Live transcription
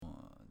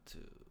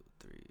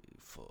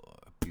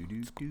Hey,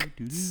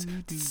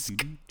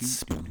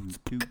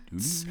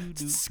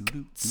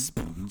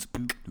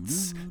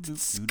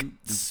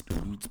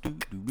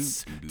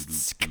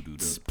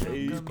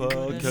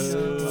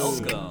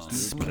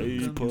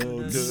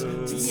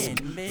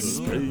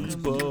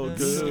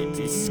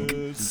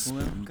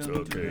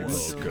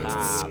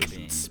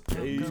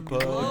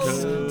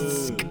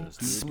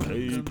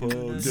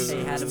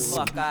 how the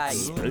fuck are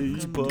you?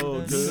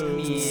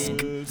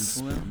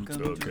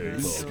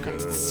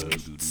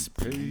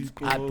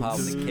 I'd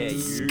probably care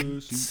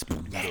you.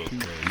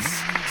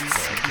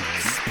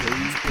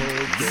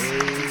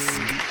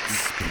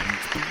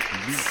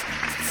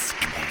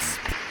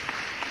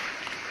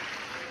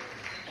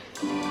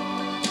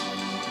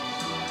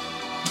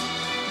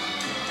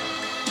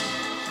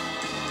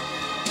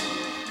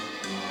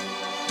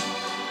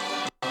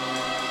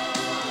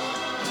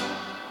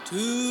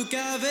 Tu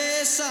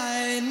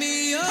cabeza en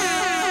mi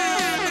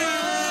hombro,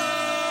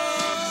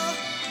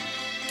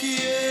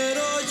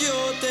 quiero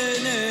yo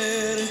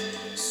tener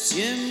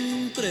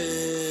siempre.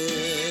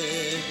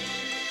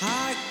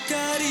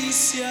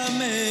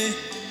 Acaríciame,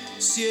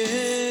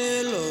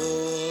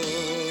 cielo,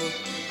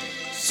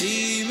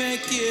 si me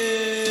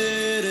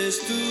quieres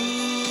tú.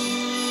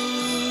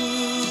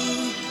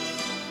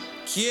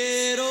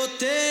 Quiero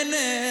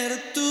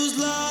tener tus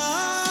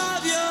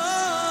labios,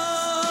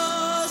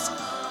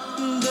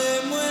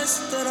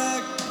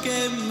 demuestra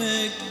que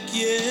me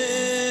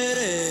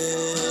quieres.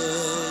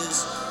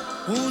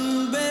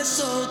 Un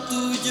beso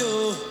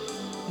tuyo,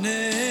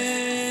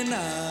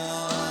 nena,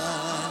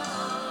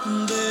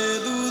 de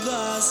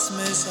dudas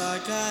me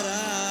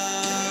sacará.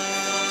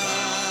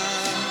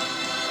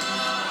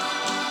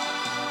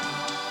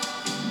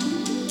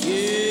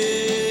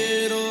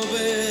 Quiero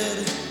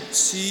ver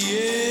si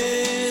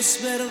es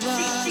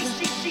verdad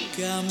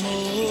que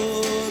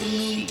amor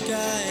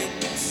nunca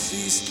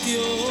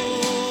existió.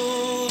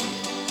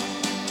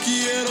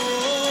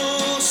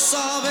 Quiero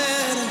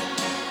saber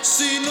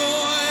si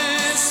no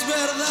es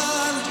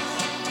verdad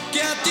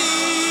que a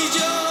ti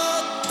yo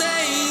te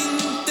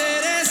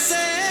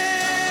interesé.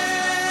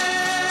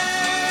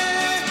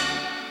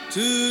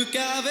 Tu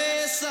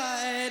cabeza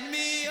en mi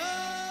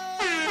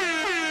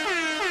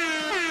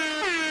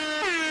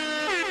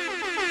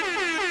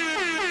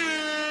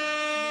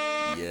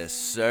Yes,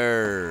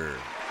 sir.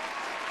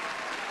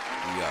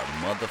 We are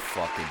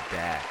motherfucking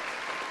back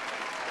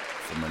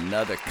from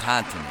another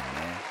continent,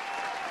 man.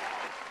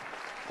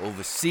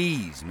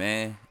 Overseas,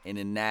 man.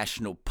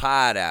 International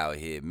pod out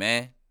here,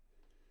 man.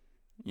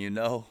 You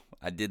know,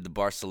 I did the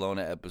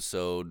Barcelona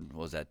episode,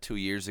 what was that, 2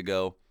 years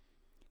ago?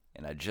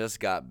 And I just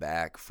got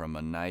back from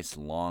a nice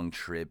long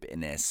trip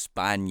in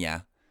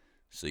España.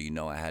 So, you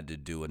know, I had to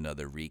do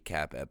another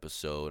recap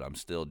episode. I'm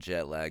still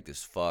jet lagged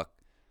as fuck.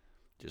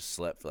 Just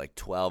slept for like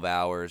 12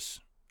 hours.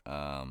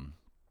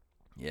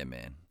 Yeah,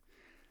 man.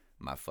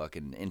 My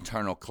fucking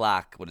internal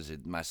clock, what is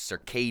it? My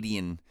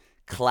circadian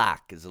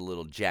clock is a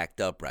little jacked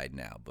up right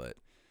now. But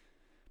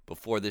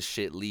before this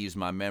shit leaves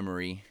my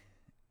memory,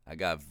 I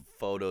got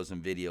photos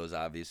and videos,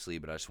 obviously,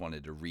 but I just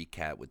wanted to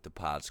recap with the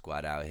pod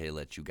squad out here,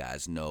 let you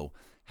guys know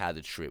how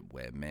the trip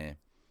went, man.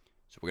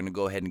 So we're going to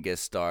go ahead and get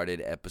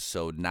started.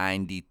 Episode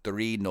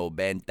 93,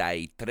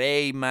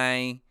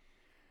 man.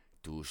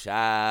 Tu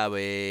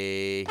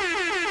sabes.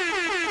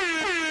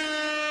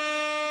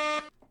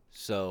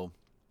 So,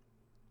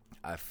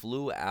 I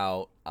flew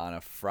out on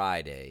a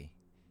Friday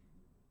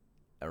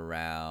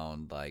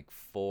around like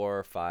 4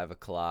 or 5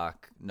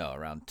 o'clock. No,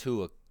 around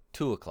 2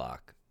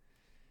 o'clock.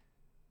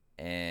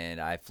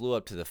 And I flew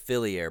up to the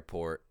Philly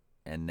airport.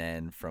 And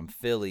then from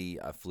Philly,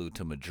 I flew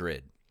to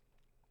Madrid.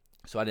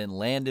 So I didn't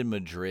land in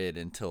Madrid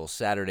until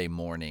Saturday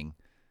morning,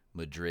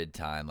 Madrid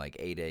time, like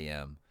 8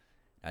 a.m.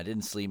 I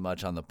didn't sleep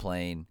much on the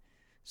plane.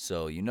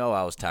 So, you know,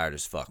 I was tired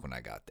as fuck when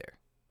I got there.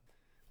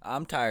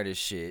 I'm tired as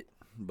shit,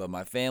 but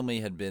my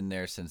family had been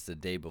there since the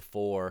day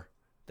before.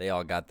 They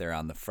all got there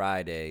on the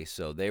Friday,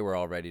 so they were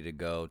all ready to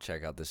go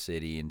check out the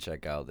city and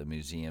check out the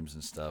museums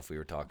and stuff we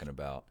were talking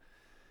about.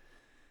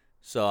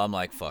 So I'm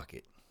like, fuck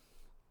it.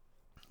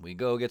 We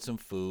go get some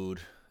food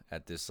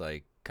at this,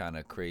 like, kind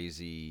of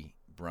crazy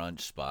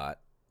brunch spot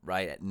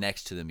right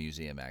next to the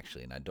museum,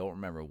 actually. And I don't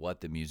remember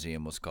what the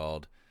museum was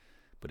called,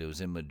 but it was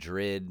in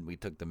Madrid. We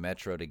took the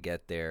metro to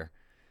get there.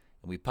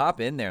 And we pop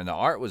in there, and the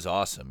art was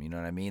awesome. You know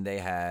what I mean? They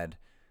had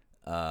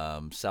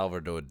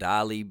Salvador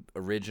Dali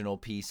original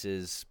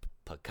pieces,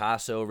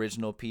 Picasso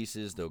original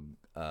pieces, the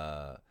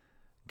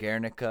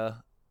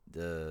Guernica.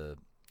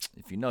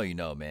 If you know, you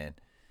know, man.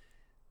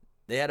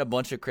 They had a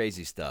bunch of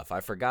crazy stuff. I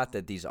forgot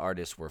that these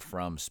artists were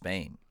from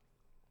Spain.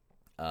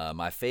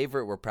 My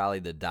favorite were probably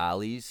the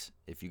Dalis.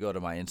 If you go to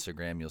my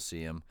Instagram, you'll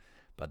see them.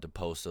 About to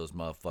post those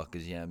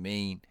motherfuckers, you know what I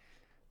mean?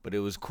 But it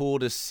was cool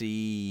to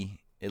see,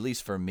 at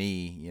least for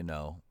me, you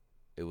know,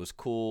 it was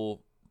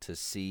cool to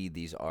see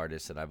these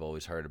artists that I've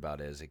always heard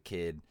about as a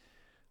kid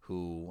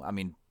who, I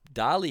mean,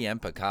 Dali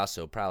and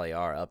Picasso probably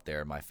are up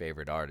there, my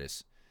favorite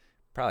artists.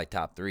 Probably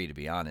top 3, to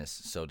be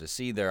honest. So to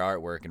see their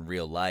artwork in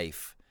real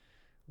life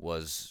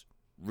was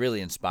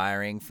really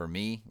inspiring for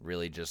me,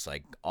 really just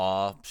like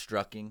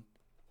awe-striking.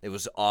 It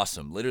was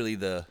awesome. Literally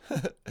the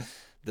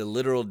the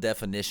literal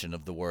definition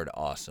of the word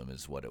awesome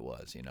is what it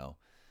was, you know.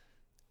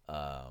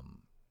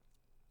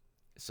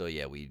 So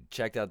yeah, we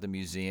checked out the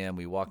museum.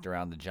 We walked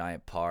around the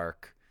giant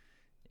park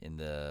in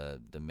the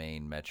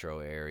main metro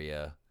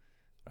area,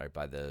 right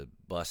by the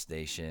bus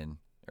station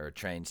or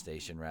train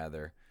station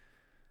rather.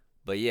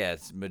 But yeah,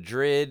 it's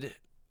Madrid.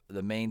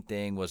 The main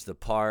thing was the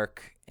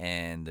park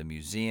and the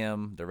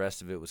museum. The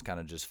rest of it was kind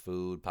of just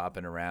food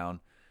popping around.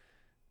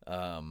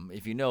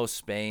 If you know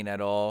Spain at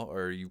all,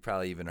 or you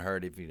probably even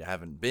heard if you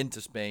haven't been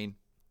to Spain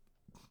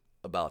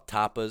about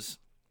tapas,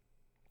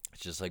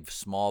 it's just like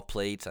small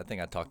plates. I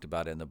think I talked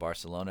about it in the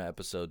Barcelona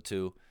episode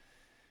too.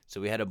 So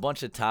we had a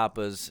bunch of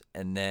tapas,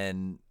 and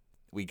then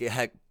we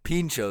had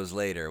pinchos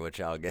later,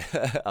 which I'll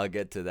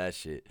get to that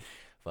shit.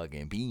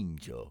 Fucking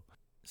pincho.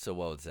 So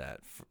what was that?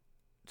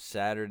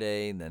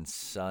 Saturday, and then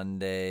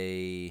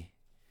Sunday.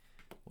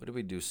 What did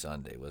we do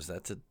Sunday? Was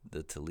that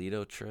the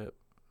Toledo trip?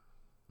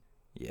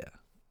 Yeah.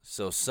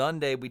 So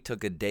Sunday we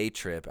took a day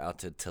trip out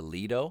to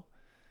Toledo,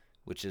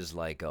 which is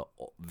like a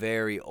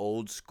very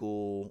old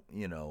school,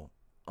 you know,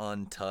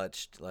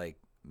 untouched. Like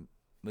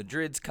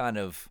Madrid's kind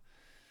of,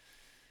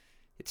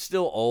 it's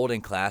still old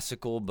and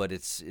classical, but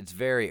it's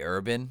very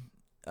urban.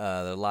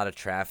 There's a lot of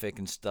traffic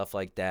and stuff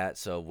like that.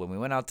 So when we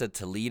went out to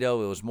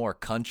Toledo, it was more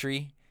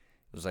country.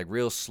 It was like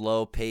real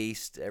slow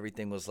paced.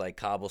 Everything was like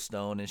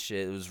cobblestone and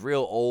shit. It was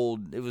real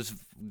old. It was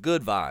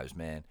good vibes,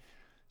 man.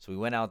 So we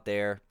went out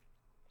there,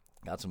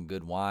 got some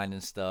good wine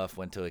and stuff,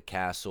 went to a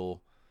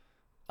castle.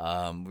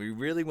 We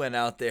really went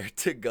out there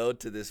to go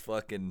to this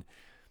fucking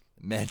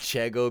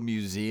Manchego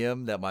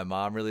museum that my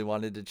mom really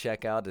wanted to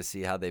check out to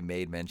see how they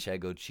made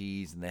Manchego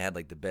cheese. And they had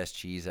like the best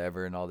cheese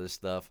ever and all this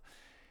stuff.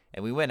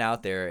 And we went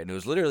out there, and it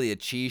was literally a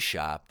cheese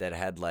shop that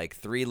had like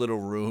 3 little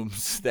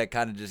rooms that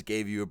kind of just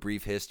gave you a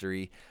brief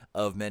history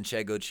of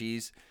Manchego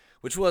cheese,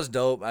 which was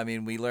dope. I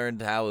mean, we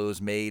learned how it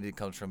was made. It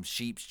comes from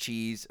sheep's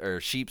cheese, or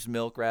sheep's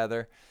milk,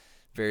 rather.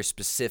 Very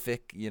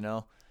specific, you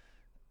know.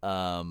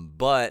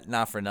 But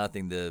not for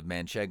nothing, the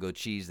Manchego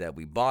cheese that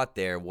we bought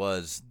there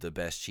was the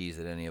best cheese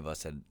that any of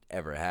us had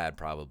ever had,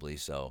 probably.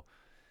 So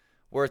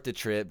worth the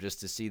trip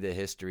just to see the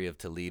history of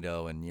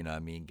Toledo and, you know what I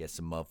mean, get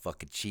some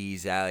motherfucking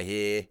cheese out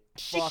here.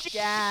 Fuck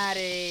out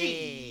of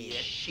here.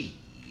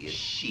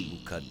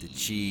 We'll cut the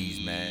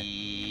cheese, man.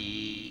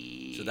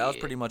 So that was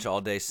pretty much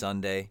all day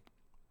Sunday.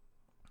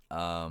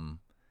 And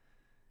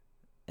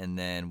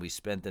then we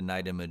spent the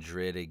night in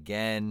Madrid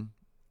again.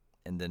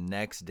 And the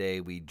next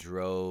day we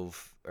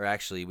drove, or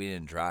actually we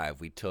didn't drive.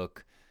 We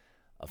took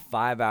a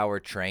 5-hour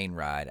train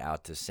ride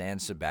out to San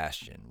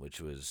Sebastian, which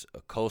was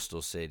a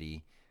coastal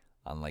city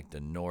on like the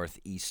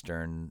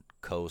northeastern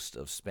coast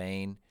of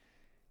Spain.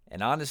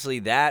 And honestly,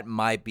 that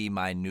might be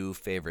my new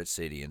favorite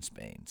city in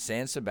Spain.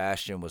 San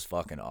Sebastian was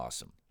fucking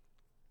awesome.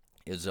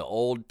 It was an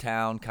old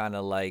town, kind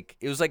of like,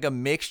 it was like a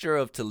mixture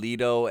of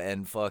Toledo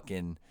and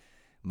fucking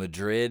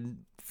Madrid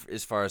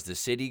as far as the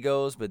city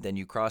goes. But then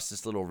you cross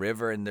this little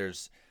river and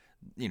there's,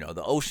 you know,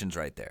 the ocean's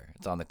right there.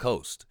 It's on the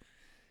coast.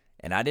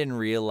 And I didn't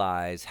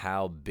realize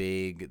how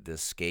big the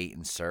skate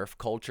and surf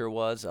culture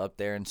was up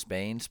there in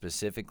Spain,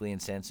 specifically in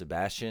San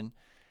Sebastian.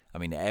 I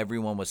mean,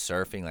 everyone was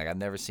surfing. Like, I've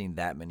never seen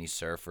that many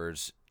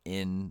surfers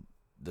in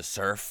the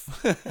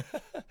surf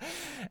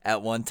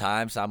at one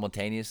time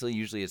simultaneously.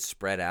 Usually it's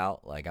spread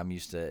out. Like, I'm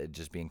used to it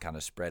just being kind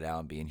of spread out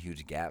and being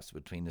huge gaps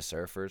between the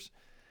surfers.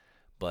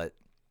 But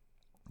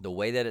the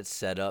way that it's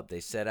set up,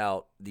 they set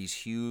out these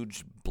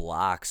huge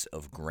blocks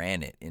of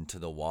granite into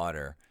the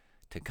water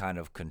to kind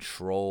of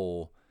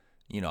control,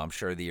 you know, I'm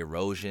sure the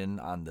erosion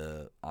on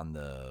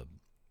the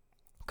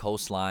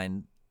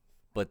coastline,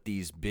 but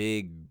these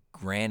big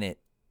granite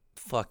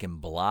fucking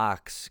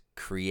blocks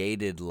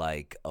created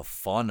like a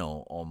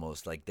funnel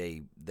almost, like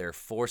they're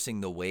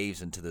forcing the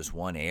waves into this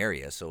one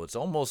area. So it's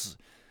almost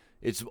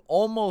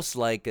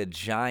like a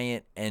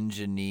giant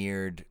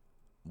engineered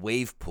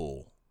wave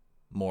pool,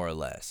 more or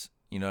less.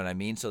 You know what I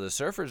mean? So the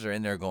surfers are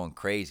in there going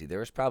crazy. There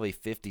was probably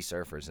 50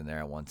 surfers in there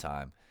at one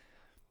time.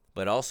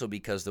 But also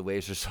because the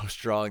waves are so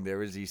strong, there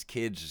was these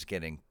kids just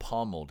getting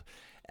pummeled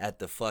at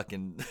the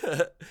fucking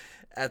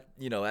at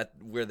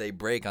where they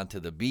break onto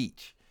the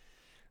beach.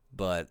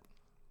 But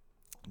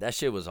that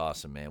shit was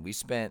awesome, man. We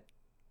spent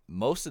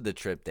most of the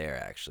trip there,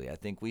 actually. I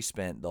think we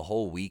spent the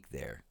whole week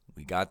there.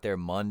 We got there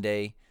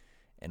Monday,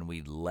 and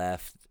we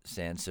left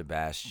San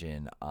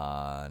Sebastian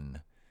on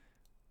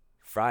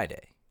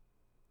Friday.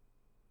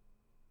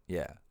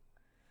 Yeah.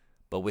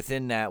 But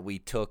within that, we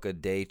took a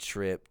day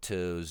trip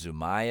to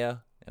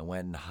Zumaya and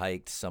went and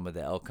hiked some of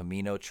the El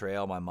Camino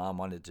trail. My mom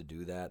wanted to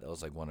do that. That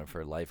was like one of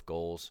her life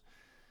goals.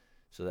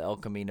 So the El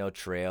Camino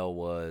trail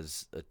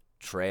was a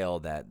trail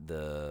that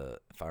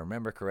if I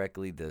remember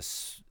correctly, the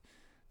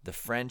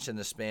French and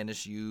the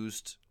Spanish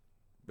used.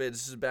 But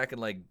this is back in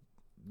like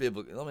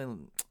biblical. Let me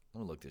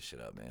look this shit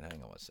up, man.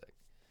 Hang on one sec.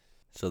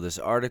 So this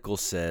article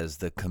says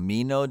the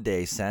Camino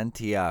de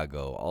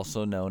Santiago,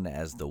 also known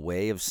as the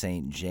Way of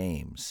St.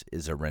 James,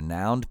 is a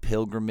renowned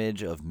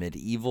pilgrimage of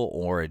medieval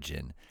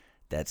origin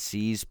that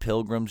sees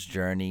pilgrims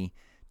journey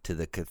to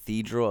the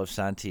Cathedral of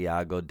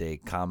Santiago de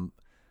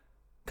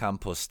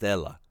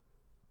Compostela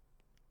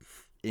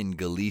in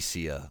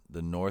Galicia,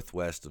 the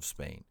northwest of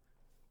Spain.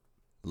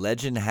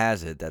 Legend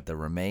has it that the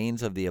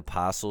remains of the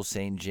Apostle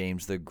St.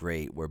 James the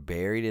Great were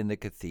buried in the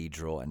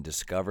cathedral and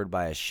discovered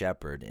by a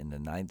shepherd in the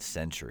 9th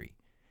century.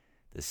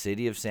 The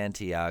city of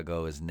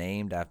Santiago is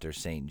named after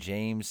St.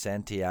 James.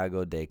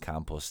 Santiago de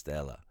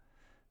Compostela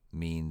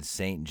means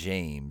St.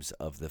 James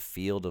of the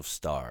Field of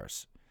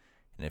Stars.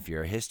 And if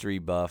you're a history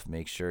buff,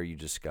 make sure you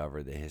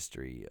discover the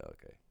history.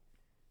 Okay.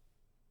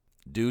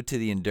 Due to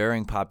the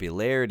enduring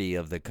popularity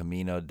of the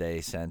Camino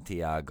de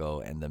Santiago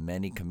and the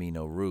many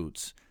Camino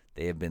routes,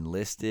 they have been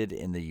listed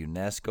in the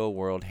UNESCO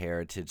World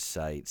Heritage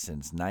Site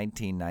since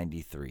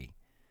 1993.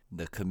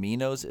 The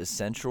Camino's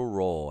essential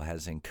role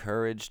has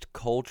encouraged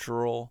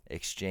cultural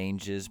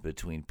exchanges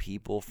between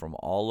people from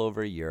all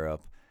over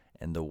Europe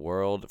and the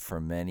world for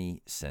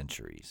many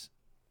centuries.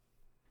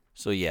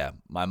 So yeah,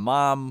 my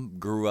mom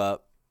grew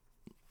up,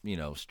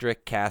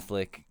 strict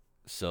Catholic,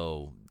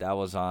 so that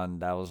was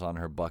on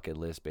her bucket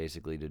list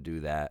basically to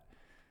do that.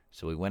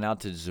 So we went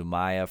out to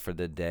Zumaya for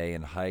the day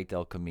and hiked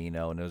El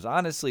Camino, and it was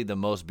honestly the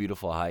most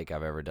beautiful hike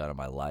I've ever done in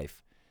my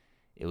life.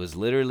 It was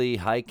literally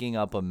hiking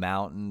up a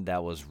mountain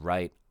that was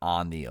right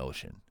on the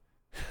ocean.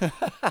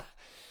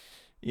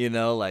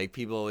 Like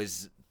people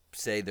always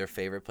say their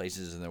favorite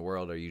places in the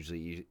world are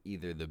usually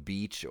either the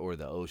beach or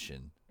the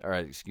ocean.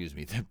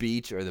 The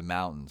beach or the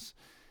mountains.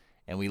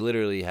 And we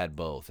literally had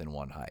both in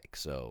one hike.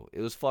 So it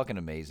was fucking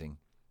amazing.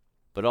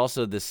 But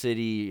also the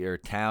city or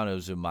town of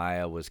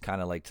Zumaya was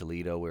kind of like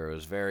Toledo, where it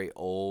was very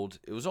old.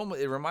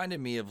 It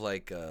reminded me of it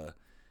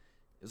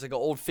was like an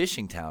old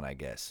fishing town, I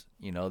guess.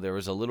 There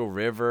was a little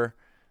river.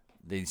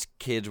 These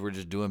kids were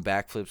just doing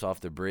backflips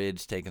off the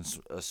bridge, taking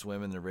a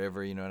swim in the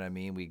river, you know what I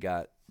mean? We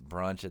got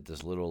brunch at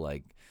this little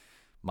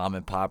mom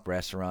and pop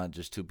restaurant,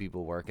 just 2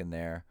 people working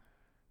there.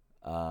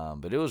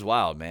 But it was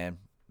wild, man.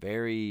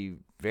 Very,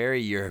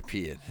 very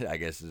European, I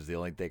guess is the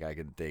only thing I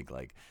can think.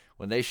 Like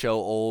when they show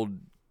old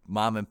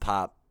mom and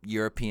pop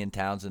European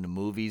towns in the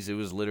movies, it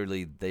was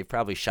literally, they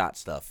probably shot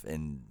stuff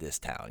in this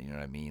town, you know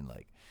what I mean?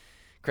 Like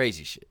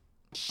crazy shit.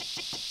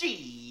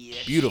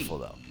 Beautiful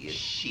though.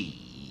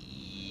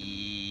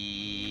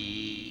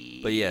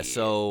 But yeah,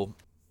 so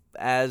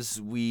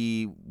as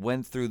we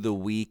went through the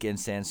week in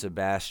San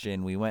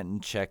Sebastian, we went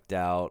and checked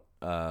out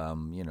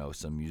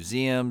some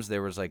museums.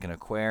 There was like an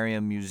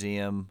aquarium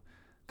museum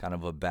kind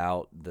of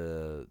about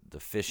the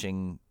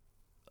fishing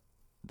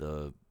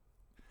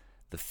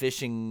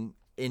fishing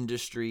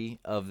industry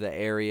of the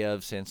area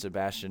of San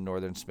Sebastian,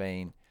 northern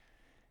Spain.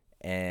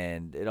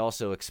 And it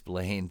also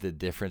explained the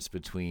difference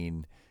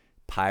between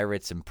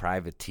pirates and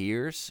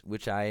privateers,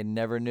 which I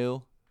never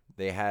knew.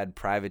 They had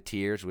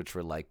privateers, which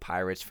were like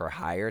pirates for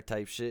hire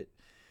type shit.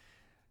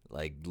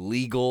 Like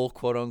legal,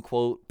 quote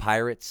unquote,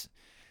 pirates.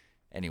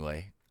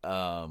 Anyway,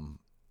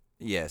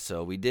 yeah,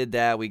 so we did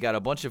that. We got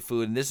a bunch of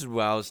food, and this is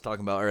what I was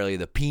talking about earlier,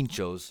 the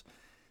pinchos.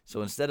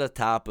 So instead of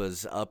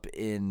tapas up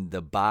in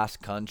the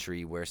Basque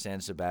country where San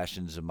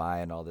Sebastian,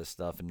 Zumaya, and all this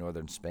stuff in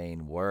northern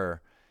Spain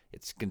were,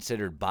 it's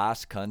considered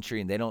Basque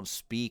country, and they don't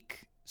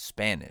speak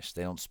Spanish.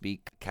 They don't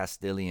speak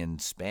Castilian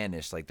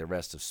Spanish like the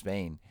rest of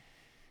Spain.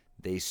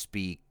 They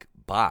speak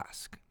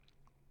Basque.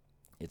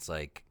 It's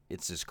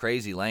this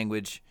crazy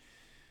language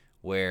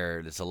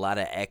where there's a lot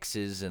of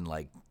X's and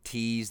like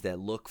T's that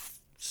look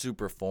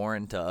super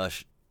foreign to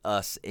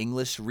us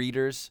English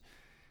readers.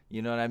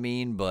 You know what I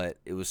mean? But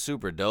it was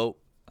super dope.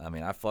 I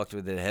mean, I fucked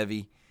with it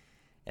heavy.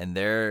 And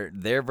their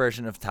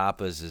version of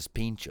tapas is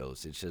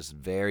pinchos. It's just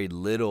very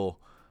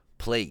little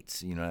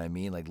plates, you know what I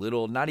mean? Like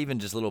little, not even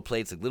just little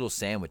plates, like little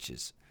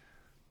sandwiches.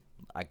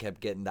 I kept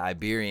getting the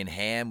Iberian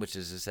ham, which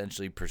is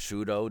essentially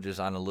prosciutto, just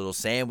on a little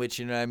sandwich,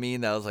 you know what I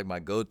mean? That was like my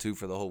go-to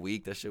for the whole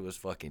week. That shit was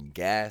fucking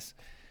gas.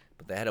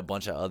 But they had a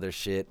bunch of other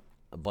shit,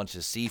 a bunch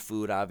of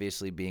seafood,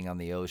 obviously, being on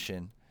the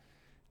ocean.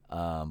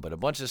 But a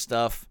bunch of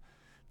stuff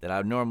that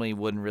I normally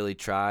wouldn't really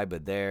try,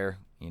 but there,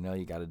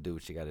 you got to do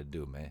what you got to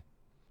do, man.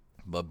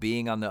 But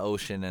being on the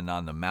ocean and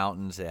on the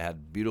mountains, they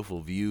had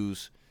beautiful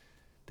views.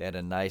 They had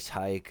a nice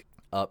hike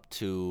up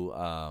to,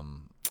 I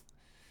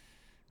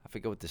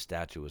forget what the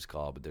statue was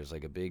called, but there's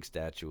like a big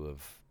statue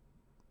of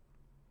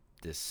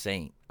this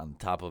saint on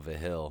top of a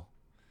hill.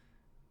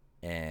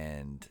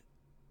 And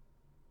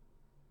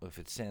if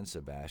it's San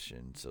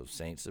Sebastian, so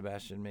Saint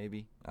Sebastian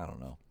maybe? I don't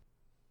know.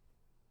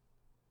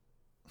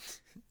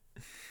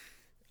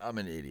 I'm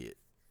an idiot.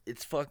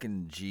 It's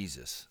fucking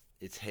Jesus.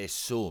 It's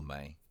Jesus,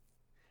 man.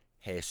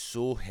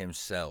 Jesus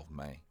himself,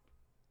 man.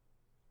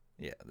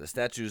 Yeah, the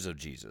statues of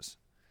Jesus.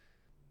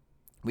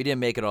 We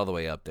didn't make it all the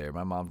way up there.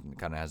 My mom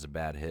kind of has a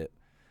bad hip.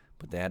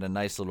 But they had a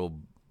nice little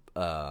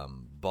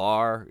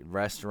bar,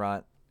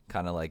 restaurant,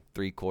 kind of like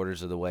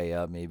 3/4 of the way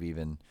up, maybe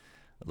even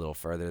a little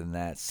further than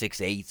that,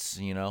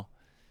 6/8,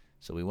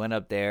 So we went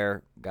up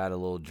there, got a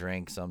little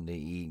drink, something to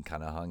eat, and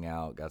kind of hung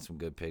out, got some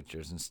good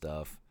pictures and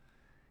stuff.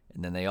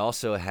 And then they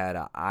also had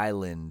an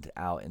island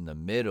out in the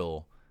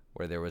middle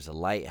where there was a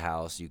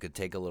lighthouse. You could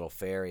take a little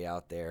ferry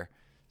out there.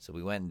 So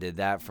we went and did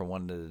that for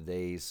one of the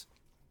days.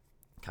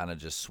 kind of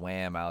just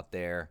swam out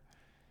there,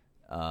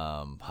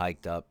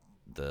 hiked up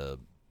the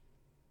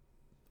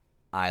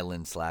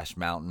island /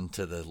 mountain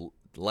to the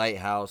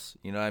lighthouse.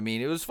 You know what I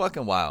mean? It was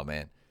fucking wild,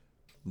 man.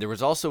 There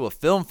was also a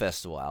film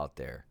festival out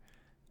there.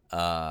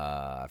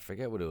 I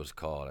forget what it was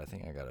called. I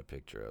think I got a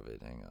picture of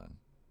it. Hang on.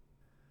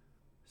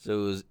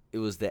 So it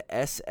was the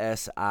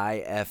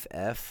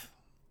SSIFF,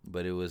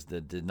 but it was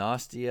the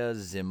Dinastia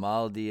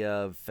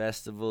Zimaldia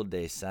Festival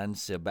de San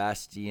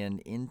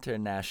Sebastian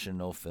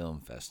International Film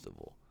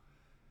Festival.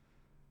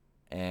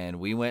 And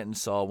we went and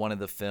saw one of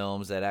the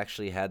films that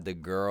actually had the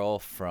girl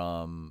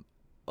from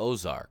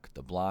Ozark,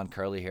 the blonde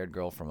curly-haired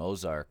girl from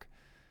Ozark,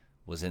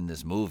 was in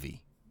this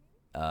movie.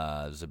 It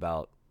was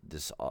about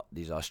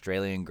these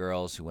Australian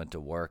girls who went to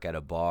work at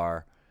a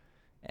bar,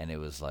 and it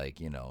was like,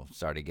 you know,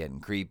 started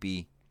getting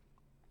creepy.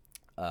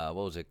 What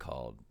was it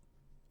called?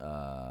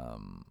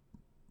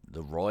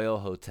 The Royal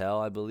Hotel,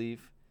 I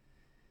believe.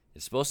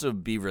 It's supposed to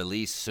be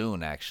released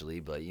soon, actually,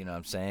 but you know what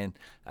I'm saying?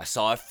 I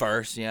saw it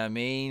first, you know what I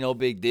mean? No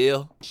big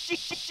deal.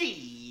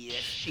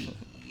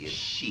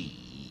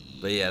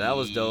 But yeah, that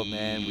was dope,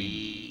 man.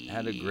 We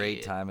had a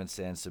great time in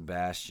San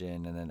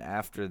Sebastian, and then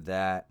after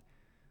that,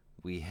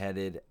 we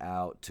headed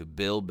out to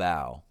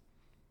Bilbao,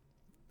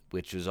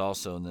 which was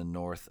also in the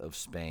north of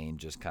Spain,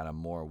 just kind of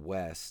more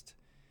west.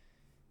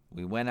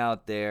 We went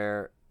out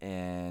there,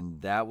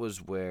 and that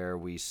was where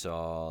we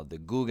saw the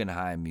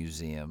Guggenheim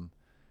Museum,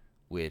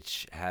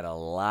 which had a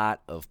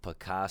lot of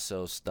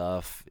Picasso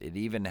stuff. It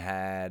even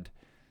had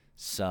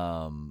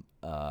some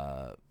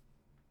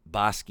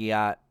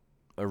Basquiat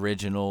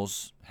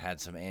originals,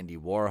 had some Andy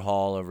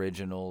Warhol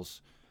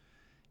originals.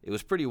 It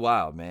was pretty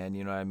wild, man.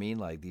 You know what I mean?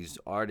 Like these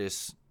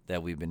artists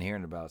that we've been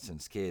hearing about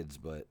since kids,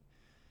 but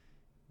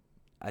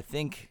I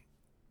think,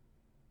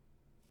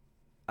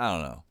 I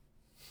don't know.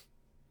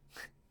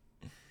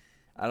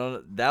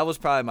 That was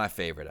probably my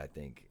favorite, I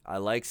think. I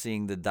like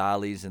seeing the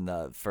Dalis in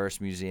the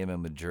first museum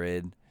in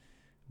Madrid,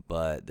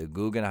 but the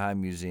Guggenheim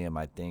Museum,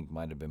 I think,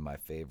 might have been my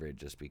favorite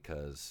just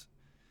because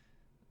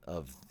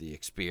of the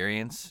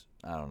experience.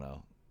 I don't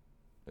know.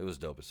 It was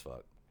dope as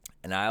fuck.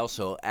 And I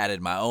also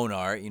added my own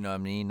art, you know what I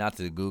mean? Not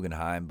to the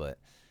Guggenheim, but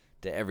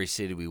to every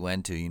city we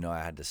went to, you know, I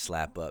had to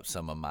slap up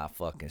some of my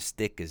fucking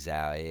stickers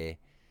out here.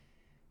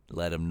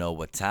 Let them know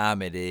what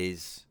time it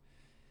is.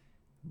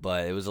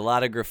 But it was a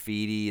lot of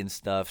graffiti and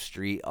stuff,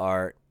 street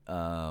art.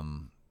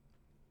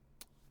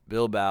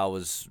 Bilbao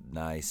was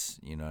nice,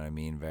 you know what I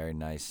mean? Very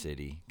nice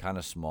city, kind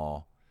of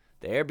small.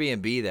 The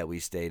Airbnb that we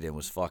stayed in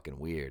was fucking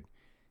weird.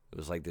 It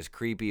was like this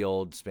creepy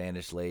old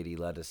Spanish lady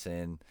let us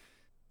in.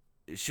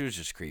 She was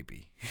just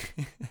creepy.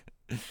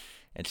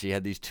 And she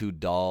had these two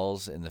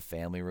dolls in the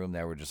family room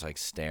that were just like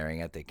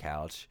staring at the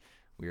couch.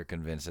 We were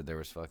convinced that there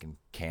was fucking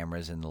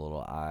cameras in the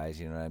little eyes,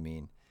 you know what I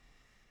mean?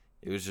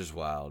 It was just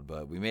wild,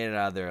 but we made it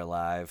out of there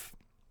alive.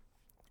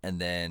 And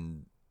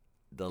then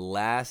the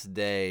last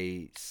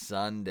day,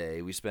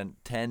 Sunday, we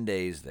spent 10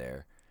 days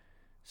there.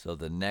 So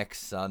the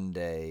next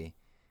Sunday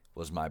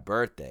was my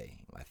birthday,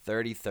 my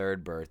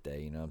 33rd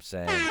birthday, you know what I'm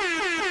saying?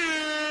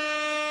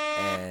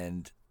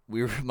 And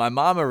my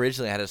mom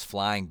originally had us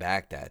flying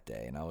back that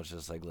day, and I was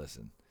just like,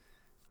 listen,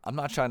 I'm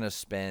not trying to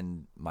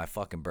spend my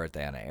fucking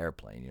birthday on an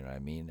airplane, you know what I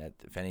mean?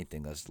 If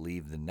anything, let's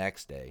leave the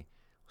next day.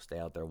 We'll stay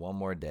out there one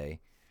more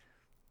day.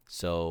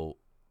 So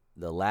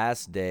the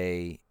last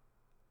day,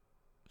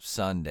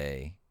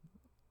 Sunday,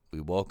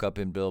 we woke up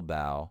in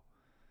Bilbao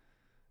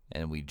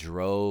and we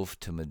drove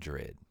to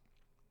Madrid,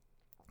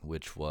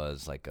 which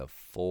was like a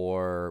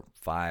 4-5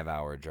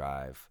 hour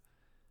drive.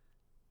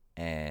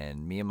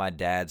 And me and my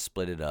dad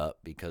split it up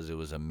because it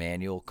was a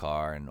manual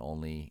car, and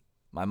only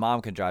my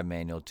mom can drive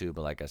manual too,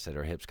 but like I said,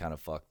 her hip's kind of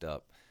fucked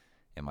up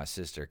and my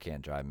sister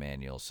can't drive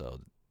manual.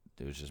 So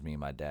it was just me and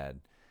my dad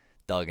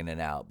thugging it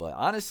out. But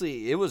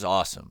honestly, it was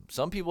awesome.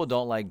 Some people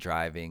don't like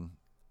driving.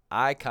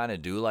 I kind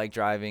of do like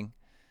driving,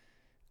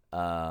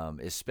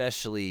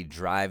 especially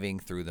driving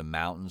through the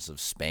mountains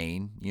of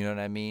Spain. You know what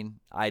I mean?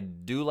 I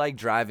do like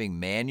driving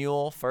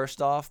manual,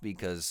 first off,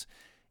 because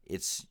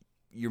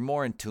you're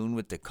more in tune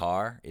with the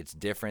car. It's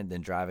different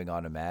than driving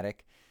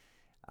automatic.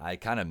 I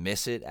kind of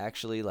miss it,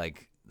 actually.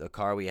 Like the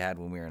car we had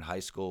when we were in high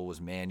school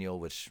was manual,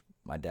 which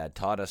my dad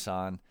taught us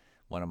on.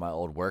 One of my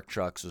old work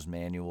trucks was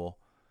manual.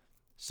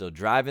 So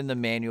driving the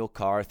manual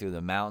car through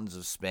the mountains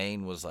of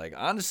Spain was like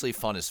honestly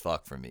fun as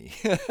fuck for me.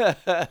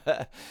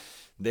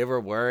 They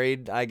were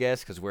worried, I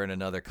guess, because we're in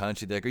another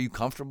country. They're like, are you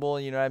comfortable?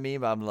 You know what I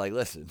mean? But I'm like,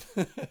 listen,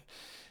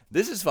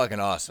 this is fucking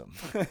awesome.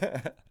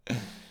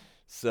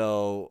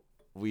 So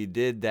we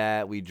did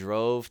that. We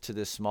drove to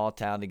this small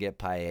town to get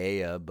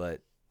paella,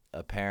 but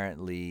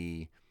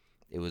apparently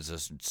it was a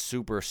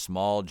super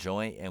small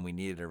joint and we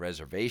needed a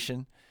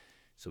reservation.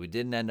 So we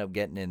didn't end up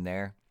getting in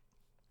there.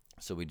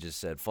 So we just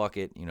said, fuck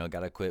it, you know,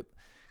 got a quick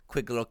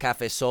little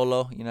cafe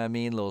solo, you know what I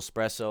mean, little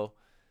espresso,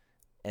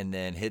 and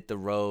then hit the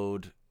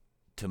road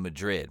to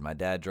Madrid. My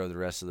dad drove the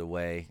rest of the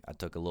way. I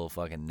took a little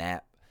fucking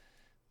nap.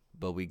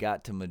 But we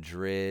got to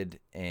Madrid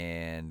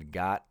and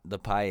got the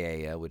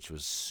paella, which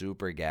was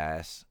super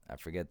gas. I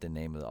forget the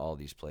name of all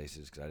these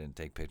places because I didn't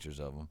take pictures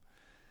of them.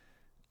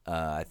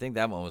 I think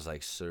that one was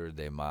like Sur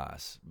de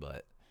Mas,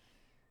 but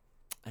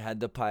I had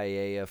the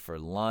paella for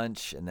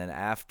lunch, and then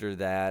after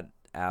that,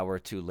 hour or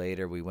two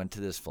later, we went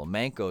to this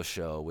flamenco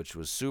show, which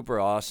was super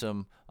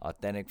awesome.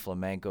 Authentic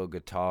flamenco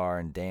guitar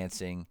and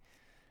dancing.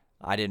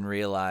 I didn't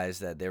realize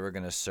that they were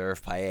going to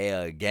serve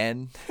paella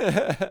again.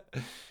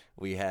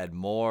 We had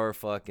more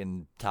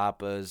fucking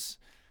tapas,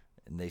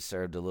 and they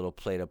served a little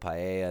plate of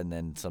paella and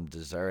then some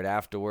dessert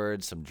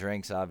afterwards, some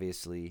drinks,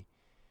 obviously.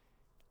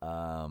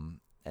 And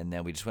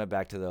then we just went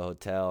back to the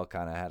hotel,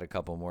 kind of had a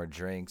couple more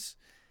drinks.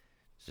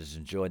 Just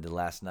enjoyed the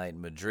last night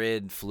in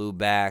Madrid, flew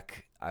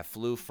back. I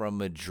flew from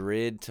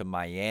Madrid to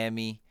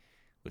Miami,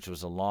 which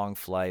was a long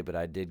flight, but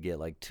I did get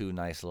like 2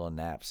 nice little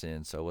naps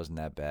in, so it wasn't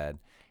that bad.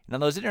 And on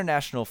those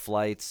international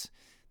flights,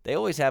 they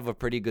always have a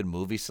pretty good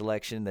movie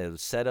selection. The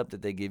setup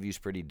that they give you is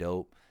pretty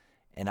dope.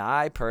 And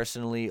I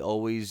personally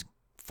always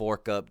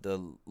fork up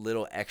the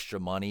little extra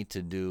money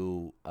to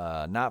do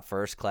not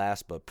first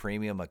class, but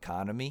premium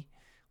economy,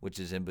 which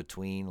is in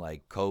between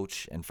like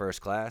coach and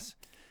first class.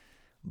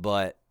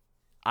 But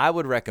I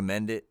would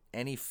recommend it.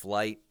 Any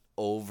flight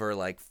over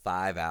like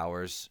 5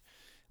 hours,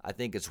 I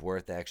think it's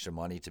worth the extra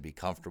money to be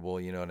comfortable.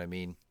 You know what I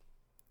mean?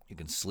 You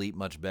can sleep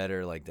much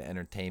better, like the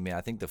entertainment.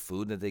 I think the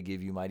food that they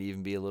give you might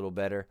even be a little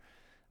better.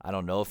 I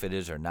don't know if it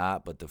is or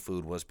not, but the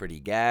food was pretty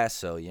gas,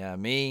 so you know what I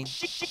mean?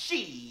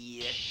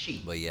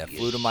 But yeah,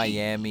 flew to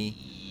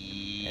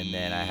Miami, and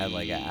then I had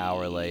like an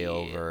hour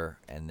layover,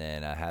 and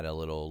then I had a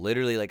little,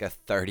 literally like a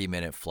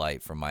 30-minute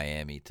flight from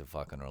Miami to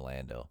fucking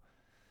Orlando.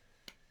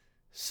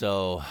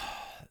 So,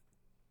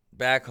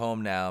 back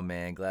home now,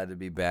 man. Glad to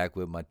be back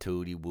with my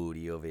Tootie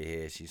Woody over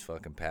here. She's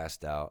fucking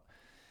passed out.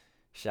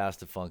 Shouts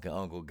to fucking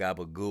Uncle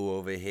Gabagoo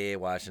over here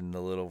watching the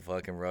little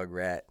fucking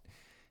Rugrat.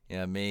 You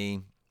know what I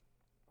mean?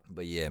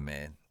 But yeah,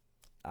 man.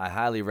 I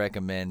highly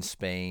recommend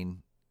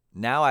Spain.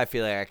 Now I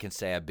feel like I can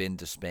say I've been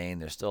to Spain.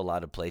 There's still a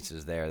lot of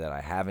places there that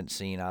I haven't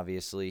seen,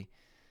 obviously.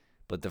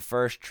 But the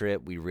first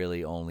trip, we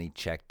really only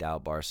checked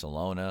out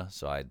Barcelona.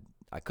 So I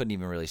couldn't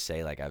even really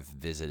say like I've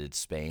visited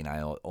Spain.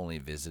 I only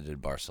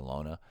visited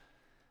Barcelona.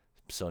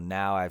 So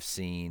now I've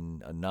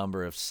seen a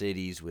number of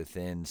cities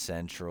within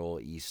central,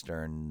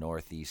 eastern,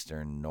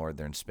 northeastern,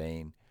 northern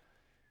Spain.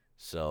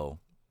 So,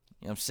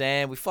 you know what I'm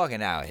saying? We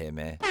fucking out here,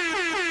 man.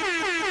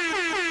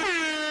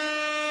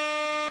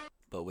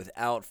 But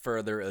without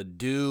further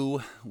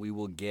ado, we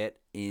will get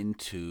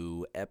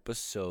into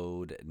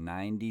episode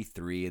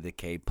 93 of the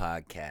K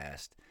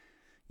Podcast.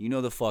 You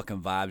know the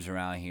fucking vibes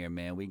around here,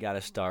 man. We got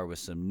to start with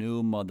some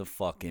new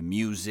motherfucking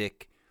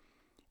music.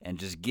 And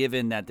just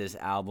given that this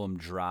album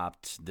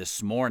dropped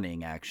this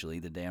morning, actually,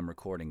 the day I'm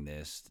recording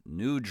this,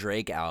 new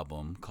Drake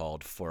album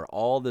called For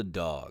All the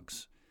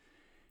Dogs.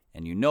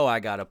 And you know I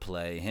got to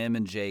play him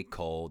and J.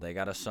 Cole. They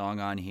got a song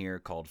on here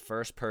called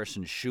First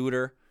Person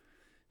Shooter.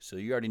 So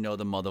you already know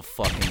the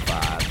motherfucking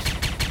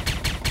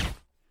vibes.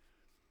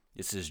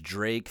 This is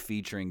Drake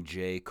featuring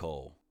J.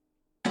 Cole.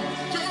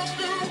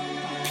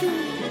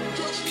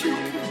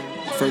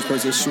 First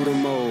person shooter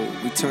mode.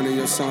 We turning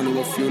your song to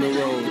a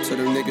funeral. To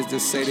them niggas that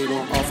say they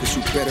want office,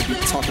 you better be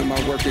talking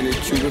about working in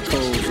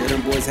cubicles. Yeah,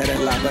 them boys had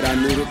that lot, but I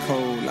knew the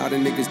code. Lot of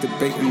niggas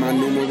debating my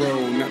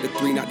numero. Not the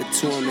 3, not the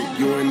 2, I'm the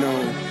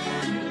UNO.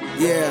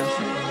 Yeah.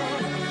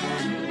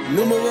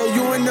 Numero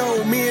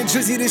UNO. Me and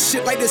Drizzy, this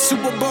shit like the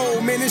Super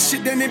Bowl. Man, this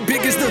shit done it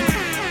big as the...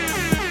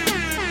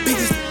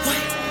 Biggest the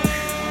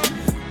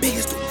what?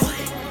 Biggest the what?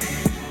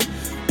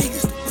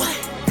 Biggest the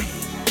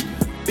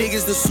what? Big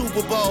as the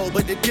Super Bowl,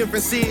 but the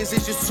difference is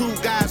it's just 2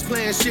 guys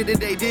playing shit that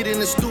they did in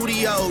the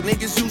studio.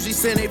 Niggas usually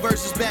send they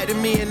verses back to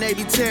me and they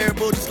be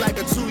terrible, just like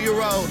a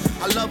 2-year-old.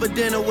 I love a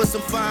dinner with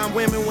some fine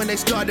women. When they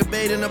start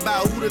debating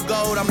about who the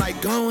GOAT, I'm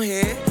like, go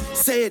ahead,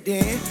 say it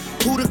then.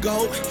 Who the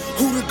GOAT?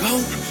 Who the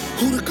GOAT?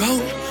 Who the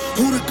GOAT?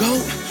 Who the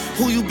GOAT?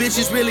 Who you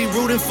bitches really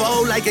rooting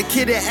for? Like a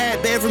kid that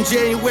had bad from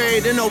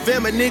January to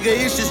November, nigga,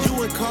 it's just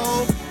you and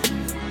Cole.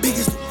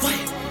 Biggest the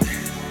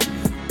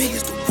what?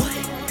 Biggest the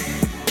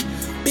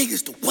what?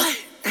 Biggest the what?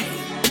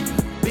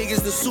 Big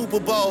as the Super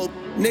Bowl.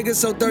 Niggas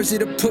so thirsty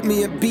to put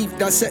me in beef.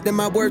 Dissecting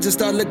my words and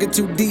start looking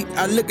too deep.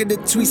 I look at the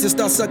tweets and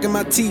start sucking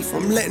my teeth.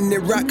 I'm letting it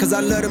rock cause I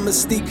love the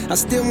mystique. I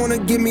still wanna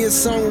give me a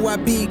song where I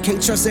be.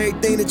 Can't trust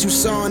everything that you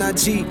saw on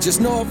IG.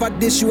 Just know if I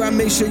diss you, I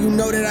make sure you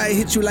know that I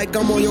hit you like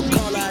I'm on your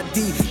call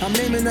ID. I'm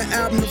naming the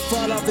album to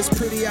fall off. It's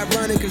pretty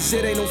ironic cause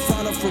it ain't no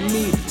fall off for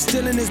me.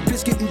 Still in this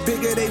bitch getting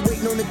bigger. They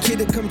waiting on the kid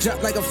to come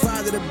drop like a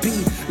father to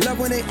be. Love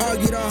when they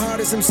argue the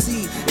hardest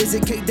MC. Is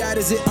it K-Dot,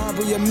 is it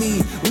Aubrey or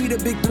me? We the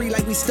big 3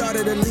 like we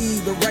started a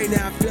league. But right now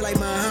I feel like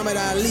Muhammad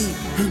Ali.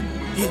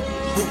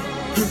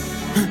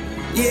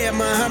 Yeah,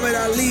 Muhammad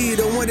Ali,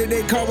 the one that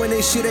they call when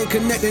they shit ain't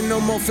connecting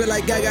no more. Feel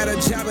like I got a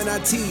job in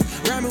IT.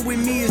 Rhyming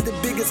with me is the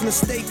biggest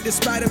mistake. The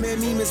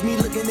Spider-Man meme is me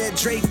looking at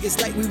Drake.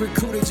 It's like we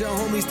recruited your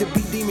homies to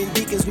be demon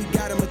deacons. We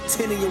got them a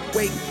 10 in your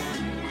wake.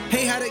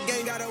 Hey, how the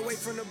gang got away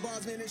from the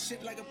bars, man. This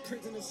shit like a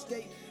prison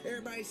estate.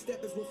 Everybody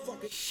step is with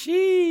fucking...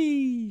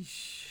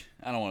 Sheesh.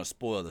 I don't want to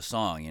spoil the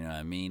song, you know what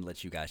I mean?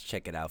 Let you guys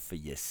check it out for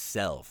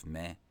yourself,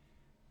 man.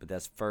 But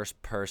that's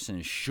First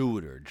Person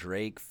Shooter,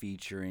 Drake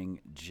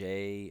featuring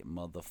J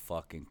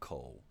motherfucking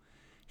Cole.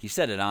 He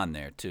said it on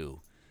there,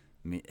 too.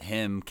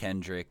 Him,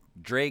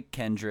 Drake,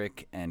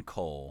 Kendrick, and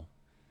Cole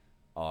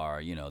are,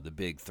 the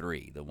big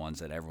three, the ones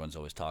that everyone's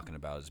always talking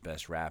about as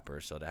best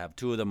rappers. So to have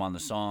two of them on the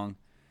song,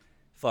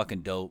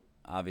 fucking dope.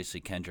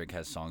 Obviously, Kendrick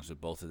has songs with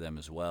both of them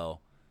as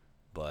well.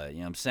 But,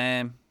 you know what I'm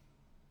saying?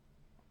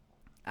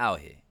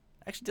 Out here.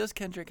 Actually, does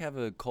Kendrick have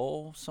a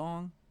Cole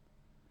song?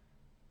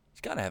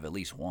 He's got to have at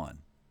least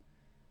one.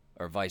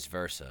 Or vice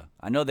versa.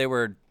 I know they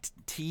were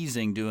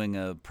teasing doing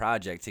a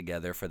project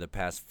together for the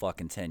past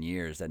fucking 10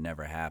 years. That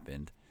never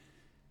happened.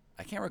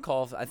 I can't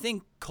recall. I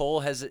think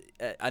Cole has.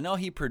 I know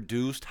he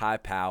produced High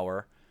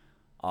Power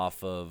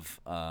off of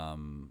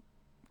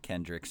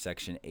Kendrick's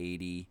Section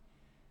 80.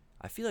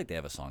 I feel like they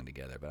have a song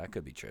together, but I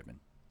could be tripping.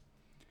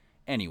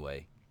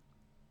 Anyway,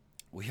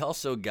 we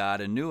also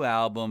got a new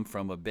album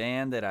from a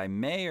band that I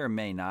may or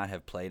may not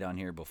have played on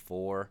here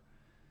before.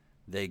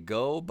 They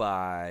go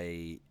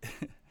by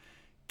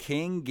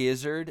King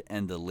Gizzard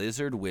and the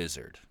Lizard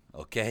Wizard,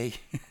 okay?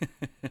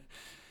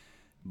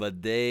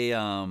 But they,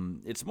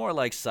 it's more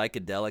like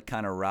psychedelic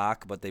kind of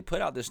rock, but they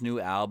put out this new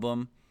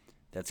album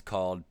that's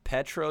called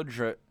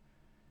Petrodragonic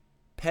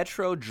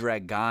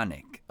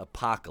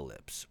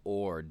Apocalypse,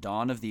 or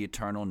Dawn of the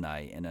Eternal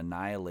Night and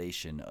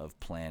Annihilation of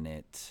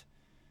Planet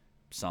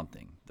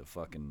something. The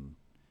fucking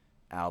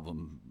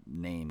album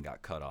name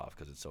got cut off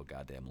because it's so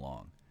goddamn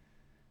long.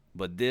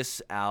 But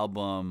this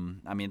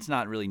album, I mean, it's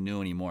not really new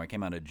anymore. It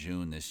came out in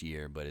June this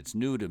year, but it's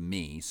new to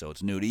me, so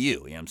it's new to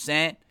you. You know what I'm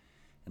saying?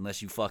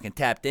 Unless you fucking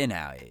tapped in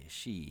out here.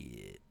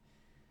 Shit.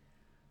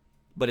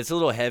 But it's a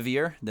little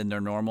heavier than their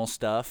normal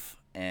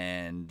stuff.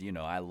 And,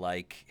 I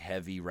like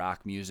heavy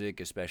rock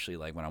music, especially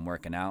like when I'm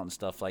working out and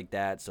stuff like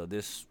that. So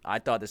I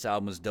thought this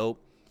album was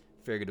dope.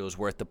 Figured it was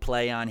worth the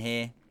play on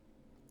here.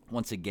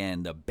 Once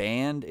again, the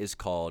band is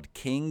called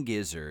King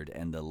Gizzard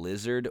and the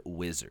Lizard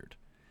Wizard.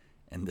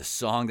 And the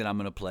song that I'm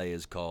going to play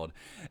is called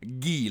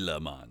Gila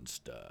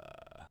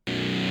Monster.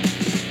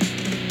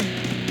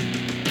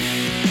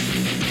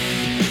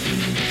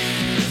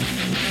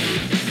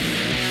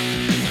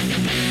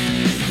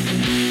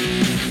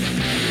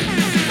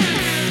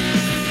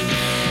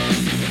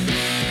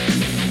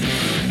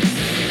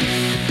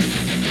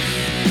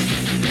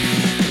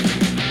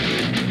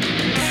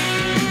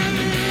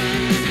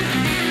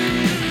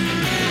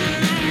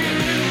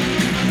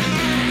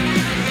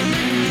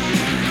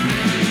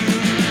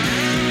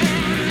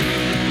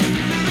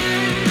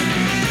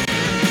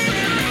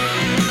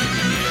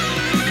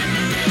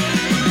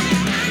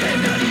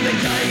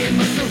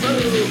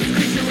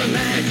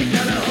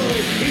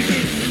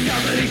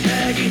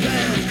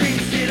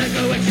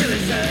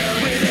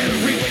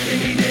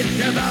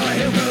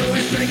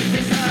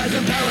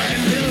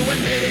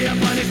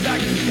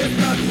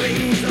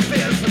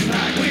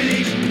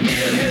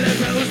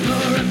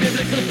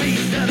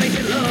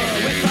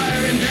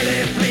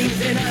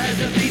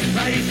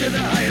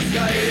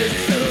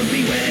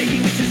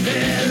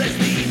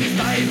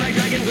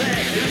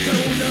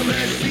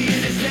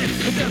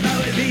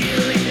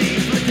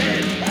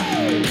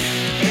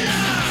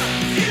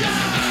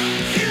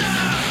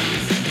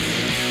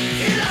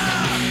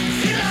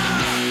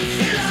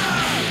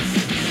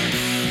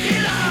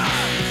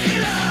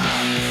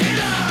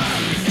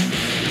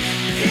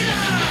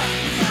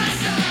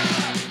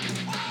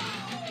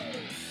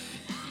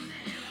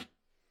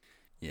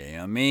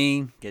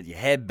 Get your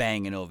head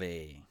banging over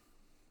here.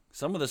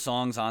 Some of the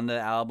songs on the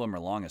album are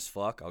long as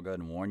fuck. I'll go ahead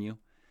and warn you.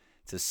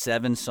 It's a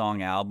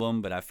 7-song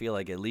album, but I feel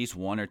like at least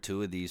one or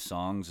two of these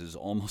songs is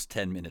almost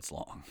 10 minutes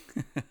long.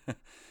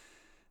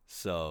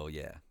 So,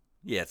 yeah.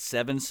 Yeah, it's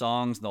 7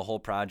 songs. The whole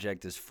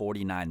project is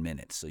 49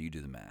 minutes, so you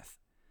do the math.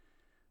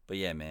 But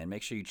yeah, man,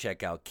 make sure you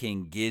check out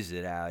King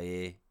Gizzard out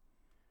here.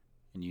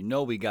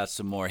 And we got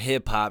some more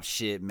hip-hop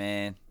shit,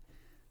 man.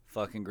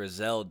 Fucking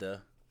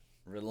Griselda.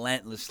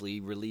 Relentlessly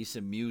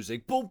releasing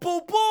music. Boom, boom,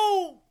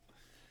 boom!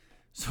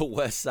 So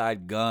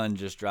Westside Gunn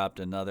just dropped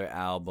another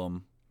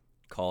album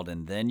called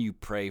And Then You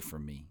Pray For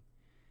Me.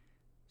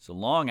 It's a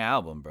long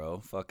album, bro.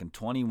 Fucking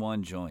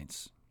 21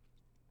 joints.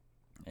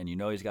 And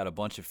he's got a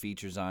bunch of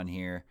features on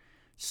here.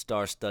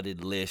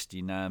 Star-studded list,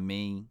 you know what I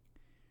mean?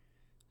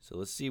 So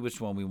let's see which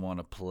one we want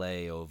to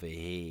play over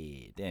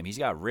here. Damn, he's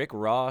got Rick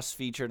Ross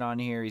featured on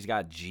here. He's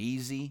got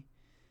Jeezy.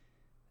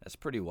 That's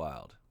pretty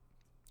wild.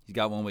 He's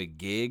got one with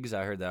Gigs.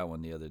 I heard that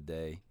one the other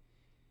day.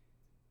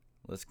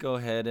 Let's go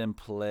ahead and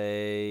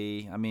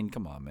play. I mean,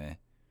 come on, man.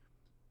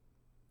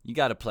 You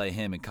got to play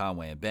him and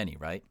Conway and Benny,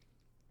 right?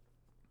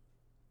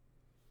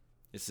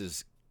 This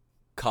is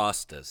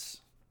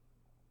Costas.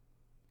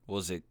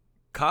 Was it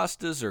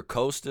Costas or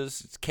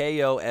Costas? It's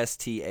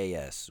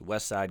Kostas.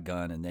 Westside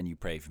Gunn, And Then You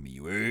Pray For Me.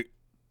 You heard?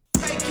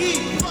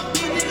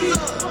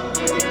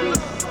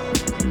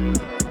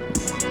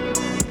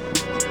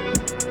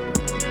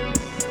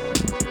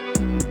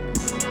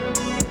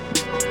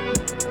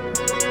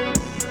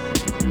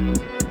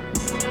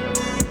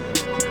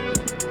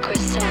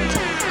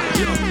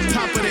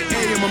 Top of the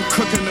AM, I'm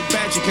cooking the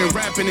badge. You can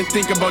rap rapping and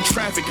thinking about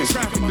trafficking.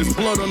 There's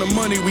blood on the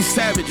money, we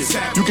savages.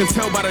 You can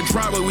tell by the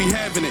driveway we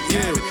having it,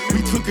 yeah.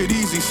 We took it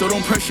easy, so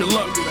don't press your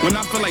luck. When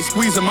I feel like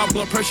squeezing my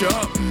blood pressure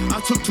up,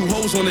 I took 2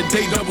 hoes on a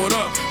date, doubled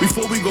up.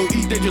 Before we go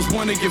eat, they just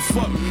wanna get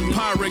fucked.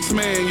 Pyrex,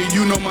 man, yeah,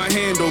 you know my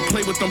handle.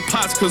 Play with them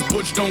pots, cause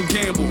Butch don't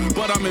gamble.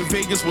 But I'm in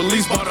Vegas with at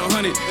least about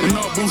 100. And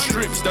all blue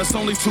strips, that's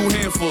only 2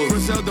 handfuls.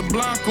 Griselda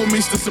Blanco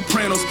meets the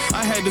Sopranos.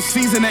 I had to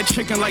season that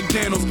chicken like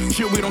Daniels.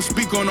 Shit we don't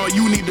speak on, all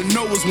you need to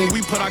know is when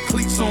we put our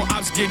cleats on,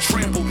 ops get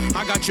trampled.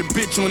 I got your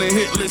bitch on the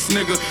hit list,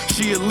 nigga.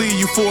 She'll leave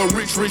you for a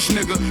rich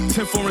nigga.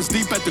 10 foreigns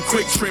deep at the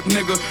quick trip,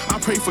 nigga. I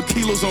pray for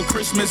kilos on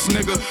Christmas,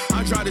 nigga.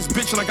 I drive this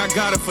bitch like I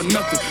got it for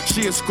nothing.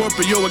 She a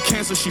Scorpio, a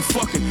Cancer, she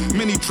fucking.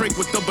 Mini Drake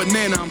with the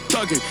banana, I'm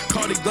thugging.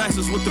 Cardi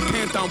glasses with the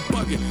panther, I'm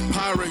bugging.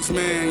 Pyrex,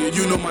 man, yeah,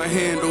 you know my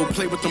handle.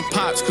 Play with them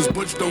pots, cause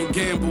Butch don't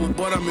gamble.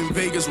 But I'm in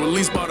Vegas,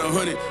 release about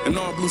 100. And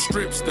all blue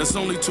strips, that's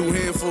only 2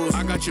 handfuls.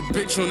 I got your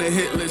bitch on the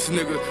hit list,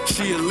 nigga.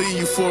 She'll leave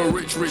you for a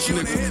rich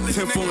nigga.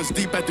 10 foreigns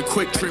deep at the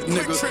quick trip,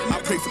 nigga. I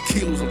pray for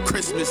kilos on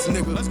Christmas,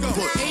 nigga. Let's go.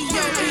 Hey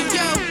yo,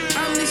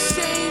 I'm the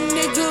same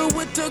nigga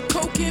with the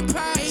coke and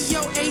pie.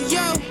 Hey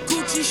yo,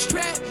 Gucci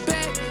strap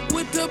back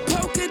with the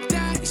polka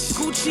dots.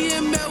 Gucci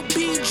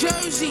MLB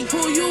jersey,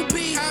 who you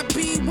be? I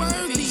be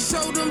worthy.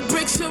 Sold them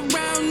bricks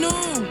around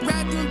noon,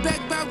 wrapped them back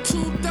about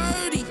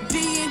 2:30.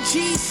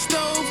 D&G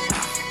stove,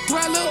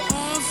 Dweller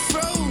on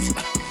froze.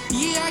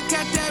 Yeah, I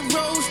got that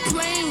rose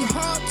plain,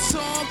 hearts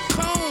on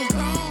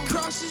cone,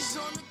 crosses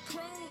on the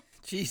chrome.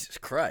 Jesus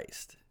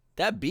Christ.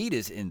 That beat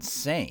is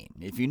insane.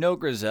 If you know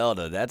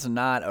Griselda, that's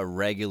not a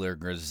regular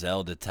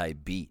Griselda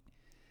type beat.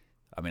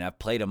 I mean, I've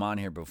played them on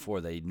here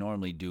before. They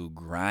normally do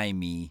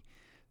grimy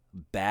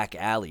back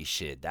alley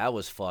shit. That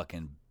was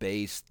fucking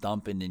bass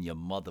thumping in your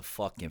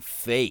motherfucking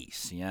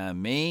face. You know what I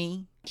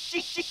mean?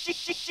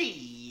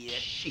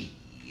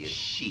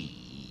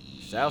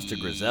 Shouts to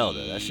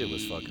Griselda. That shit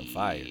was fucking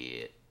fire.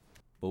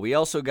 But we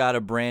also got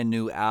a brand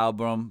new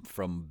album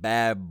from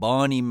Bad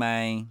Bunny,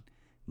 man.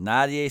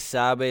 Nadie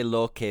sabe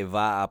lo que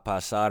va a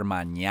pasar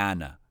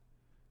mañana.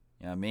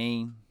 You know what I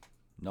mean?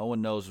 No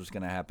one knows what's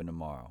going to happen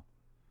tomorrow.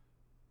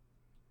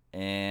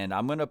 And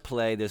I'm going to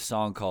play this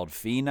song called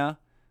Fina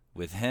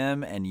with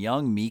him and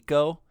Young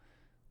Miko,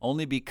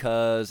 only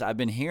because I've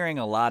been hearing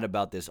a lot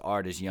about this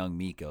artist, Young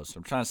Miko, so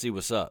I'm trying to see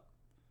what's up.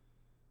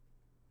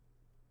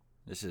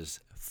 This is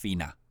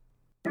Fina.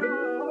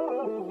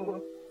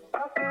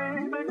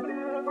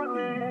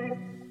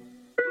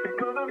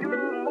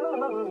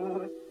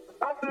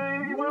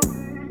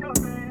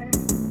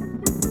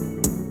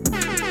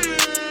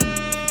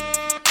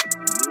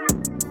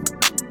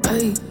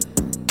 Hey.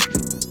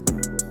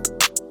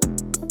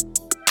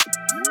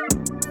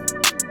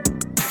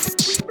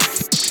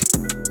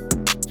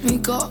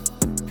 Miko,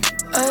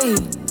 ay,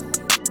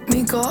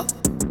 Miko,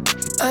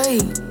 ay,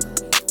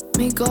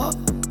 Miko,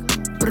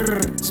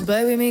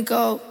 baby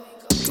Miko.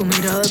 Tu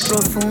mirada es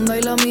profunda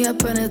y la mía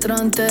es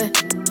penetrante.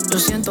 Yo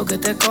siento que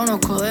te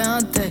conozco de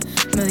antes.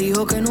 Me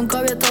dijo que nunca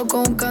había estado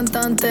con un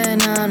cantante.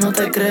 Nah, no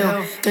te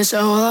creo. Que se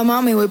joda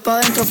mami, voy pa'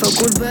 dentro, fue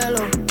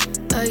culpelo.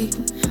 Ey,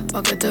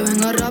 pa' que te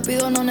venga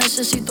rápido no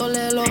necesito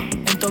lelo.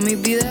 En todos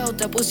mis videos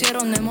te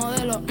pusieron de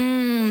modelo.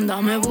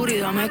 Dame booty,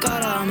 dame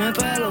cara, dame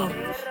pelo.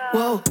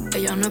 Wow,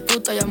 ella no es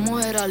puta, ella es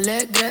mujer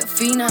alegre,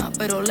 fina,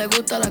 pero le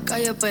gusta la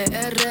calle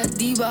PR,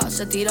 diva,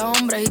 se tira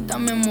hombres y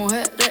también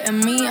mujeres, es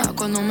mía,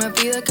 cuando me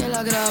pide que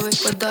la grabe,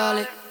 pues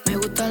dale. Me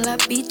gustan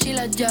las bitch y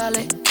las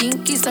yales,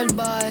 kinky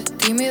salvaje,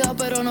 tímida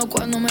pero no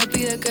cuando me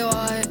pide que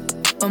baje.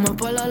 Vamos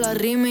por la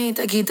rimi,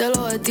 te quité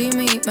lo de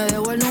Timmy. Me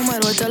dejó el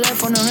número de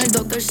teléfono en el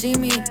Dr.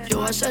 Simi. Yo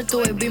voy a ser tu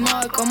baby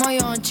mother como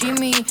yo en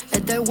Chimmy.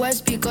 Es del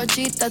West,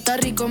 picochita, está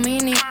rico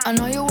mini. I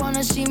know you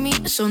wanna see me,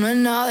 eso no es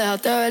nada,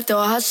 déjate ver, te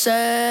vas a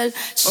hacer.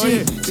 Sí,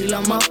 oye, si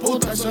las más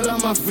putas son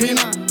las más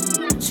finas.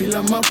 Si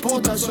las más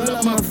putas son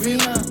las más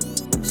finas.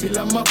 Si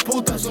las más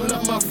putas son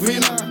las más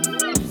finas.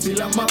 Si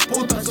las más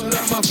putas son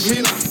las más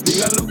finas.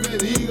 Digan lo que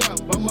digan,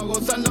 vamos a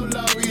gozarnos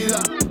la vida.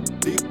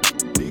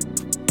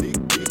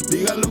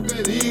 Digan lo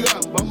que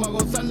digan, vamos a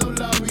gozarnos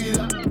la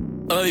vida.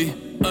 Ay,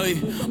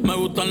 me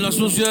gustan las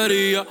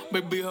sucierías.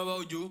 Baby, how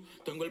about you?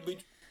 Tengo el beat.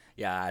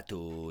 Ya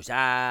tú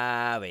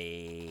sabes.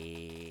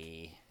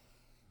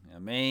 You know what I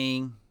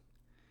mean?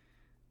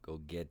 Go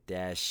get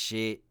that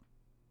shit.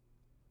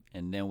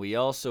 And then we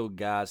also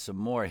got some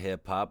more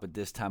hip-hop, but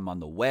this time on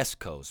the West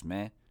Coast,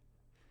 man.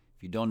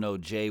 If you don't know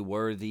Jay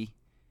Worthy,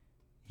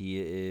 he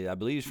is, I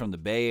believe he's from the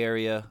Bay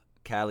Area,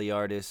 Cali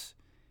artist,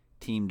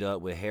 teamed up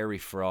with Harry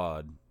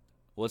Fraud.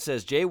 Well, it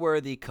says Jay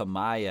Worthy,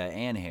 Kamaya,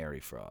 and Harry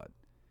Fraud.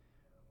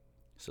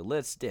 So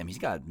damn, he's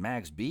got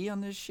Max B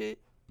on this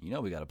shit? You know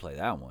we got to play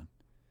that one.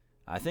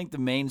 I think the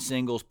main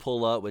singles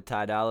Pull Up with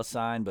Ty Dolla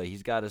 $ign, but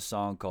he's got a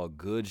song called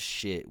Good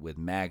Shit with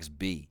Max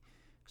B.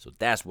 So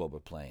that's what we're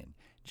playing.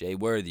 Jay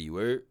Worthy, you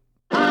heard?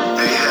 Hey,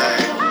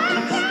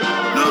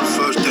 know the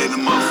first thing the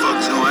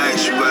motherfuckers gonna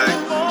ask you, right?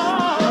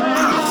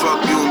 How the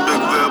fuck you and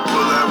Big Will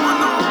pull that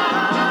one off?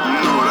 You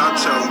know what I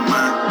tell them,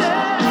 man.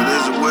 But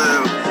there's a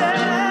will,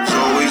 there's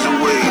always a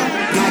way.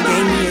 God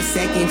gave me a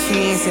second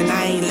chance and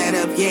I ain't let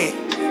up yet.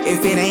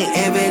 If it ain't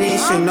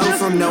evidence, you know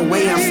from the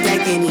way I'm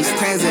stacking these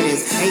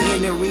presidents.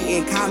 Hating and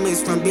reading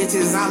comments from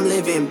bitches I'm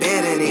living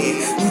better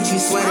than. Gucci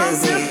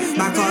sweaters in,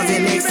 my car's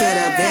in next to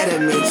the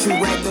betterment. You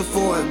read the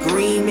 4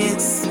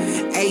 agreements?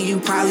 Hey, you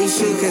probably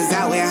should, cause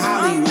out in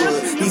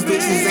Hollywood, these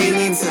bitches ain't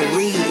into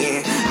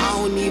reading. I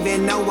don't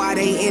even know why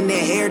they in the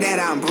air that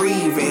I'm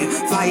breathing.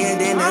 Flyer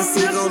than a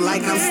seagull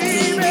like I'm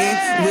Steven.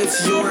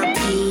 Whips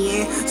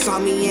European, saw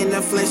me in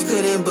the flesh,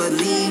 couldn't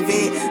believe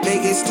it.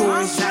 Vegas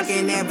tours,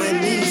 jocking at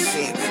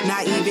Venetian.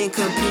 Not even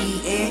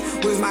competing,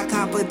 where's my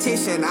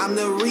competition? I'm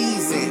the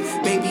reason.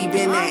 Baby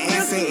been the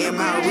answer in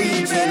my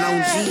region.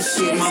 On G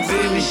shit, my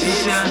baby, she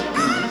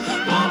shotgun,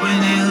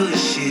 bumping that hood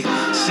shit,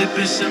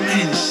 sipping some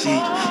Hennessy,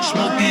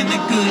 smoking the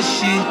good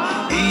shit.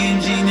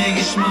 EMG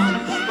nigga smoke,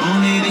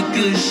 only the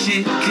good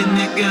shit.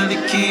 Connect got a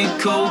kid,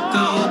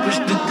 Coco, push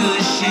the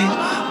good shit.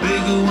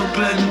 Bigger with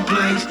platinum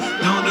plaques,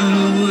 don't do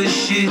the wood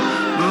shit.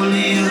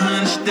 Rolling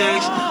 100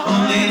 stacks,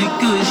 only the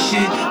good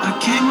shit. I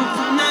came up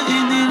from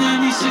nothing in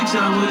 96,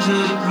 I was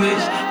hood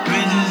rich.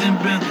 Bridges and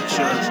Bentley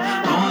trucks,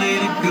 only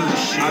the good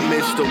shit. I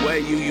miss the way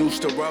you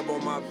used to rub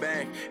on my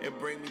back and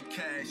bring me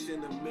cash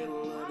in the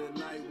middle of the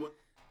night.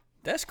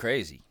 That's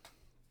crazy.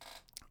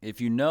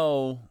 If you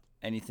know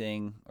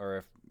anything, or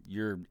if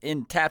you're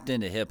tapped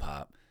into hip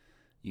hop,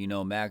 you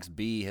know Max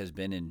B has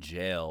been in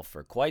jail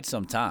for quite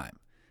some time.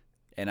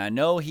 And I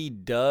know he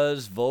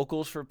does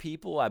vocals for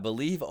people, I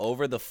believe,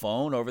 over the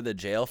phone, over the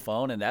jail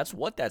phone, and that's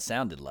what that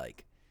sounded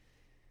like.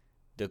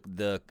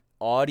 The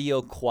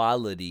audio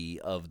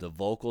quality of the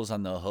vocals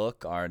on the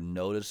hook are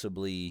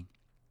noticeably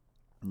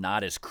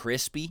not as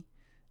crispy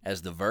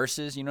as the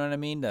verses, you know what I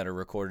mean, that are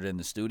recorded in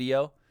the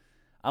studio.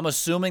 I'm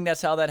assuming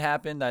that's how that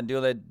happened.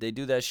 They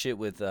do that shit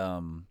with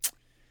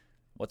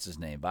what's his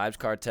name? Vibes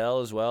Cartel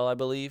as well, I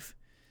believe.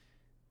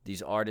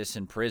 These artists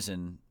in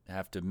prison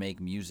have to make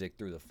music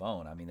through the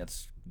phone. I mean,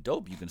 that's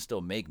dope. You can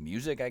still make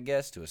music, I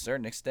guess, to a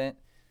certain extent.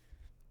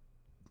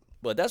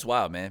 But that's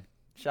wild, man.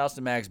 Shouts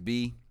to Max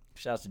B.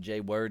 Shouts to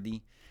Jay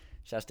Worthy.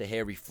 Shouts to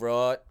Harry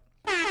Fraud.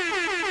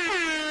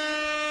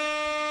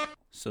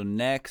 So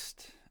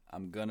next,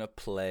 I'm going to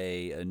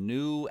play a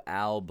new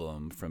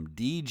album from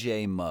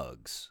DJ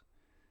Muggs.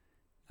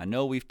 I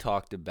know we've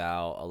talked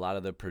about a lot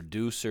of the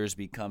producers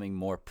becoming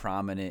more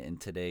prominent in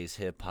today's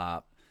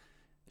hip-hop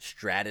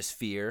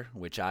stratosphere,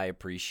 which I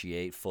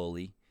appreciate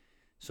fully.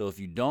 So if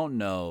you don't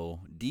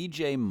know,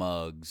 DJ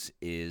Muggs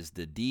is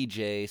the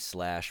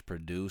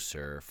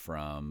DJ/producer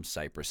from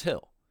Cypress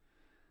Hill.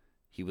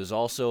 He was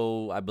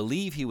also, I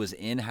believe he was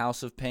in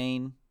House of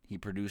Pain. He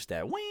produced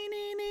that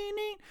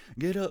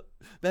get up,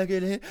 back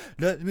it in,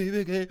 let me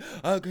begin,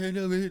 I can't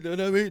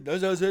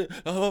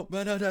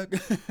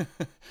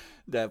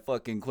that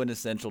fucking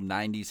quintessential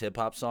 90s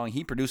hip-hop song.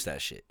 He produced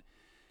that shit.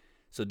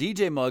 So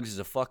DJ Muggs is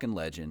a fucking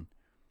legend,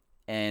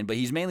 but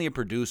he's mainly a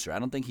producer. I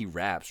don't think he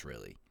raps,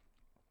 really.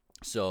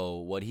 So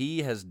what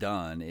he has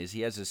done is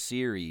he has a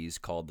series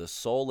called the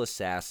Soul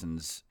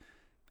Assassins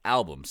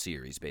album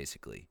series,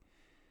 basically,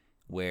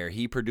 where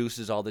he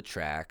produces all the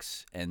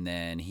tracks, and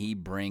then he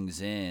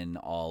brings in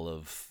all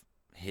of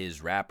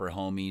his rapper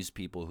homies,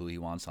 people who he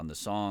wants on the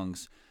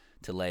songs,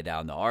 to lay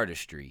down the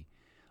artistry.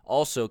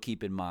 Also,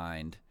 keep in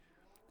mind,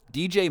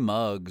 DJ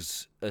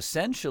Muggs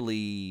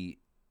essentially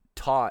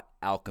taught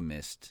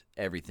Alchemist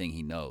everything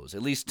he knows,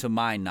 at least to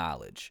my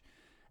knowledge.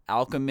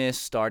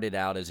 Alchemist started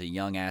out as a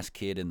young-ass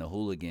kid in the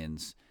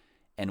Hooligans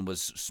and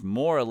was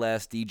more or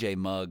less DJ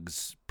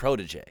Muggs'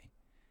 protege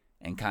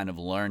and kind of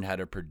learned how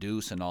to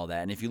produce and all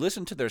that. And if you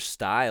listen to their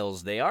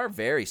styles, they are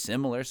very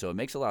similar, so it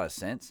makes a lot of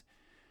sense.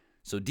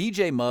 So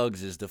DJ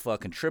Muggs is the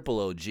fucking triple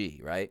OG,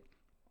 right?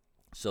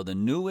 So the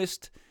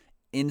newest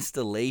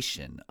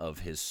installation of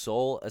his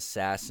Soul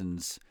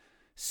Assassins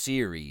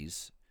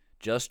series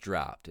just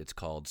dropped. It's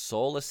called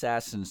Soul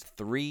Assassins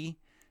 3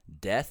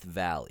 Death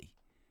Valley.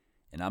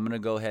 And I'm going to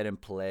go ahead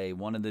and play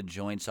one of the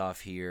joints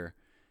off here.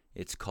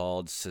 It's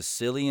called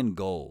Sicilian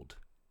Gold.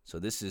 So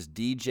this is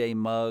DJ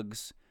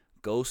Muggs,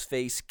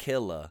 Ghostface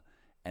Killah,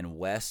 and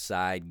West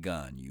Side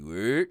Gun. You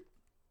heard?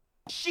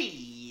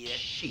 She.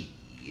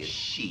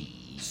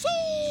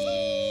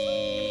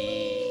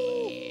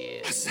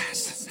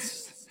 Assassins.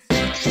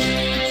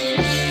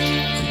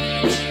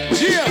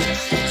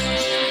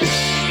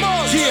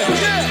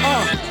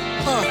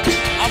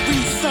 I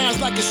read signs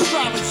like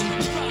astrology.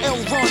 L.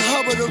 Ron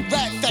Hubbard, a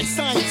rat, that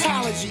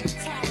Scientology.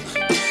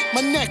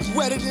 My neck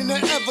wetter than the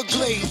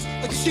Everglades.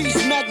 A cheese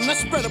magnet, I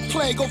spread a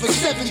plague over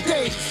 7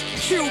 days.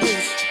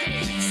 Cubans,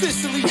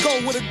 Sicily go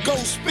with a gold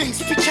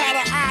sphinx.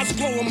 Picada eyes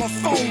glow on my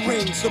phone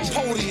rings. The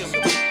podium,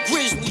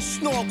 grizzly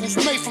snorkels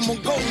made from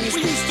Mongolians.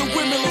 We used to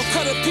women on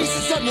cut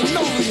pieces at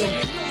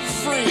linoleum.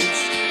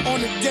 Fringe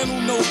on the dental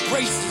no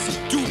braces.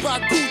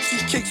 Dubai Gucci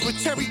kicks with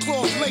terry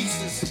cloth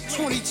laces.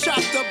 20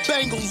 chopped up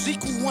bangles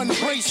equal 1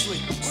 bracelet.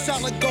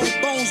 Solid gold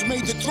bones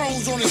made the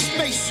thrones on his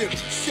spaceship.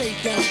 Shade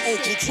down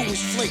opal to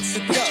his flakes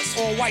of dust.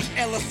 All white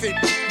elephant,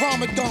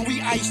 Ramadan we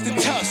ice the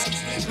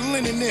tusks.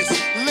 Linen this,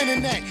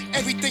 linen that,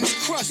 everything's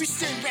crushed. We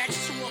send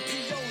racks to our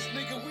POs,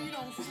 nigga, we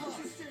don't flush.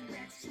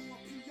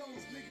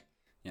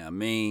 Yeah, I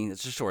mean,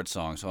 it's a short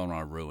song, so I don't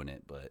want to ruin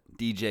it. But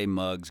DJ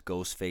Muggs,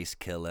 Ghostface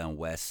Killer, and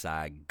West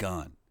Side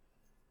Gun.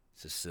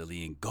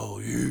 Sicilian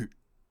Gold.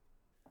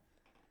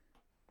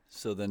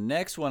 So the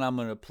next one I'm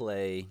going to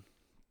play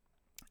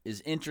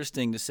is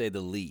interesting to say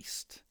the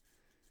least.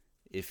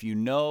 If you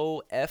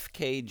know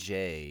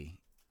FKJ,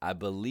 I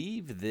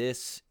believe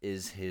this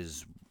is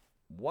his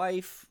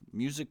wife,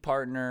 music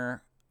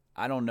partner.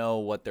 I don't know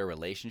what their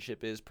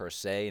relationship is per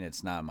se, and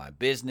it's not my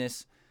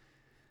business.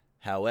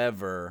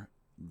 However,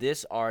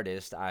 this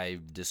artist I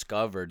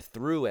discovered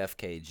through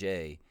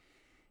FKJ,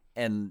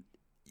 and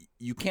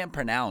you can't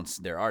pronounce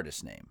their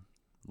artist name,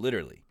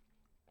 literally.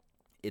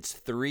 It's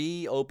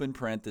 3 open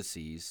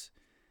parentheses,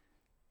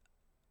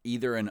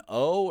 either an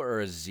O or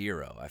a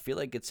 0. I feel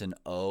like it's an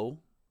O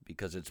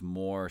because it's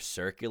more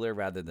circular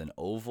rather than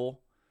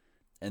oval,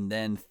 and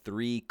then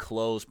 3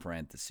 close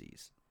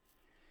parentheses.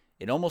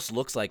 It almost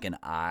looks like an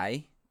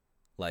I,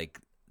 like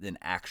an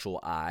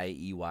actual I,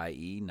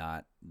 E-Y-E,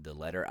 not the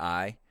letter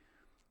I.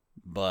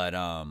 But,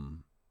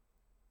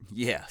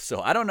 yeah, so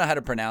I don't know how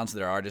to pronounce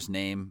their artist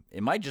name.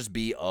 It might just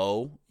be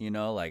O,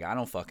 like I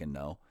don't fucking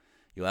know.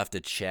 You'll have to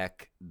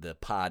check the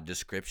pod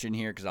description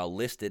here because I'll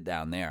list it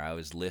down there. I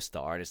always list the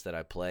artists that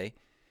I play.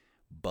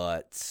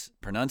 But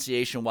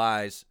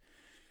pronunciation-wise,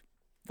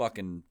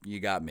 fucking,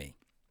 you got me.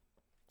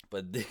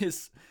 But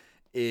this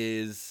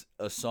is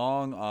a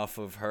song off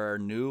of her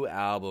new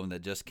album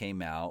that just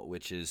came out,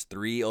 which is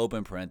 3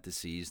 open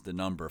parentheses, the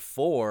number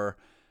 4,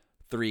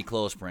 3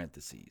 close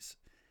parentheses.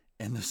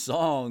 And the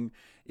song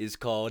is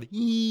called If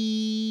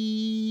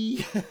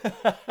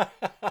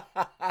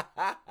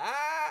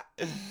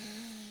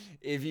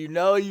you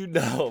know, you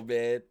know,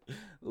 man.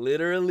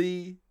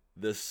 Literally,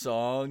 the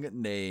song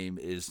name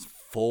is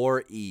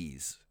 4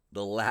 E's,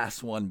 the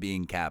last one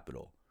being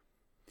capital.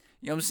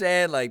 You know what I'm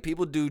saying? Like,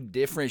 people do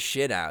different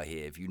shit out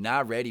here. If you're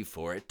not ready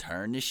for it,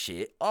 turn the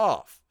shit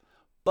off.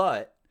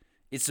 But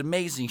it's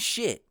amazing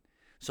shit.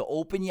 So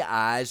open your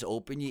eyes,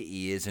 open your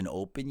ears, and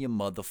open your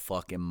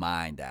motherfucking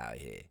mind out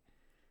here.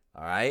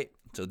 All right?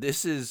 So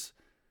this is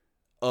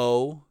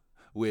O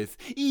with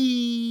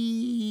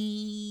E.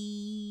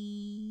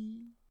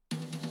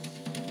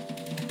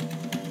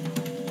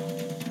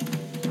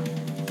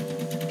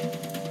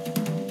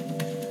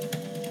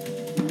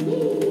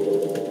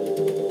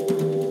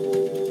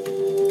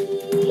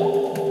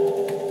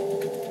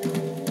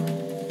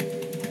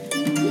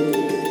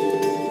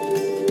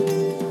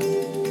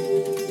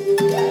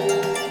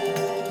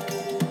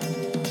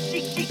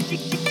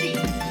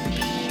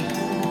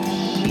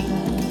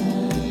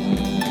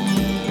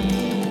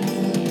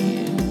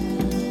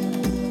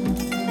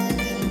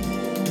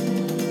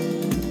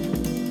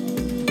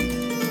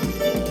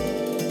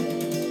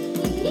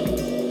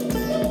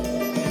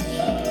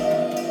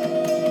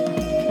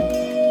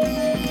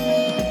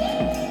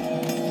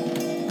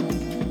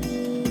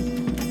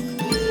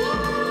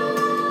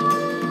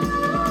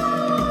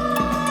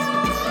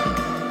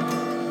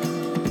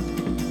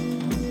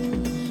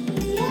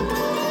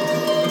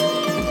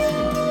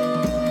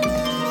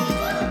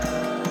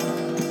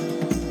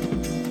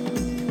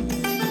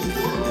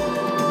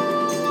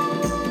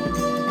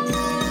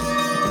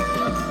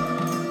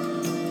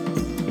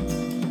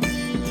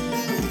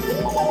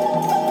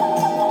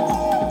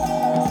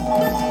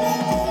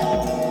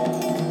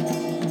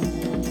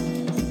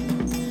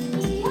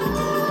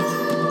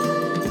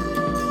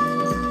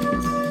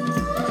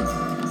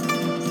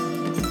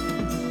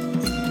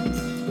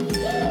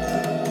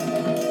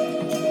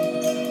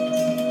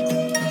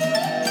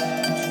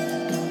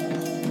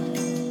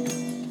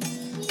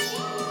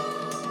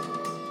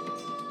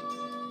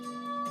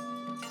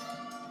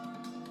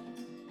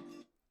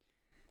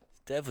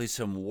 Definitely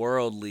some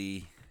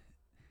worldly,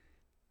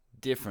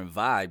 different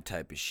vibe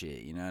type of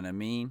shit, you know what I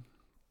mean?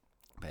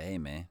 But hey,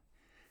 man,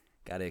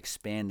 gotta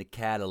expand the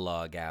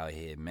catalog out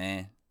here,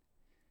 man.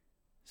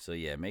 So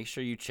yeah, make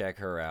sure you check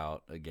her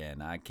out.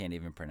 Again, I can't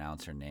even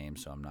pronounce her name,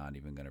 so I'm not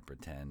even gonna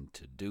pretend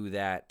to do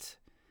that.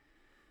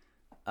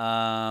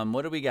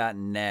 What do we got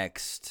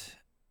next?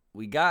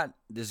 We got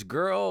this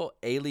girl,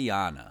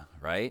 Aliana,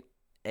 right?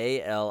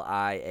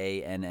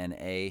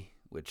 Alianna,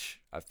 which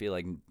I feel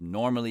like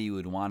normally you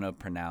would want to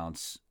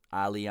pronounce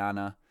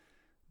Aliana,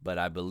 but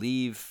I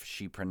believe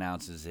she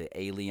pronounces it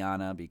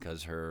Aliana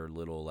because her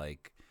little,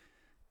 like,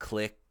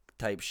 click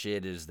type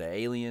shit is the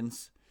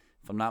aliens,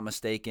 if I'm not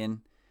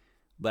mistaken.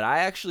 But I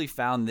actually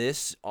found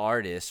this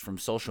artist from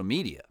social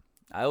media.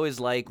 I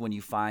always like when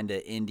you find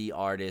an indie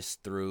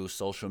artist through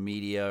social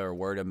media or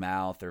word of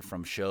mouth or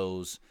from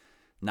shows,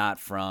 not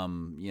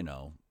from,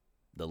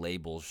 the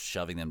labels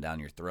shoving them down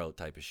your throat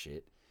type of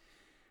shit.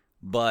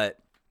 But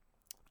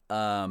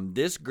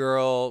this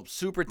girl,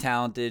 super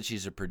talented.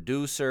 She's a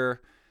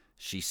producer.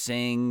 She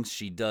sings.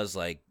 She does,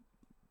 like,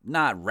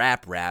 not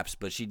raps,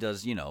 but she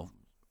does,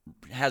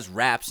 has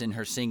raps in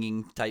her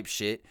singing type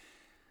shit.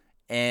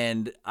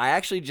 And I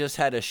actually just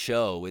had a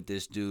show with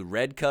this dude,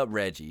 Red Cup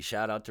Reggie.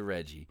 Shout out to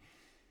Reggie.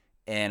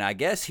 And I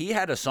guess he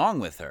had a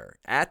song with her.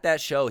 At that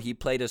show, he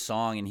played a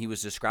song, and he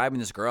was describing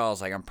this girl. I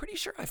was like, I'm pretty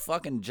sure I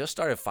fucking just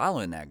started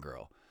following that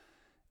girl.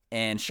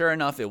 And sure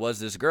enough, it was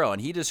this girl.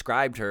 And he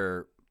described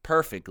her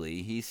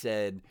perfectly. He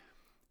said,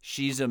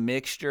 she's a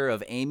mixture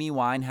of Amy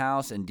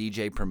Winehouse and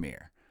DJ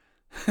Premier.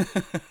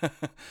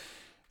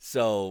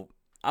 So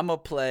I'm going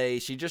to play.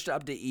 She just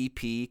dropped an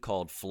EP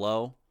called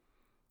Flow.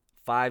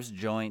 5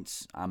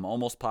 joints. I'm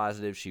almost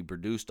positive she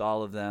produced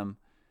all of them.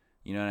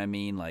 You know what I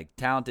mean? Like,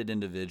 talented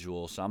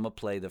individual. So I'm going to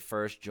play the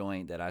first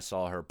joint that I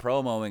saw her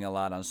promoting a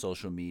lot on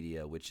social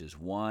media, which is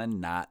One,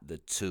 Not the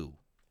Two.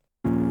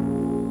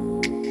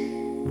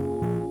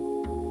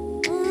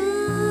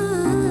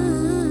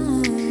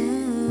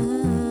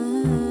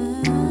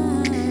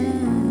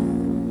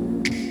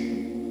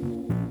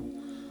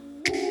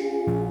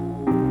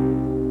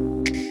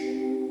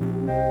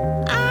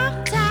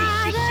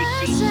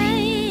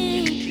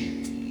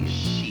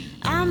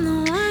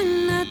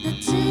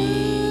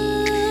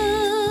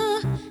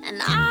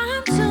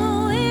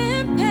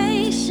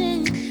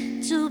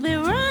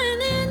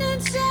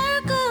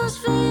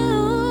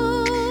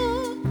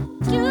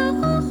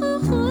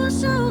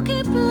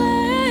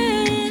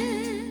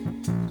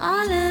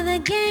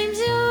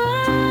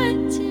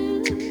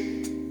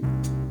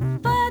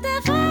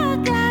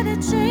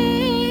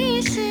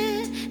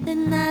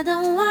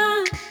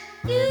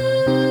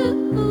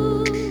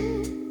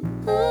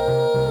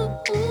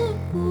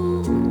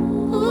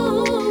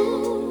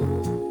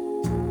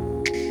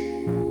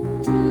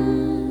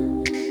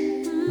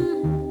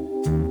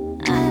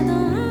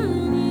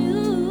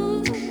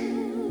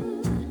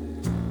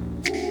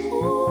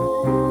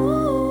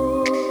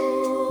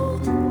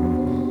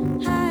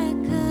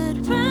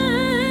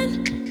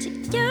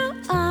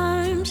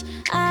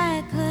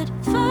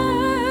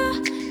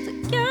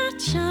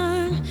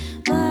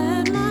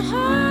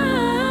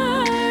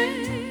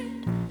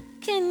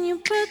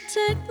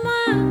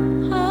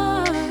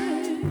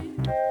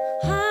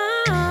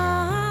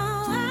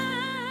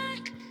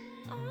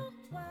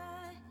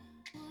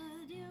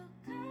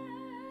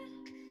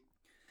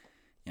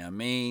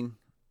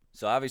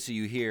 So obviously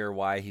you hear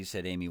why he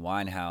said Amy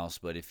Winehouse,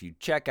 but if you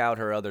check out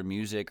her other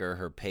music or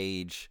her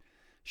page,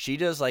 she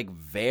does like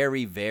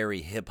very,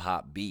 very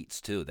hip-hop beats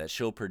too that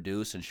she'll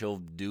produce, and she'll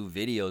do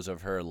videos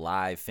of her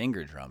live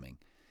finger drumming.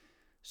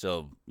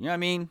 So, you know what I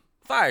mean?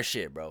 Fire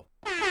shit, bro.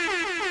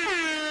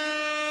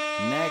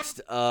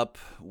 Next up,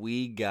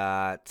 we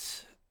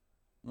got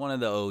one of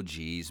the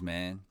OGs,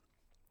 man.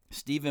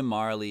 Stephen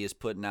Marley is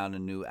putting out a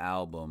new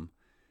album.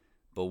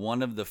 But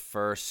one of the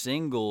first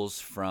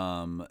singles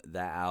from the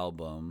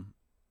album's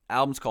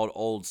called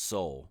Old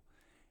Soul.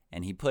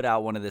 And he put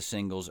out one of the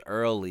singles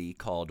early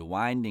called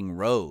Winding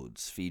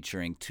Roads,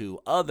 featuring 2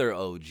 other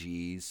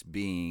OGs,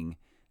 being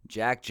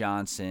Jack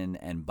Johnson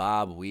and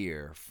Bob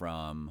Weir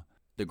from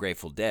The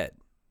Grateful Dead.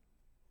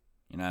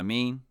 You know what I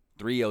mean?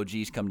 3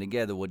 OGs come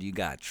together. What do you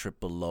got?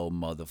 Triple O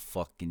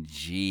motherfucking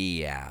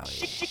G out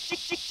here.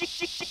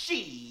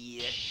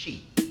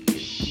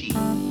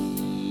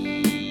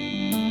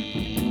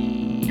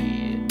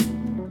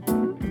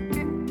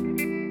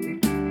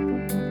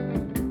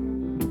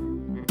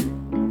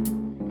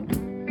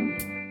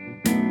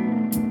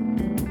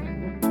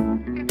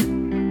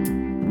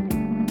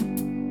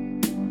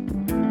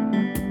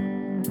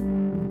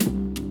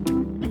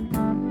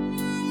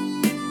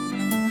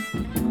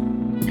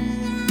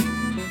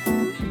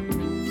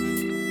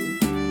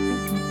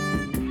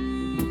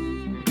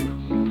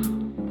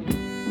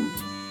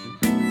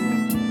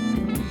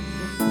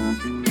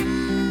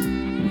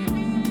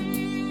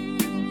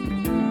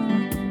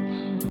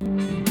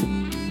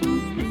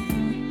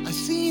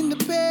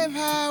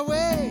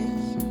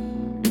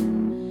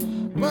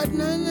 but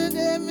none of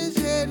them is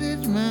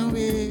headed my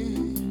way.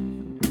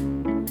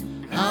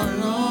 How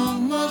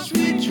long must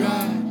we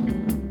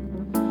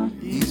drive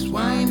these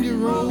windy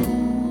roads?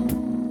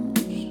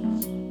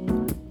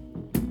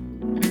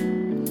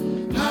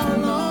 How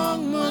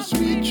long must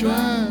we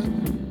drive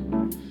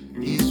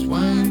these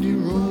windy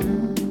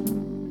roads?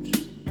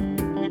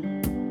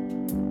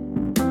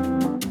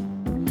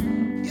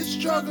 You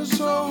struggle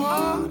so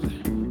hard,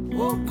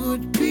 oh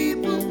good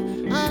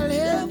people, I'll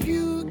help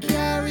you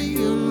carry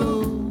your load.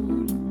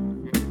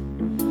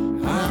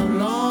 How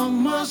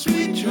long must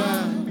we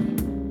drive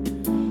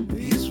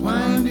these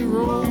windy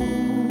roads?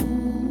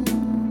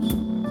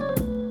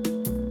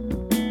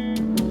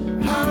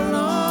 How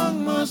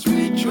long must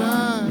we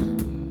drive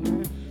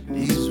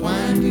these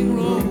winding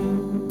roads?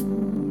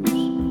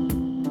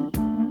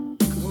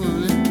 Come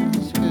on,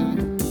 let's get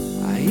it.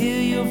 I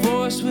hear your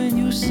voice when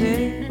you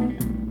say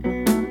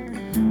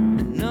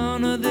that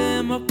none of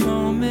them are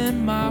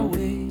coming my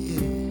way.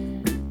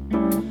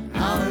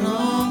 How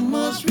long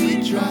must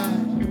we drive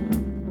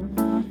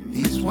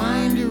these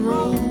windy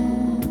roads?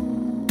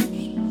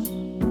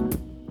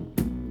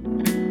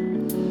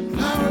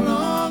 How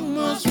long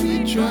must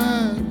we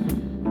drive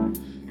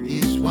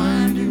these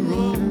windy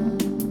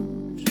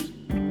roads?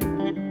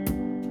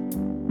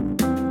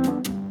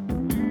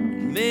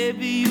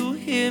 Maybe you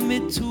hear me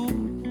too.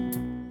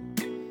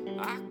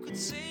 I could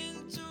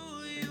sing to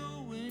you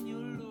when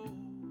you're low.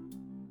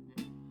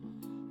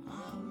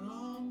 How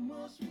long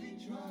must we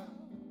drive?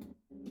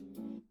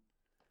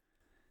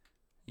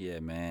 Yeah,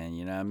 man,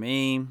 you know what I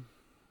mean?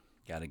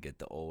 Gotta get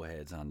the old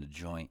heads on the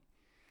joint.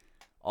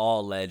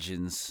 All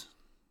legends.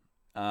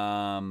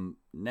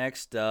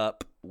 Next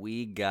up,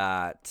 we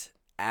got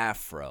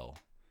Afro.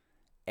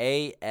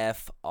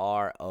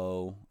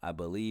 AFRO, I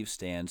believe,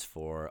 stands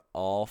for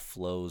All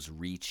Flows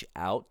Reach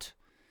Out.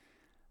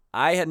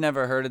 I had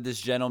never heard of this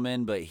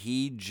gentleman, but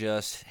he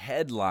just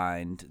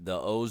headlined the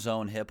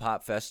Ozone Hip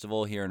Hop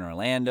Festival here in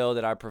Orlando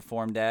that I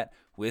performed at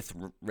with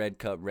Red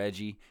Cup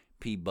Reggie,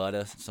 P.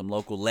 Butta, some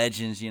local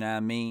legends, you know what I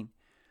mean?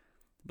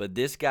 But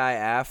this guy,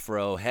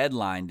 Afro,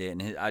 headlined it,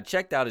 and I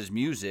checked out his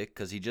music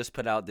because he just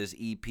put out this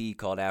EP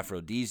called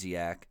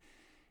Aphrodisiac,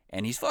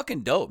 and he's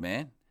fucking dope,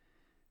 man.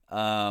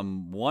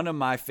 One of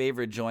my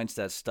favorite joints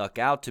that stuck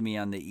out to me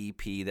on the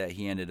EP that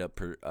he ended up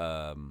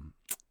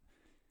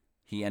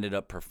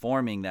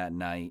performing that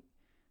night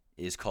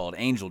is called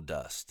Angel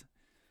Dust.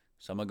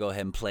 So I'm gonna go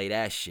ahead and play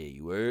that shit.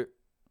 You heard?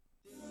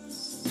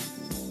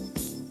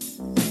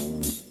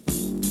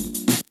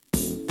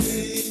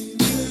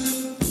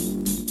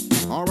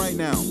 All right,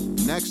 now,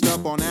 next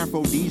up on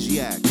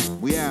Aphrodisiac,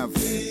 we have...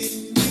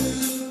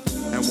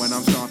 And when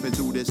I'm stomping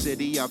through the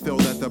city, I feel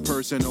that the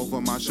person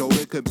over my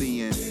shoulder could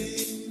be in.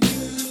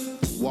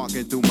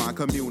 Walking through my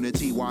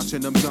community,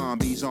 watching them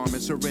zombies,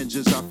 arming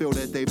syringes, I feel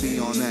that they be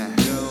on that.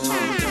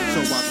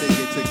 So I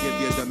figured to give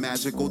you the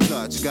magical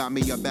touch. Got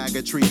me a bag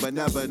of tree, but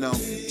never know.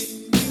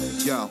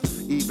 Yo,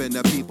 even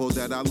the people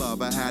that I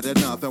love, I had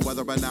enough. And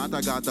whether or not I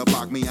got to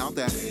block me out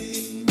that...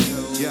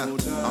 Yeah,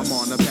 I'm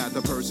on the path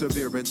of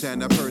perseverance,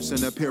 and a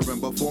person appearing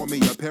before me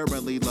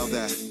apparently love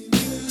that.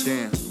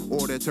 Damn,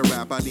 order to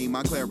rap, I need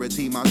my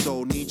clarity, my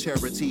soul need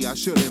charity, I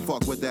shouldn't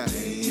fuck with that.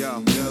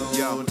 Yo,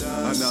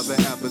 another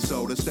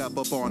episode, a step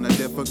up on a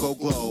difficult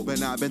globe,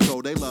 and I've been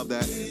told they love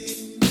that.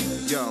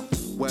 Yo,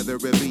 whether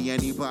it be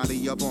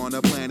anybody up on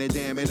the planet,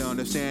 damn it,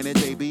 understand it,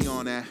 they be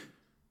on that.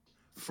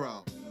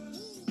 Fro.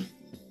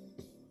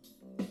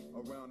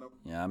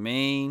 Yeah, I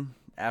mean,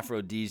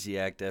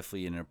 Aphrodisiac,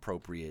 definitely an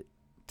appropriate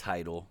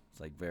title.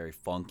 It's like very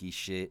funky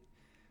shit.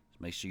 So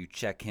make sure you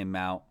check him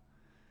out.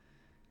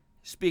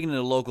 Speaking of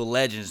the local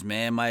legends,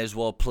 man, might as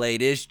well play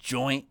this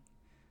joint.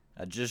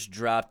 I just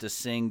dropped a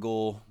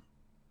single,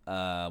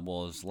 well, it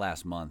was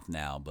last month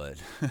now, but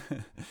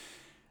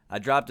I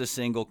dropped a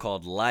single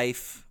called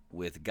Life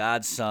with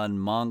Godson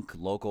Monk,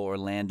 local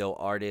Orlando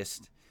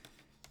artist.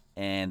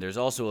 And there's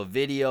also a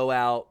video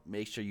out.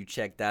 Make sure you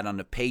check that on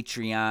the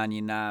Patreon,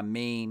 you know what I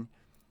mean?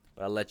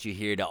 But I'll let you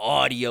hear the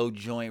audio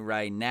joint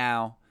right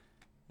now.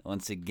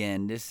 Once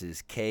again, this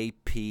is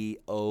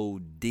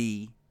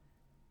KPOD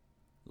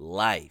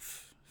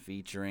Life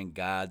featuring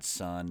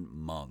Godson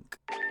Monk.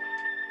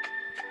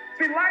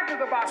 See, life is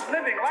about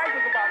living. Life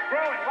is about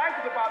growing. Life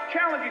is about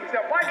challenging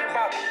yourself. Life is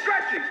about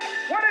stretching.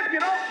 What if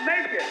you don't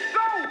make it? So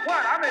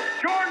what? I'm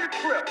enjoying the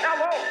trip.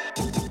 Hello.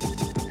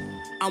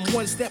 I'm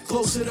one step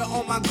closer to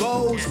all my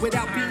goals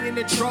without being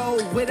a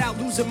troll, without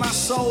losing my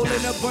soul.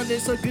 An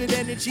abundance of good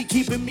energy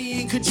keeping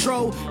me in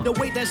control. The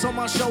weight that's on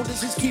my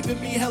shoulders is keeping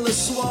me hella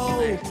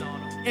swole.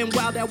 And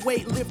while that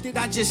weight lifted,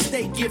 I just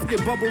stay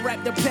gifted. Bubble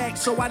wrap the pack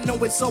so I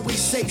know it's always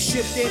safe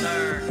shifting.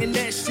 And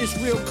that's just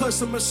real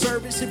customer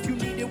service. If you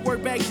needed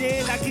work back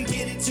then, I could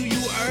get it to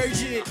you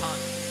urgent.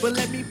 But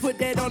let me put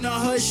that on a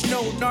hush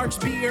note. Narcs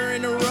beer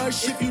in a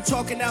rush if you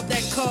talking out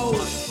that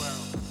code.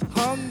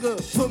 Hunger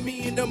put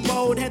me in the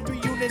mode. Had 3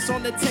 units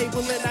on the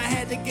table and I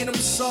had to get them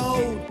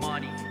sold.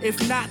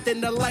 If not, then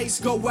the lights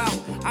go out.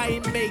 I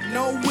ain't make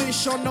no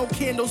wish on no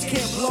candles,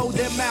 can't blow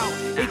them out.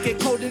 It get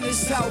cold in the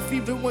south,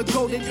 even with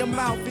gold in your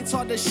mouth. It's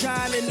hard to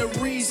shine and the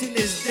reason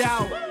is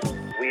doubt.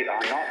 We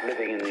are not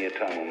living in the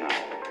eternal now.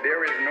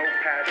 There is no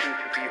passion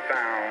to be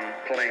found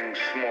playing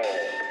small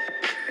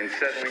and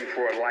settling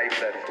for a life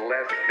that's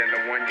less than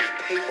the one you're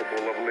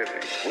capable of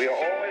living. We are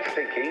always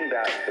thinking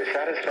that the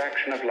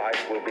satisfaction of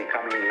life will be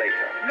coming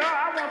later. No,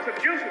 I want some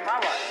juice in my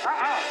life.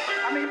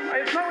 I mean,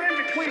 there's no in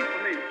between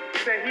for me.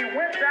 Say he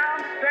went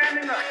down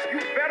standing up. You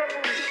better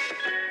believe.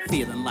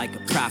 Feeling like a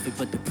prophet,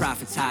 but the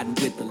prophet's hiding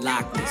with the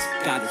Loch Ness.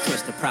 Gotta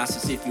trust the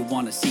process if you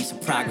wanna see some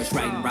progress.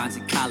 Writing rhymes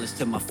in college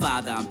to my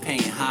father, I'm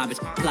paying homage.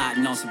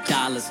 Plotting on some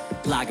dollars,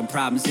 logging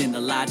problems in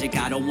the logic.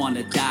 I don't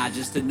wanna die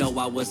just to know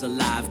I was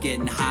alive.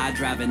 Getting high,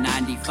 driving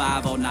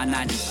 95 on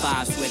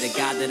 995. Swear to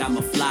God that I'm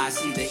a fly,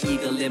 see the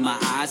eagle in my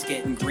eyes.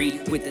 Getting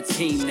green with the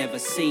team, never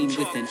seen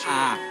with an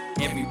eye.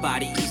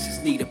 Everybody eats,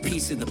 just need a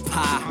piece of the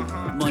pie.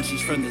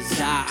 Munchies from the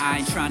Zai, I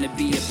ain't trying to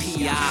be a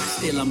PI.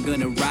 Still I'm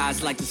gonna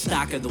rise like the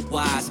stock of the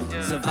wise.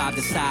 Survive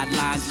the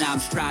sidelines, now I'm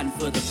striding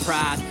for the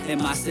prize.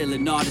 Am I still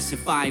an artist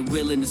if I ain't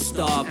willing to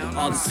starve?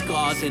 All the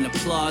scars and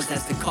applause,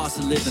 that's the cost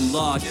of living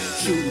large.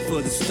 Shooting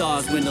for the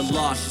stars, when the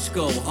loss, just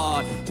go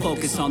hard.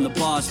 Focus on the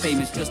bars,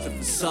 fame is just a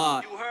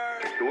facade.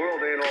 The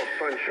world ain't all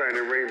sunshine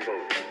and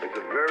rainbows. It's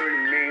a very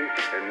mean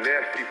and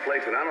nasty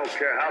place, and I don't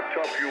care how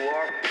tough you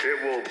are, it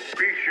will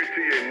beat you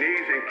to your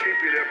knees and keep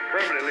you there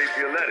permanently if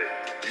you let it.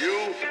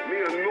 You,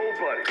 me, or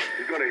nobody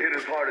is gonna hit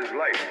as hard as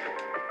life.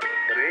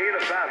 But it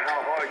ain't about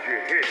how hard you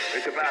hit.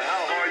 It's about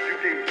how hard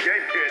you can get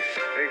hit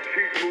and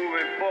keep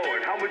moving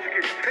forward. How much you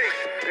can take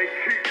and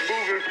keep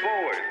moving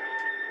forward.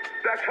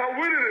 That's how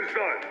winning is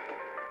done.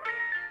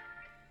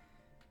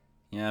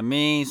 You know what I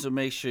mean? So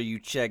make sure you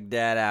check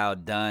that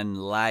out, Done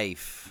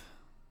Life.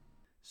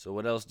 So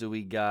what else do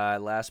we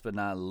got? Last but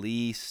not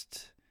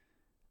least,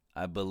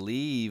 I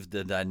believe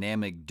the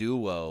dynamic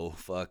duo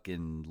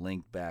fucking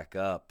linked back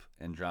up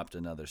and dropped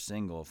another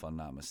single, if I'm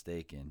not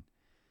mistaken,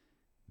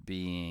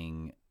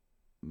 being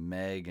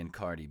Meg and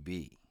Cardi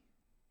B.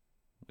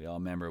 We all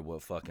remember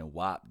what fucking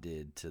WAP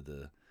did to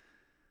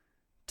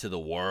the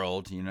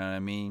world, you know what I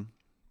mean?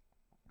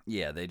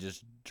 Yeah, they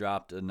just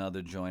dropped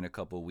another joint a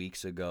couple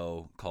weeks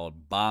ago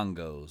called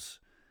Bongos.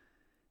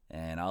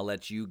 And I'll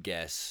let you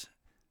guess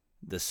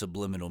the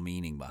subliminal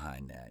meaning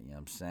behind that, you know what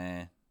I'm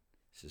saying?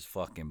 This is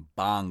fucking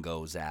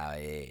bongos out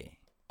here.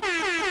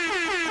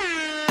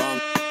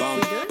 Bong, bong,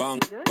 bong,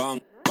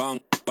 bong, bong,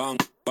 bong,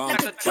 bong,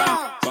 bong,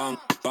 bong,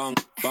 bong,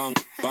 bong,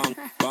 bong,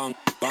 bong,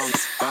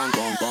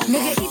 bong, bong.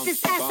 Nigga, eat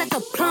this ass like a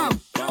plum.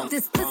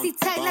 This pussy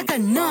tight like a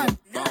nun.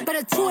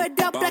 Better chew it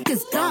up like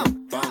it's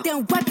gum.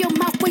 Then wipe your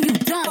mouth when you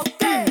done.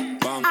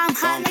 I'm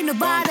hot like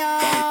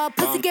Nevada.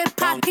 Pussy get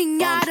pop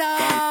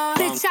pinata.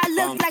 Bitch, I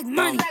look like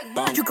money.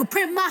 You can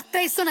print my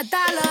face on $1.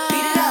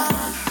 Beat it up.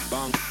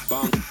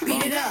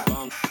 Beat it up.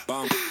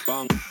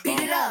 Beat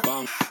it up.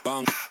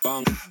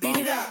 Beat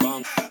it up.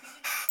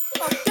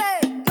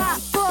 Okay.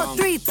 5, 4,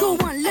 3, 2,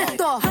 1,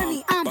 lift off.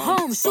 Honey, I'm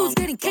home. Shoes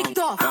getting kicked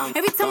off.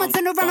 Every time I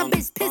turn around, a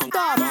bitch pissed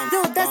off.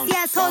 Little dusty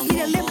assholes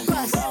need a lip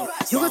brush.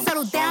 You gon'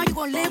 settle down, you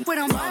gon' live with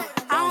them. I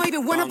don't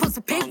even wanna post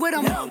a pic with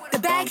him. The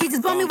bag he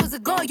just bought me was a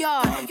go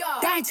yard.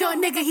 That ain't your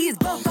nigga, he is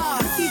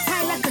Bogart. Pussy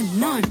tight like a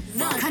nun.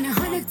 Kinda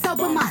honey top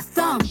with my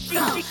thumb.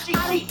 I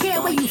don't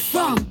care where you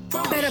from.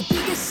 Better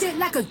beat this shit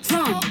like a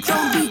drum.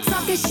 Don't be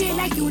talking shit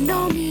like you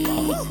know me.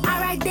 I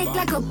ride dick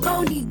like a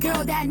pony.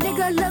 Girl, that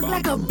nigga look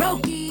like a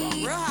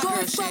brokey. Go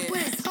fuck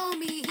with his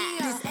homie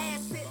here. His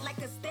ass sit like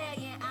a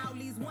stallion. All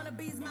these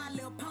wannabes my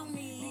little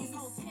pony. These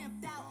hoes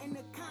camped out in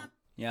the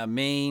You know what I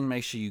mean?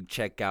 Make sure you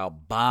check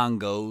out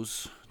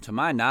Bongos. To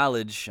my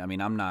knowledge, I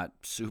mean, I'm not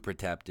super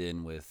tapped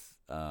in with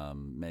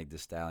Meg Thee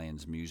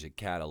Stallion's music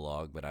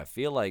catalog, but I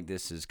feel like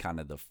this is kind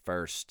of the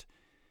first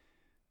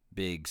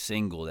big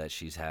single that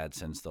she's had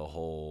since the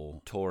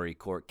whole Tory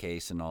court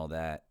case and all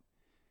that,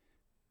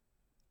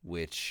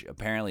 which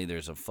apparently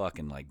there's a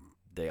fucking, like,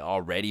 they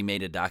already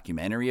made a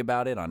documentary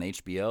about it on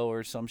HBO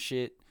or some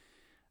shit.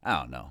 I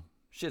don't know.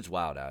 Shit's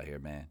wild out here,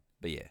 man.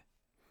 But yeah.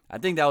 I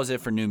think that was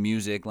it for new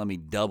music. Let me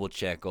double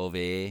check over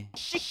here.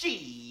 So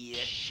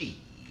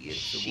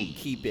we'll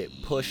keep it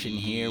pushing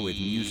here with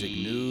music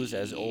news.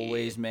 As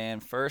always,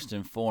 man, first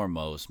and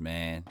foremost,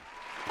 man.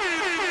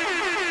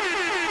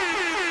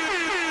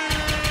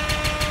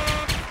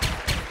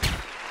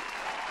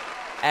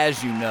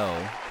 As you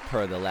know,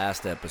 per the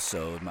last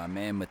episode, my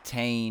man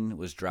Matane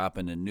was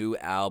dropping a new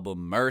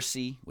album,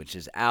 Mercy, which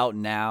is out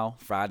now,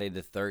 Friday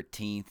the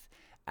 13th,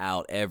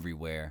 out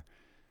everywhere.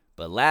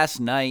 But last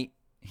night,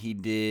 he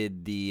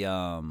did the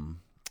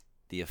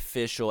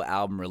official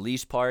album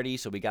release party,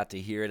 so we got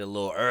to hear it a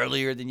little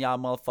earlier than y'all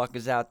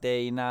motherfuckers out there,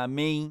 you know what I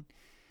mean?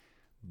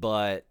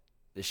 But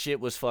the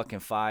shit was fucking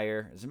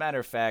fire. As a matter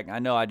of fact, I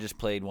know I just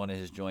played one of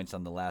his joints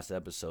on the last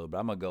episode, but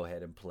I'm going to go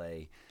ahead and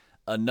play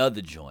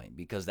another joint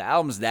because the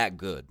album's that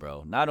good,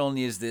 bro. Not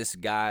only is this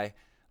guy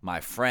my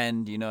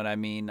friend, you know what I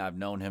mean? I've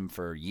known him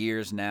for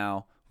years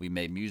now. We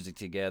made music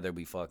together.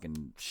 We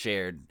fucking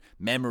shared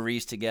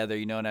memories together,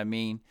 you know what I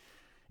mean?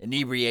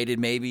 Inebriated,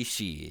 maybe.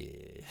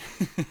 Shit.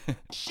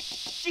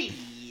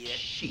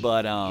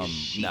 But,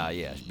 nah,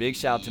 yeah. Big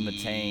shout to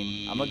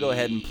Matane. I'm going to go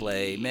ahead and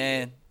play.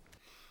 Man.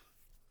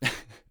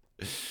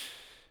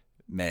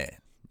 Man.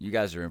 You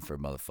guys are in for a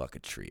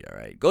motherfucking treat, all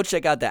right? Go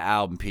check out the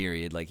album,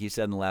 period. Like he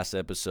said in the last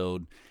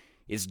episode,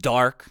 it's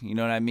dark, you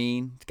know what I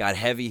mean? It's got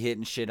heavy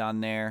hitting shit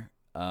on there.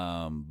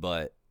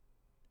 But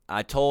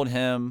I told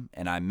him,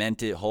 and I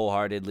meant it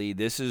wholeheartedly,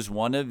 this is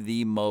one of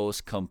the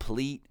most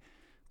complete,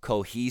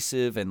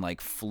 cohesive, and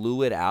like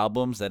fluid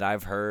albums that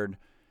I've heard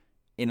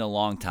in a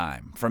long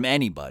time from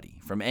anybody,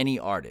 from any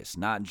artist,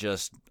 not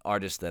just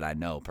artists that I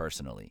know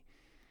personally.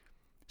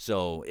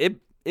 So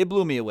it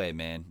blew me away,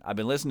 man. I've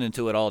been listening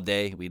to it all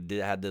day. We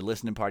had the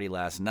listening party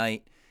last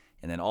night,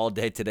 and then all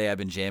day today I've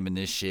been jamming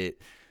this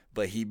shit.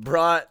 But he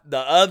brought the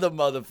other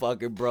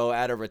motherfucker, bro,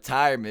 out of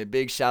retirement.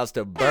 Big shouts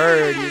to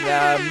Bird, you know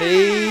what I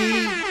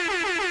mean?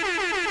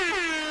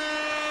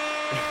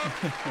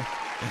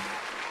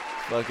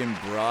 Fucking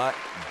brought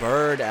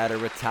Bird out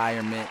of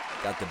retirement.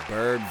 Got the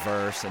Bird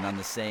verse, and on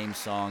the same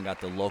song got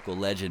the local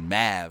legend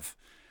Mav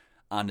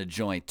on the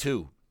joint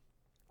too.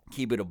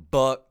 Keep it a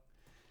buck.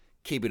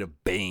 Keep it a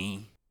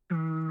bean.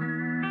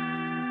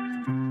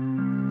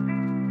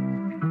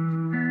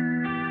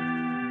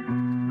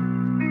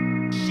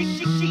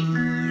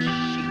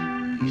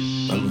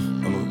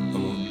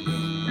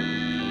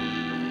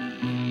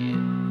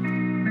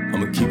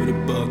 I'ma keep it a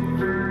buck.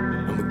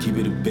 I'ma keep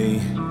it a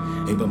bean.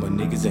 Ain't but my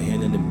niggas a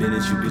hand in the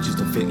business. You bitches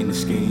don't fit in the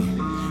scheme.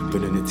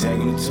 Putting a tag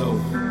on the toe.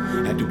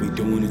 After we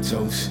doing the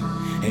toast.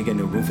 Ain't got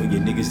no room for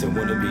your niggas that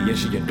wanna be. Yeah,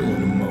 shit, you're doing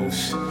the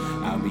most.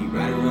 I'll be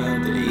right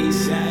around to the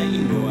east side.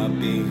 You know I'll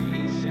be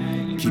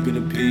keeping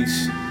the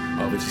peace.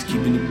 Always just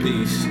keeping the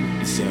peace.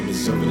 You say I'm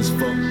deserving as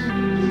fuck.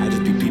 I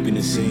just be peeping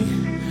the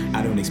scene.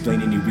 I don't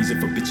explain any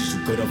reason for bitches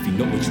who cut off. You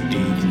know what you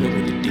did, you know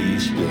what it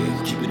is.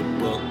 Yeah, keep it a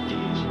buck.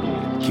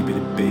 Keep it a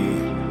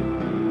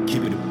big.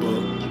 Keep it a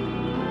buck.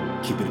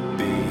 Keep it a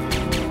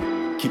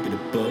big. Keep it a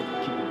buck.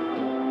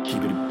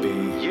 Keep it a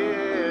big.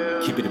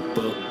 Yeah. Keep it a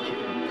buck.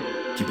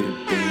 Keep it a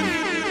big.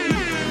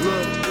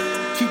 Look,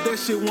 keep that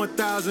shit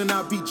 1,000.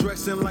 I be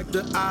dressing like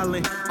the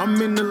island.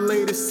 I'm in the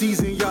latest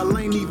season. Y'all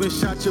ain't even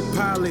shot your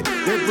pilot.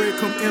 That bread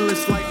come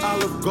endless like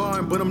Olive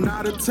Garden, but I'm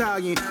not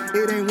Italian.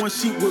 It ain't one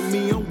sheep with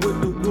me. I'm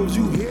with the wolves.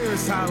 You hear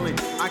us howling.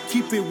 I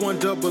keep it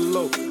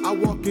 100. I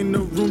walk in the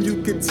room.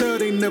 You can tell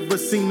they never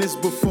seen this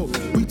before.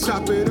 We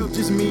chop it up,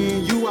 just me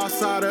and you.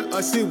 Outside of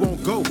us, it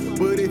won't go.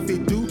 But if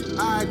it do,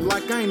 I act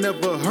like I ain't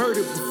never heard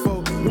it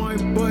before.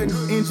 One button,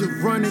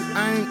 engine running,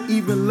 I ain't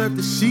even left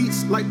the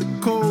sheets. Like the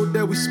code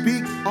that we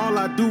speak, all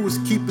I do is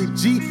keep it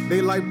G.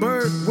 They like,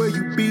 Bird, where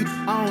you be?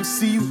 I don't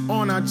see you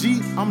on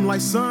IG. I'm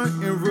like, son,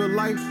 in real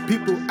life,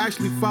 people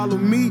actually follow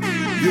me.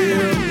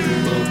 Yeah.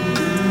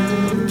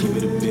 Keep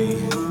it a beat.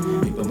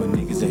 Ain't but my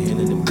niggas a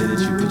hand in the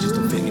minutes. You bitches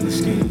don't fit in the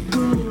scheme.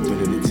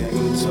 Put in the tag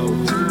on the toe.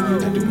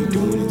 I do we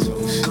doing the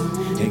toast.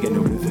 Ain't got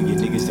no room for your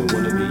niggas that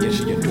wanna be. Yeah,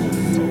 shit, you're doing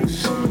the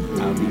most.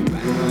 I'll be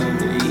back on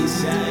the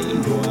east side. You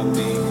know I'll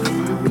be.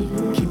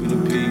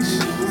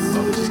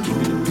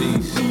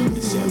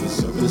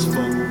 As fuck.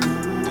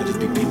 I just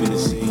be peeping the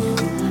scene.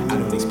 I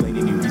don't explain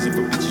any reason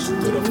for bitches who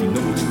put off. You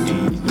know what you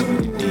did, you know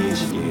what it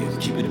is. Yeah,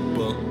 keep it a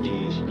buck.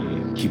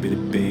 Keep it a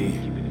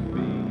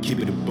big. Keep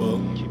it a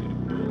buck.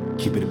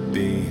 Keep it a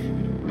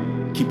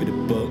big. Keep it a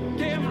buck.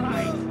 Damn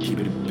right. Keep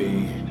it a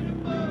big.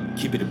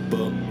 Keep it a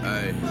buck.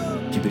 Ay.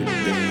 Keep it a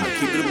big. I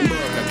keep it a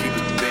buck. I keep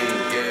it a big.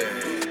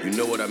 Yeah. You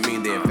know what I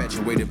mean? They're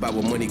infatuated by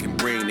what money can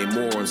bring. They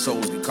more on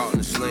souls get caught in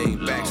the sling.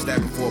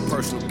 Backstabbing for a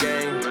personal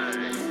gain.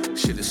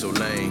 Shit is so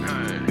lame.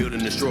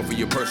 Building a store for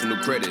your personal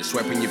credit.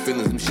 Swiping your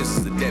feelings, them shits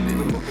is a debit.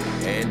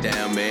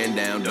 Man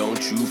down,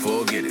 don't you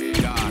forget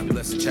it. God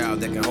bless a child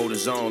that can hold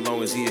his own,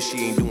 long as he or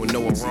she ain't doing no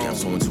one wrong.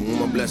 So into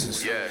my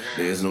blessings,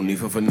 there's no need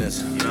for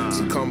finesse.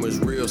 See, karma is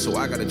real, so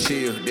I gotta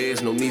chill.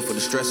 There's no need for the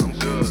stress. I'm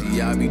good.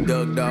 See, I be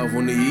ducked off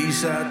on the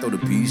east side, throw the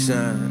peace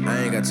sign.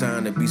 I ain't got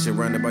time to be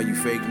surrounded by you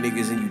fake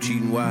niggas and you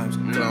cheating wives.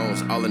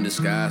 Clones all in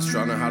disguise,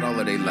 trying to hide all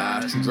of their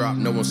lies. True drop,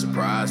 no one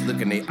surprised.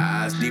 Look in their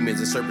eyes, demons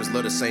and serpents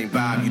love the same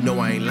vibe. You know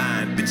I ain't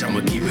lying, bitch,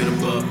 I'ma keep it a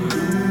buck.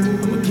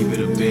 I'ma keep it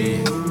a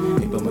big.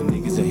 Ain't but my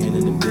niggas a hand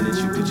in the minutes.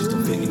 You bitches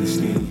don't fit in the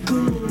scheme.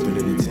 Put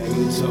in the tag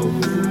on the toe.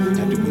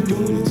 I do we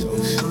doing the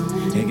toast.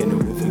 Ain't got no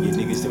room for your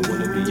niggas that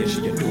wanna be. Yeah,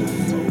 shit, you're doing the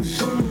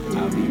most.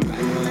 I'll be back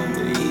on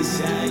the east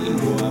side. You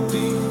know I'll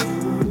be.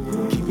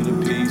 Keeping the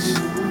peace.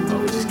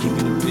 Always just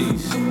keeping the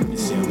peace. You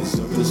say I'm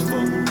deserving as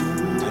fuck.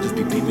 I just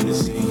be peeping the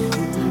scene.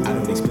 I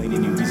don't explain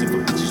any reason for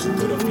bitches who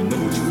put off. You know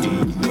what you did,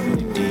 you know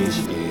what it is.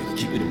 Yeah,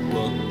 keep it a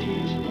buck.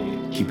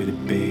 Keep it a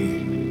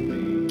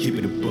big. Keep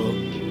it a buck.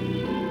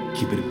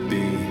 Keep it a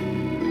big.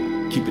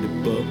 Keep it a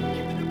buck.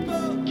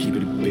 Keep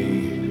it a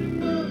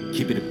big.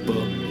 Keep it a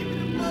buck.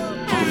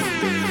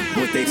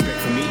 What they expect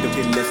from me, don't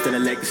get less than a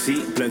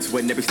legacy. Blood,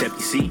 sweat, and every step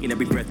you see, and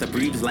every breath I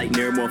breathe is like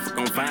near more fuck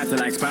on fire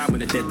till I expire when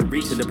the death to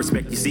reach and the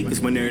respect you seek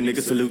is when they're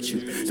niggas salute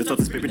you. Just off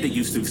the spirit they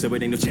used to, so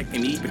it ain't no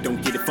checking me, but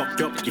don't get it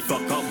fucked up. You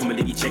fuck up, I'ma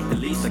let you check the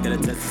lease. I got a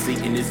test to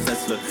see in this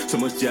Tesla, so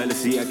much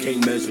jealousy I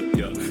can't measure.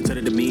 Yeah, tell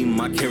it to me,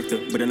 my character,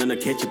 but I'm gonna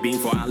catch a beam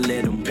before I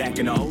let them back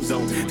in the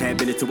ozone. Had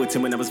been into a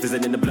 10 when I was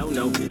visiting the blow,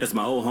 no, that's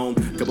my old home.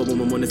 Couple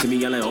women wanna see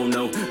me, I'm like, oh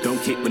no,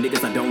 don't kick with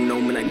niggas I don't know,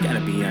 man, I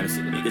gotta be honest.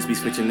 Niggas be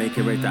switching their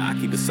character, I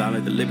keep it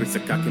solid, the lyrics are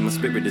cocky, my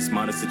spirit is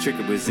modest, the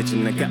trigger is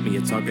itching, I got me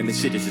a target, this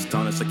shit is just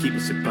honest, I keep it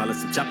shit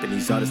polished, I'm chopping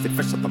these artists, they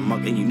fresh off the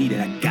mug, and you need it,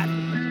 I got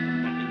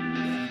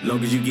it.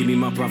 Long as you give me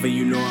my profit,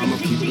 you know I'ma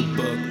keep it a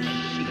buck,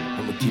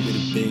 I'ma keep it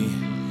a big.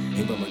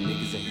 Ain't but my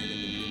niggas ain't.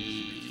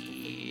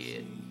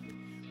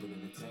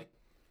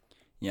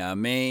 Yeah, I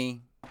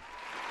mean.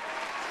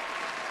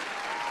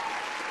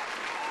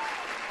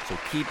 So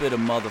keep it a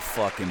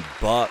motherfucking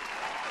buck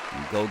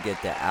and go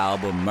get the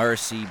album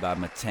Mercy by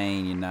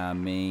Matane, you know what I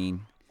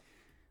mean?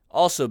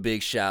 Also,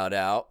 big shout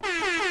out to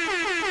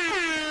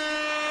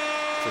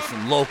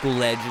some local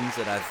legends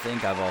that I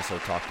think I've also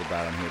talked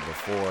about on here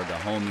before. The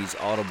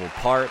homies Audible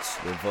Parts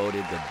were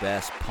voted the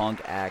best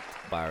punk act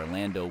by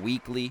Orlando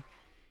Weekly. You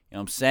know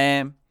what I'm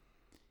saying?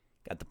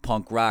 Got the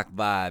punk rock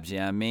vibes, you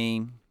know what I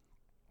mean?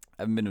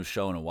 I haven't been to a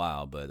show in a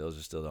while, but those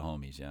are still the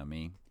homies, you know what I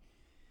mean?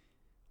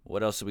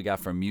 What else do we got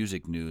from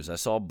music news? I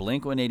saw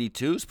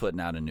Blink-182's putting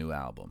out a new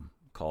album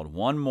called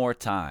One More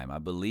Time. I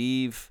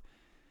believe,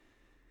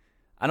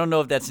 I don't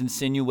know if that's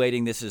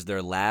insinuating this is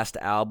their last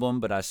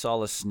album, but I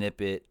saw a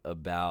snippet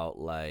about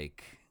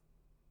like,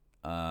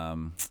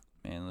 man,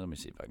 let me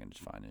see if I can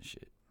just find this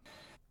shit.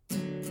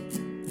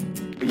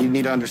 You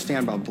need to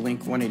understand about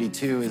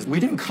Blink-182 is we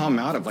didn't come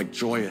out of like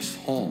joyous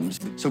homes.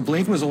 So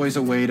Blink was always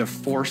a way to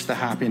force the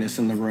happiness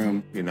in the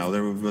room. You know,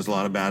 there was a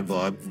lot of bad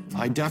blood.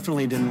 I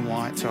definitely didn't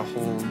want to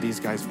hold these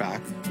guys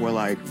back. We're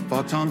like,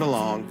 fuck Tom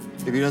DeLonge.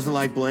 If he doesn't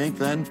like Blink,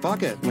 then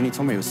fuck it. When he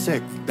told me he was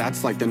sick,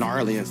 that's like the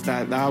gnarliest.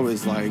 That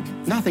was like,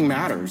 nothing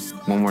matters.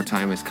 One More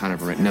Time is kind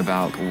of written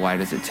about why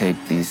does it take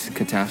these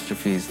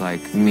catastrophes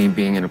like me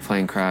being in a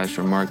plane crash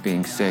or Mark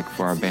being sick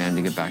for our band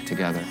to get back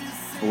together.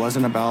 It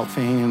wasn't about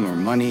fame or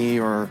money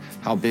or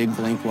how big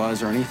Blink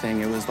was or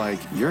anything. It was like,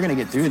 you're gonna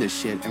get through this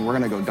shit and we're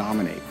gonna go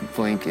dominate.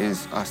 Blink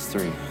is us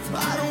three.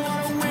 I don't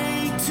wanna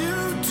wait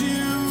to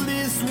do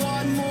this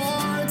one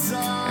more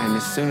time. And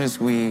as soon as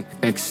we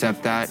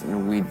accept that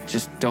and we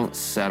just don't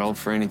settle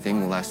for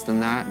anything less than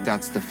that,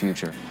 that's the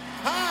future.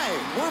 Hi,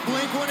 we're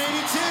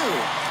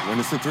Blink-182. When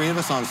it's the three of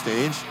us on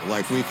stage,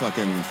 like, we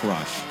fucking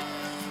crush.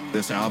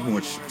 This album,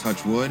 which,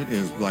 touch wood,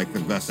 is like the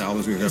best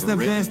albums we've ever written. It's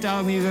the best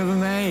album you've ever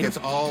made. It's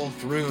all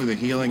through the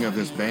healing of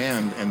this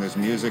band and this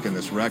music and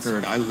this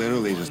record. I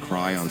literally just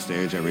cry on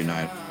stage every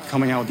night.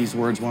 Coming out with these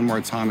words one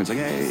more time, it's like,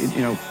 hey,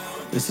 you know,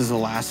 this is the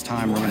last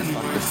time we're gonna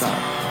fuck this up.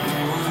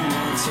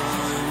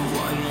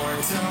 One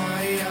more time.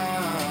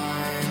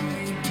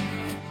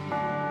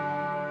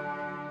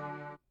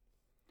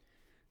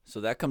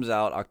 So that comes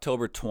out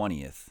October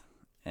 20th.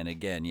 And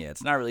again, yeah,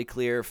 it's not really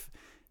clear if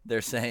they're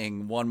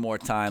saying one more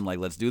time, like,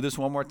 let's do this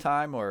one more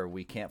time, or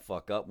we can't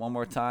fuck up one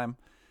more time.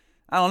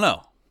 I don't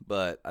know.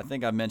 But I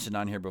think I mentioned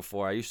on here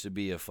before, I used to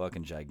be a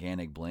fucking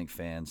gigantic Blink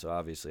fan, so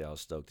obviously I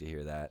was stoked to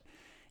hear that.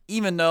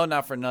 Even though,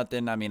 not for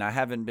nothing, I mean, I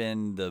haven't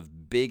been the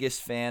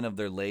biggest fan of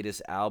their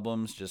latest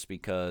albums just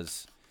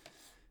because,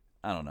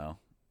 I don't know,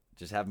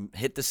 just haven't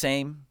hit the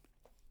same.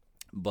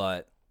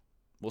 But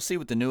we'll see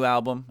with the new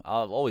album.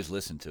 I'll always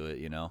listen to it,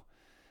 you know.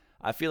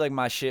 I feel like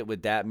my shit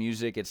with that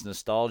music, it's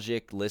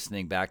nostalgic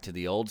listening back to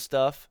the old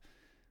stuff.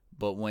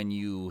 But when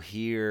you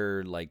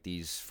hear like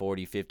these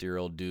 40,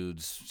 50-year-old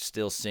dudes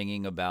still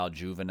singing about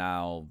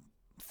juvenile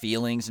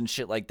feelings and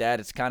shit like that,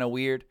 it's kind of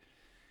weird.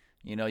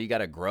 You know, you got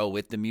to grow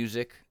with the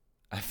music,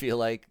 I feel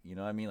like. You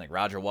know what I mean? Like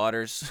Roger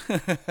Waters.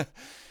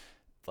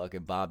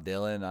 Fucking Bob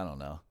Dylan. I don't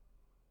know.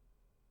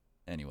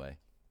 Anyway.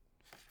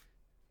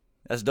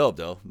 That's dope,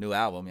 though. New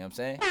album, you know what I'm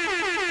saying?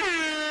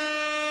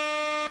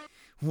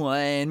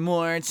 One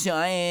more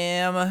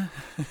time.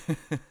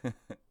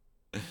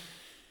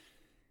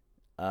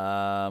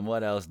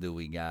 What else do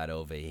we got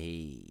over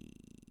here?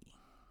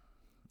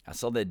 I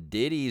saw that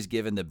Diddy's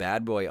giving the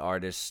Bad Boy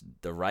artists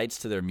the rights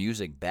to their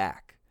music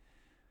back.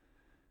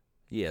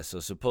 Yeah, so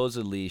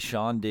supposedly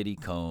Sean Diddy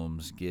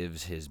Combs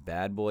gives his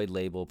Bad Boy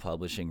label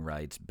publishing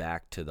rights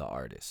back to the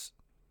artists,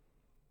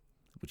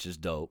 which is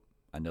dope.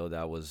 I know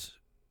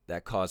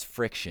that caused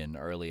friction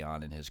early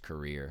on in his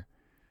career.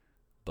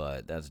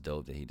 But that's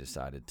dope that he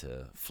decided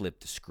to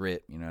flip the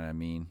script, you know what I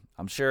mean?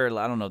 I'm sure,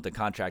 I don't know if the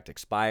contract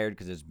expired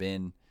because it's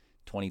been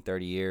 20,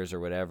 30 years or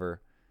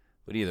whatever.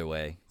 But either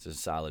way, it's a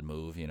solid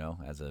move, you know,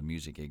 as a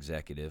music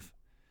executive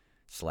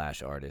 /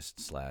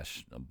 artist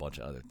 / a bunch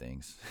of other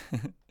things.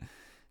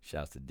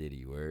 Shouts to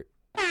Diddy, word.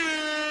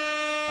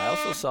 I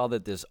also saw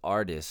that this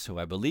artist, who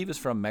I believe is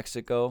from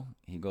Mexico,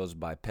 he goes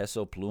by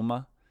Peso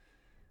Pluma.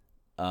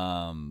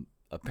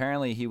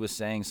 Apparently he was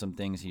saying some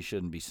things he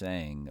shouldn't be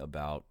saying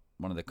about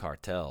one of the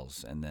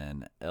cartels, and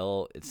then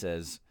it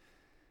says,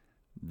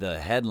 the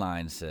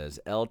headline says,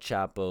 El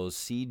Chapo's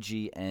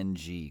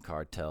CGNG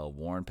cartel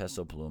warned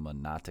Peso Pluma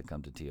not to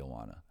come to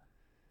Tijuana.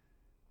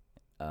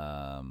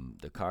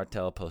 The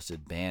cartel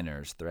posted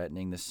banners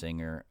threatening the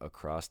singer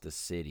across the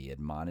city,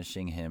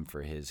 admonishing him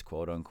for his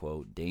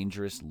quote-unquote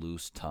dangerous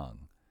loose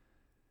tongue.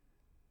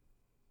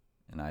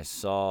 And I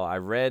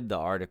read the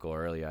article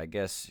earlier. I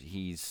guess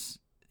he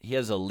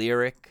has a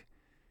lyric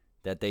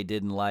that they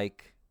didn't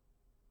like.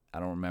 I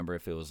don't remember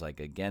if it was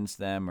like against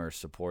them or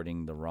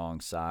supporting the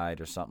wrong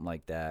side or something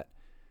like that.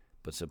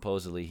 But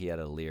supposedly he had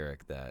a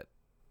lyric that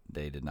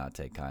they did not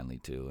take kindly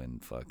to,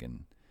 and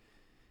fucking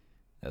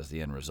that's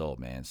the end result,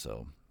 man.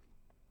 So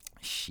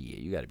shit,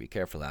 you got to be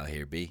careful out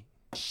here, B.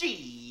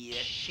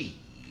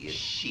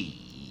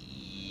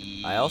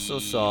 I also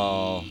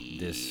saw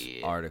this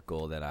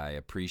article that I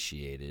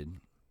appreciated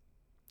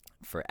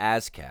for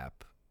ASCAP.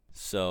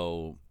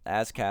 So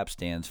ASCAP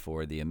stands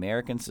for the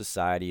American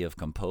Society of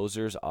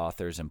Composers,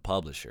 Authors, and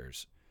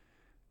Publishers.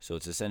 So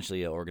it's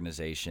essentially an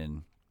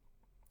organization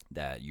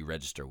that you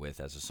register with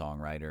as a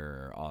songwriter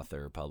or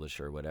author or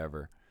publisher or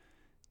whatever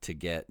to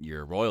get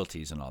your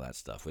royalties and all that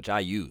stuff, which I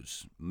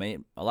use.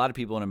 A lot of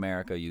people in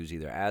America use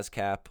either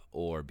ASCAP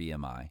or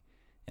BMI,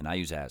 and I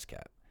use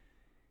ASCAP.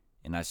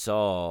 And I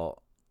saw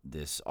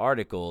this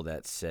article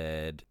that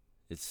says,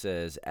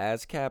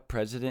 ASCAP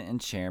President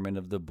and Chairman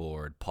of the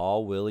Board,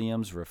 Paul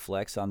Williams,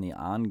 reflects on the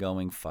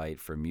ongoing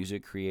fight for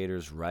music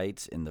creators'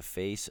 rights in the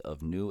face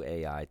of new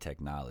AI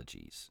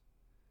technologies.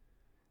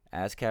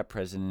 ASCAP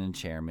President and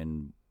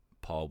Chairman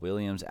Paul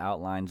Williams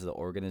outlines the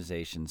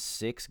organization's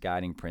 6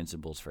 guiding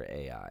principles for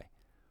AI.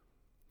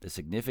 The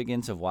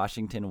significance of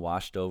Washington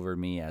washed over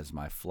me as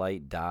my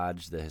flight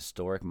dodged the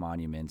historic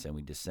monuments and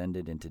we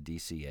descended into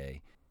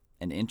DCA.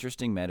 an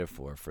interesting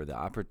metaphor for the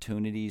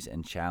opportunities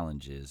and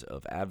challenges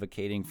of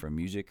advocating for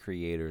music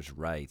creators'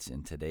 rights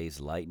in today's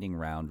lightning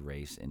round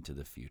race into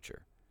the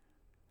future.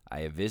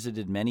 I have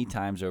visited many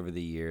times over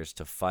the years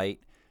to fight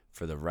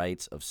for the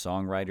rights of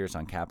songwriters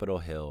on Capitol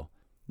Hill.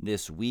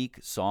 This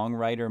week,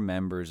 songwriter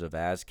members of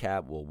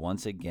ASCAP will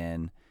once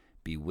again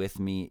be with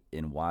me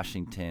in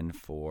Washington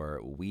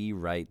for We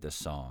Write the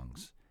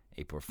Songs,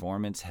 a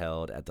performance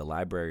held at the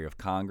Library of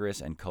Congress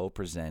and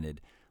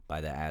co-presented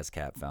by the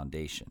ASCAP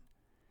Foundation.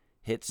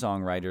 Hit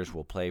songwriters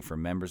will play for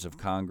members of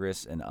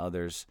Congress and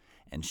others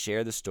and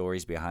share the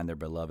stories behind their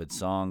beloved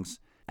songs.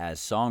 As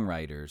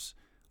songwriters,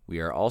 we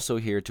are also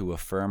here to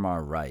affirm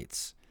our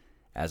rights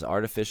as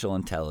artificial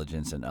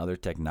intelligence and other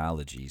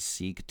technologies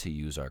seek to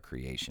use our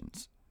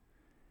creations.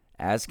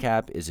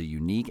 ASCAP is a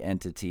unique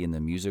entity in the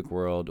music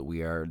world.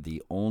 We are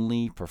the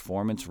only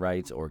performance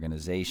rights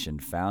organization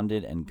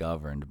founded and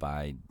governed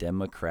by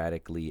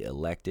democratically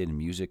elected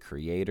music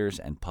creators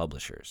and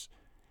publishers.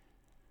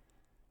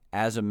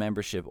 As a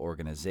membership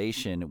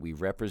organization, we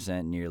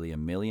represent nearly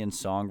 1 million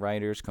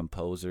songwriters,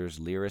 composers,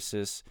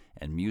 lyricists,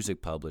 and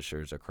music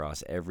publishers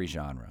across every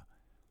genre.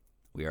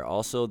 We are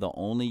also the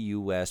only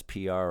U.S.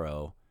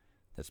 PRO,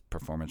 that's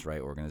performance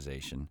right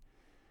organization,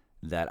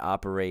 that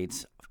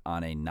operates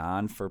on a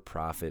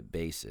non-for-profit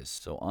basis.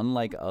 So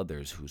unlike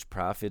others whose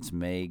profits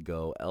may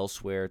go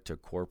elsewhere to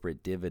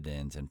corporate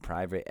dividends and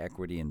private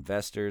equity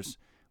investors,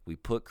 we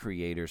put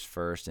creators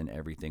first in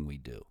everything we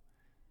do.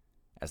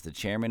 As the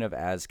chairman of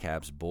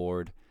ASCAP's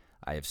board,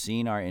 I have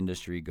seen our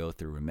industry go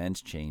through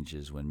immense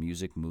changes when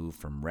music moved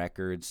from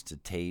records to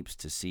tapes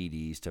to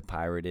CDs to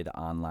pirated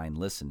online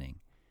listening.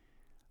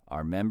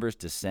 Our members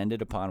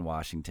descended upon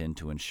Washington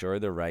to ensure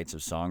the rights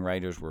of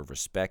songwriters were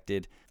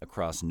respected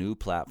across new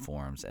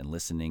platforms and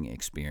listening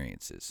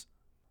experiences.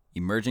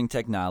 Emerging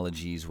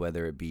technologies,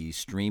 whether it be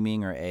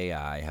streaming or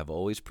AI, have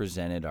always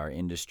presented our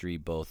industry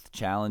both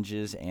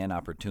challenges and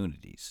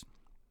opportunities.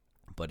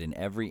 But in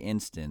every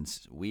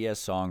instance, we as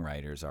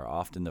songwriters are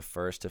often the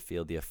first to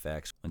feel the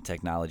effects when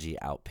technology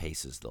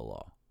outpaces the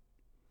law.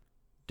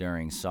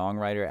 During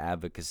Songwriter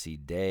Advocacy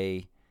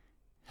Day,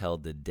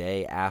 held the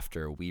day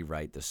after We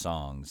Write the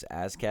Songs,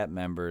 ASCAP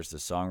members, the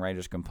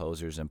songwriters,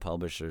 composers, and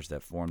publishers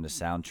that form the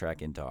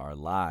soundtrack into our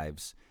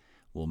lives,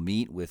 will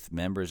meet with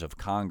members of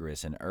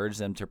Congress and urge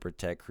them to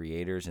protect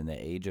creators in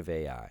the age of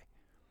AI.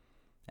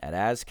 At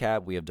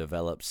ASCAP, we have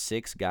developed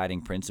 6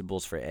 guiding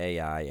principles for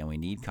AI, and we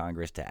need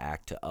Congress to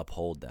act to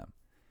uphold them.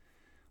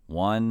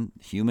 1,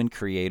 human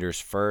creators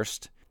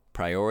first,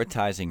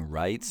 prioritizing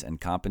rights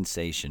and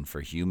compensation for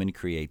human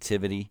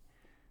creativity.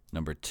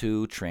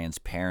 2,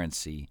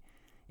 transparency,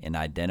 in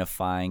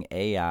identifying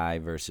AI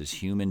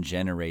versus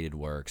human-generated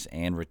works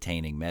and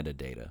retaining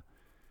metadata.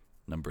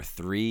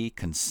 3,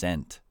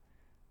 consent,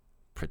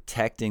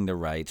 protecting the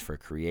rights for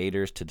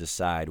creators to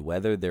decide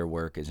whether their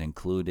work is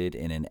included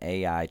in an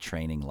AI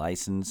training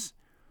license.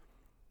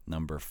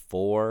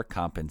 4,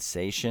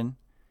 compensation,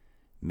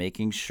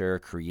 making sure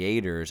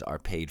creators are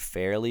paid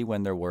fairly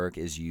when their work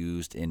is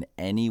used in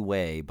any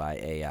way by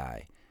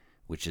AI,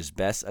 which is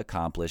best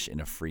accomplished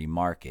in a free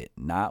market,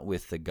 not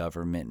with the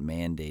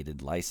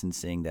government-mandated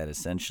licensing that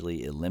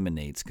essentially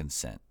eliminates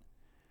consent.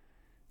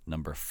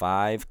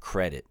 5,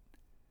 credit,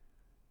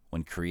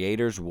 when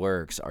creators'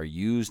 works are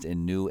used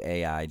in new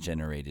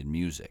AI-generated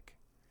music.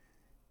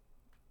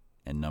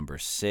 And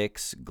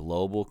 6,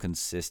 global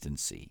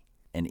consistency,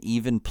 an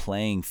even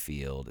playing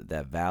field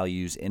that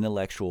values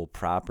intellectual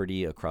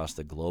property across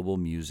the global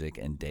music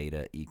and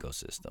data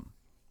ecosystem.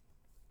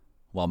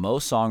 While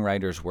most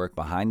songwriters work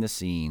behind the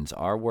scenes,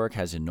 our work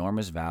has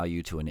enormous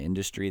value to an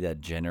industry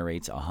that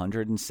generates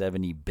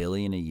 $170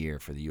 billion a year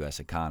for the U.S.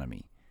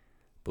 economy.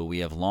 But we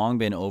have long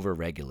been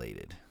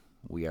overregulated.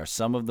 We are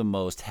some of the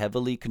most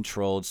heavily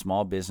controlled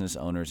small business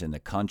owners in the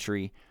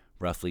country.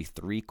 Roughly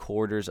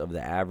 3/4 of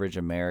the average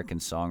American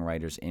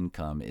songwriter's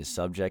income is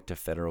subject to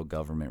federal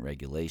government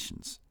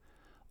regulations.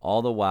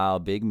 All the while,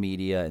 big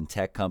media and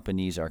tech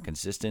companies are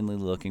consistently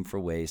looking for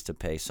ways to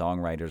pay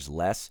songwriters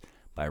less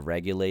by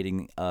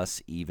regulating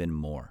us even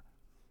more.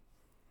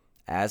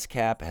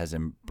 ASCAP has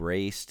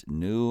embraced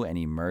new and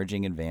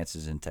emerging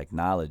advances in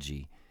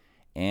technology,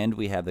 and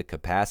we have the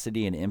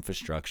capacity and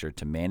infrastructure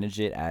to manage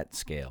it at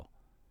scale.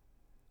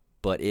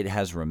 But it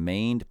has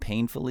remained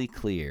painfully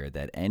clear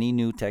that any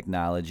new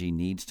technology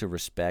needs to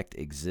respect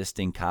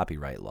existing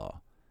copyright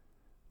law.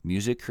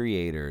 Music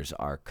creators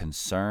are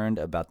concerned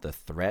about the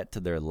threat to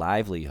their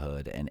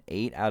livelihood, and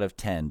 8 out of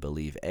 10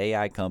 believe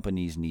AI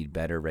companies need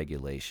better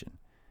regulation.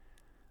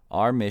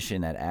 Our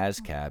mission at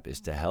ASCAP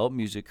is to help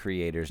music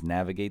creators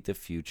navigate the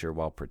future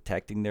while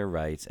protecting their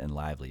rights and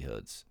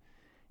livelihoods,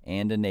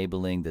 and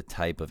enabling the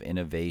type of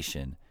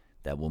innovation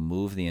that will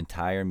move the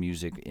entire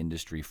music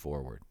industry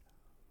forward.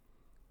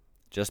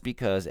 Just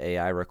because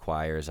AI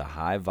requires a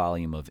high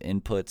volume of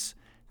inputs,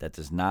 that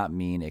does not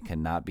mean it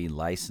cannot be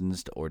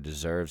licensed or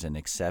deserves an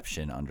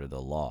exception under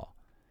the law.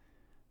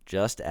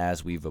 Just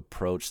as we've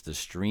approached the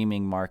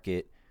streaming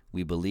market,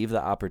 we believe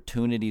the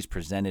opportunities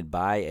presented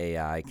by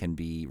AI can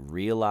be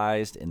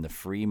realized in the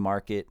free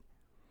market.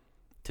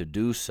 To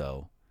do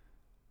so,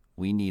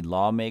 We need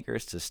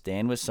lawmakers to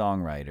stand with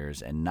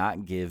songwriters and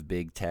not give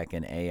big tech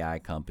and AI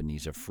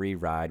companies a free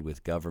ride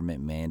with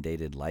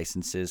government-mandated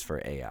licenses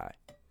for AI.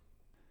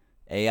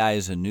 AI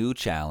is a new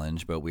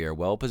challenge, but we are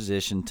well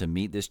positioned to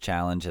meet this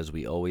challenge as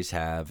we always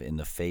have in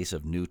the face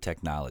of new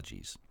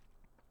technologies.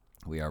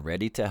 We are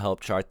ready to help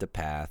chart the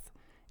path,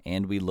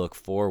 and we look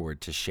forward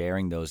to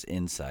sharing those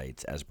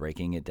insights as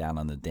breaking it down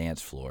on the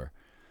dance floor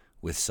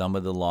with some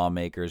of the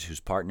lawmakers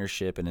whose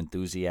partnership and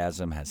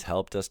enthusiasm has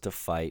helped us to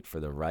fight for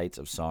the rights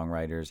of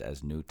songwriters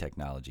as new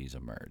technologies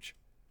emerge.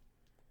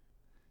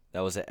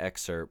 That was an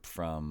excerpt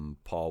from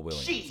Paul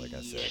Williams, like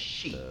I said,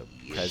 the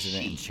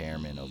president and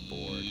chairman of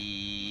board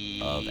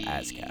of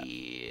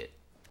ASCAP.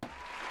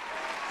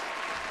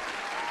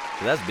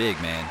 So that's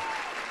big, man.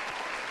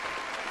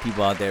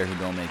 People out there who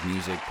don't make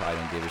music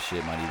probably don't give a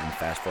shit, might even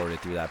fast forward it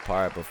through that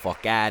part, but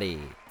fuck at it.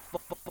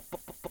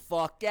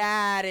 Fuck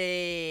at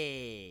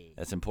it.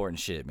 That's important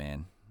shit,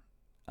 man.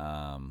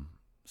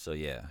 So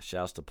yeah,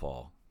 shouts to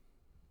Paul.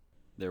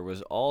 There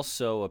was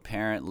also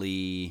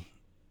apparently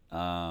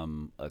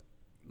not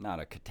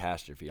a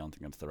catastrophe, I don't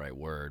think that's the right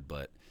word,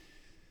 but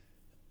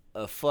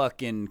a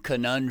fucking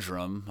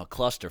conundrum, a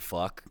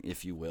clusterfuck,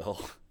 if you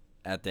will,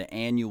 at the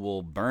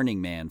annual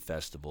Burning Man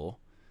Festival,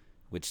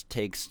 which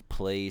takes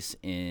place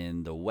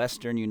in the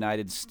western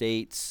United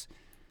States.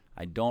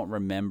 I don't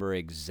remember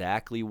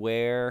exactly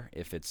where,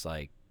 if it's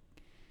like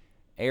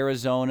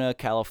Arizona,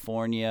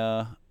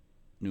 California,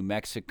 New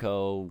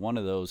Mexico, one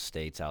of those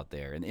states out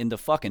there, and in the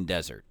fucking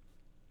desert.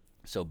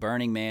 So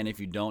Burning Man, if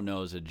you don't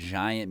know, is a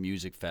giant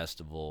music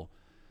festival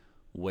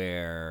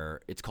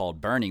where it's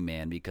called Burning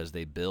Man because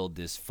they build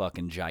this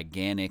fucking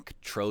gigantic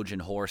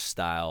Trojan horse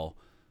style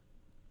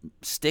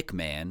stick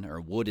man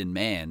or wooden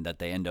man that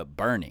they end up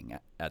burning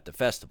at the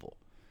festival.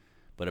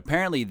 But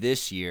apparently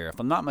this year, if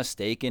I'm not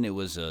mistaken, it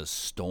was a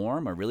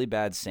storm, a really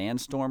bad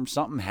sandstorm.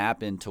 Something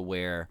happened to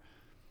where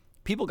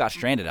people got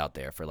stranded out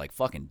there for like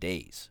fucking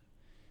days.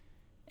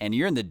 And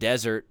you're in the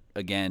desert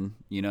again,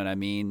 you know what I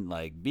mean?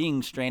 Like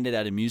being stranded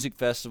at a music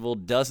festival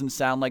doesn't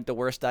sound like the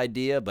worst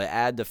idea, but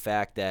add the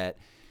fact that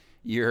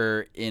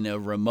you're in a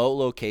remote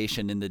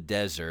location in the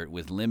desert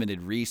with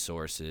limited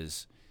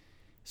resources.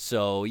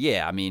 So,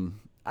 yeah, I mean,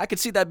 I could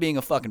see that being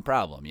a fucking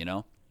problem, you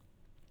know?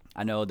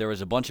 I know there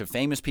was a bunch of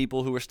famous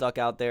people who were stuck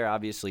out there,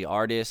 obviously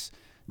artists.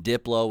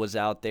 Diplo was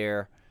out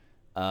there.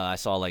 I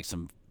saw like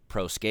some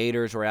pro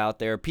skaters were out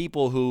there.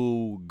 People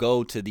who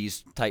go to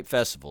these type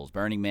festivals,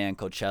 Burning Man,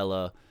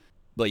 Coachella.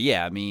 But,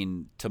 yeah, I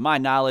mean, to my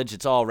knowledge,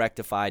 it's all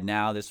rectified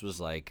now. This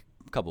was like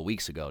a couple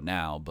weeks ago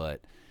now,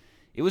 but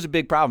it was a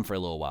big problem for a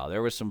little while.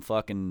 There was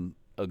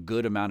a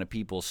good amount of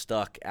people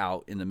stuck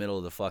out in the middle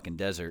of the fucking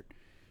desert.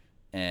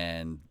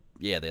 And,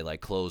 yeah, they,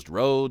 like, closed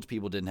roads.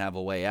 People didn't have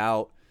a way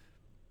out.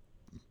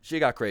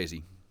 Shit got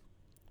crazy.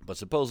 But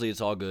supposedly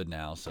it's all good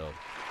now, so, you know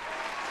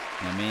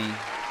what I mean?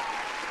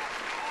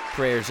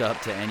 Prayers up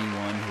to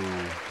anyone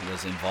who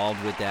was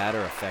involved with that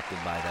or affected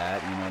by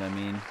that, you know what I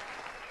mean?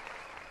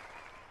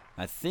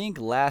 I think,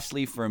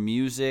 lastly, for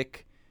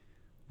music,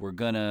 we're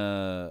going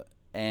to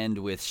end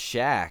with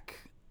Shaq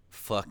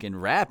fucking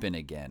rapping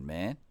again,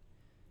 man.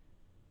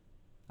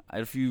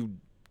 If you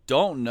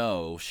don't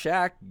know,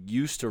 Shaq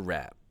used to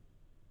rap.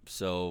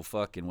 So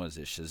fucking, what is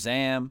it,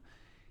 Shazam?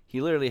 He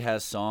literally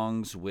has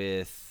songs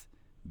with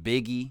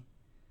Biggie.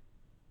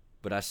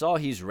 But I saw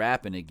he's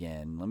rapping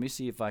again. Let me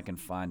see if I can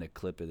find a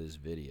clip of this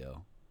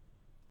video.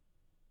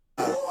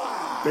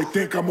 They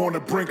think I'm on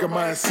the brink of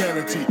my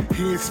insanity.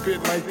 He ain't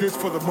spit like this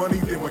for the money,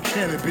 then what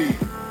can it be?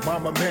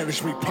 Mama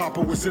managed me,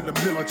 Papa was in the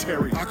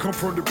military. I come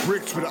from the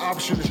bricks where the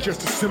option is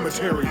just a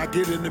cemetery. I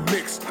get in the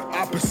mix, the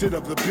opposite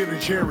of the Ben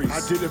and Jerry's. I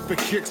did it for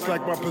kicks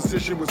like my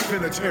position was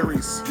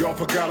penitentiaries. Y'all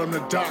forgot on the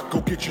dock, go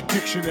get your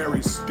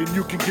dictionaries. Then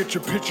you can get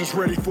your pictures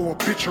ready for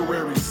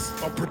obituaries.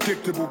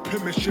 Unpredictable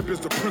penmanship is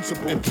the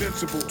principle.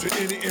 Invincible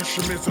to any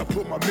instruments I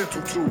put my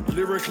mental to.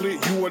 Lyrically,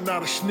 you are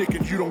not a schnick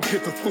and you don't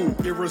get the fool.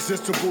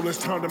 Irresistible, it's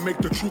time to make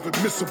the truth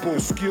admissible.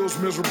 Skills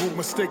miserable,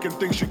 mistaken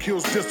things she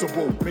kills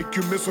dissable. Make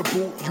you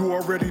missable, you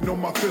already know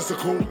my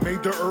physical.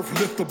 Made the earth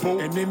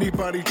liftable. And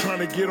anybody trying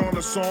to get on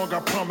a song,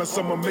 I promise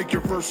I'ma make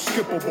your verse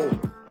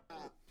skippable.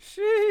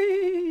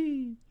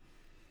 Sheesh.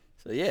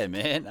 So yeah,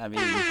 man, I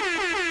mean,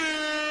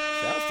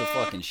 shouts to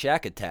fucking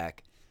Shaq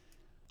Attack.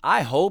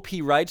 I hope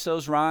he writes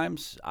those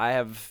rhymes. I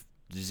have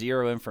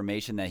zero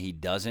information that he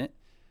doesn't.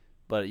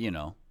 But, you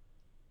know,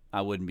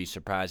 I wouldn't be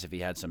surprised if he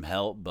had some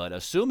help. But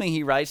assuming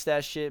he writes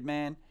that shit,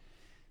 man,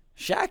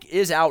 Shaq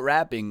is out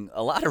rapping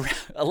a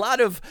lot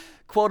of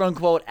quote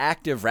unquote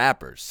active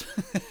rappers,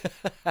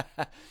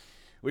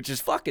 which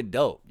is fucking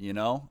dope, you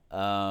know.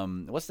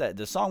 What's that?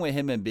 The song with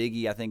him and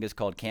Biggie, I think, is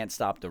called "Can't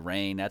Stop the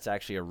Rain." That's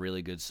actually a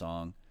really good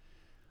song.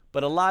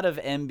 But a lot of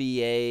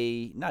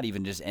NBA, not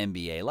even just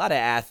NBA, a lot of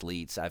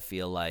athletes, I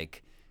feel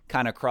like,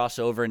 kind of cross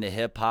over into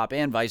hip hop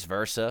and vice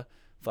versa.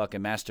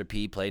 Fucking Master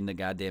P played in the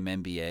goddamn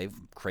NBA,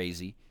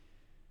 crazy.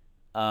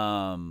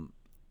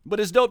 But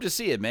it's dope to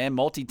see it, man.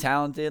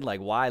 Multi-talented. Like,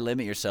 why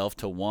limit yourself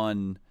to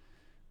one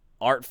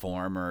art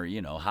form or,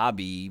 you know,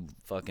 hobby,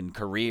 fucking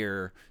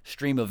career,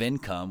 stream of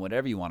income,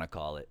 whatever you want to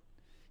call it.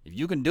 If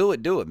you can do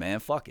it, man.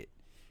 Fuck it.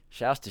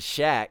 Shouts to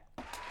Shaq,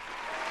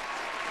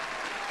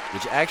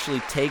 which actually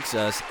takes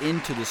us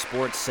into the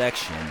sports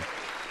section.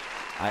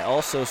 I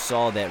also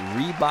saw that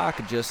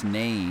Reebok just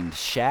named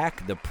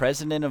Shaq the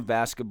president of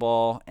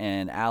basketball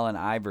and Allen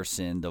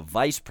Iverson the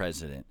vice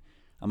president.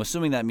 I'm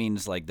assuming that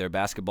means like their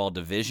basketball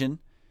division.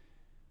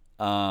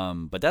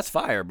 But that's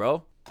fire,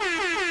 bro.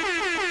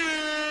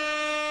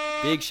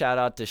 Big shout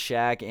out to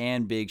Shaq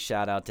and big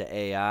shout out to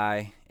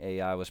AI.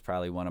 AI was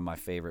probably one of my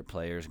favorite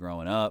players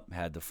growing up.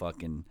 Had the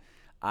fucking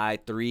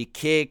I3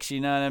 kicks, you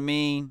know what I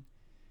mean?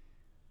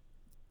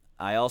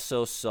 I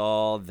also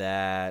saw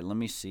that, let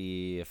me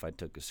see if I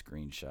took a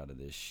screenshot of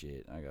this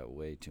shit. I got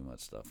way too much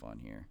stuff on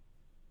here.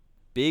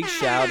 Big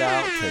shout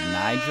out to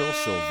Nigel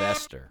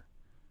Sylvester.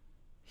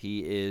 He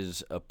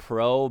is a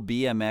pro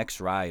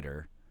BMX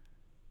rider.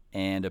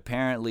 And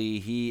apparently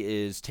he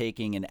is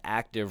taking an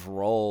active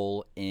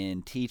role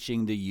in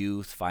teaching the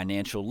youth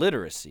financial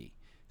literacy,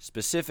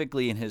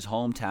 specifically in his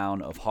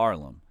hometown of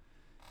Harlem.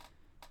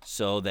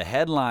 So the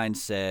headline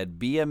said,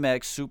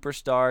 BMX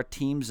superstar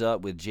teams up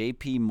with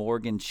JP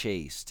Morgan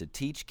Chase to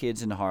teach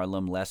kids in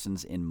Harlem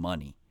lessons in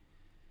money.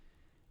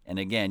 And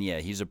again, yeah,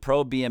 he's a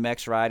pro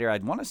BMX rider.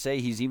 I'd want to say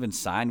he's even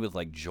signed with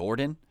like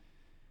Jordan.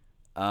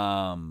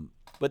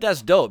 But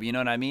that's dope, you know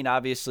what I mean?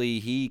 Obviously,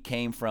 he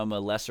came from a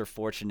lesser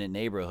fortunate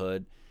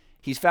neighborhood.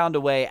 He's found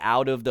a way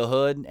out of the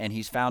hood, and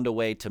he's found a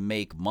way to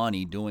make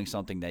money doing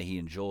something that he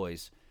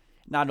enjoys.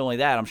 Not only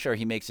that, I'm sure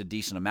he makes a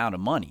decent amount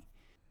of money.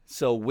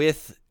 So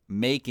with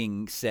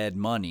making said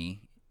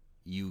money,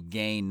 you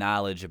gain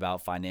knowledge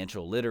about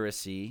financial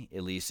literacy.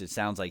 At least it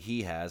sounds like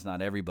he has.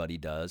 Not everybody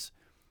does.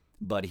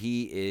 But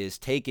he is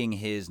taking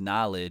his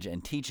knowledge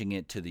and teaching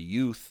it to the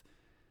youth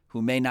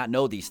who may not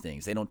know these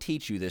things. They don't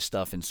teach you this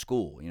stuff in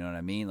school. You know what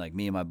I mean? Like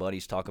me and my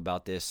buddies talk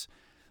about this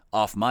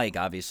off mic,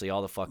 obviously,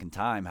 all the fucking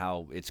time,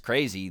 how it's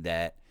crazy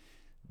that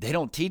they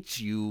don't teach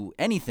you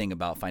anything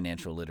about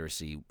financial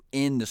literacy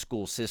in the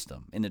school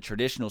system, in the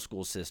traditional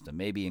school system,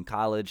 maybe in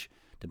college,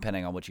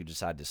 depending on what you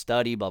decide to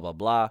study, blah, blah,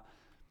 blah.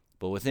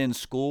 But within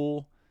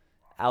school,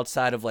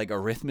 outside of like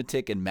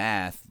arithmetic and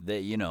math,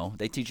 they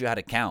teach you how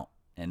to count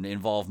and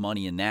involve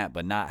money in that,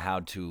 but not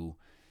how to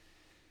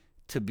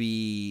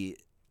be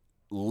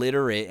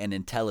literate and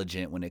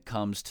intelligent when it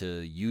comes to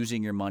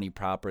using your money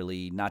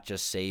properly, not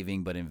just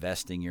saving, but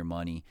investing your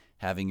money,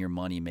 having your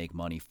money make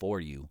money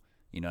for you.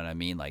 You know what I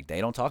mean? Like,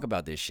 they don't talk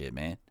about this shit,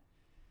 man.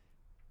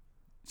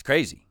 It's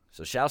crazy.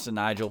 So shouts to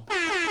Nigel.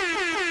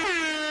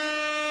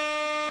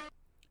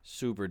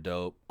 Super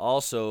dope.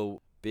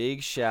 Also,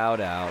 big shout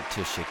out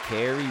to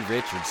Sha'Carri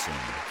Richardson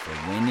for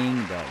winning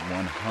the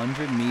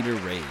 100-meter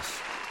race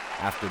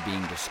after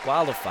being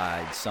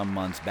disqualified some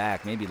months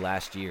back, maybe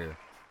last year,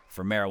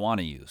 for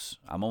marijuana use.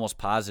 I'm almost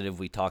positive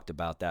we talked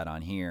about that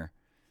on here.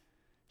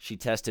 She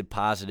tested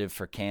positive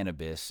for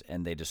cannabis,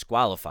 and they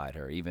disqualified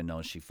her, even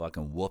though she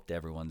fucking whooped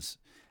everyone's...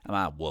 I'm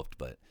not whooped,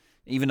 but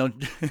even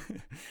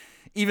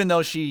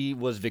though she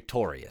was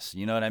victorious,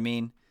 you know what I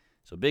mean?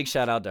 So big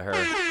shout out to her.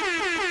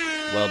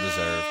 Well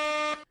deserved.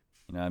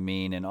 You know what I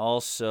mean? And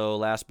also,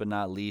 last but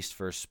not least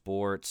for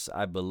sports,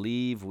 I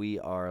believe we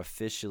are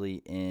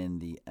officially in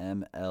the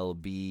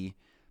MLB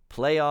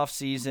playoff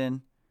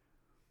season.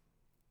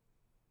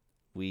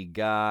 We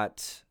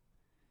got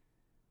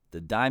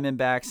the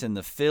Diamondbacks and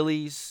the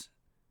Phillies,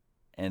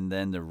 and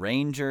then the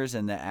Rangers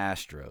and the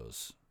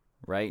Astros.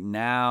 Right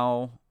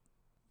now,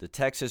 the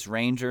Texas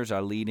Rangers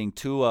are leading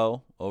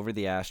 2-0 over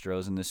the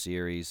Astros in the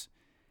series.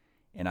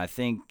 And I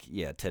think,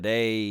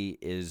 today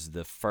is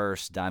the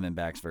first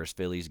Diamondbacks versus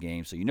Phillies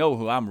game, so you know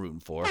who I'm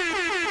rooting for.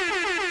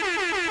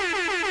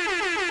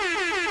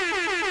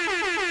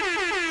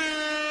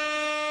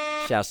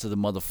 Shouts to the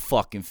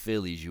motherfucking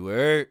Phillies, you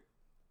heard?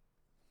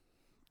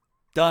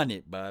 Done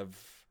it, bruv.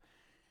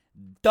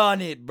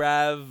 Done it,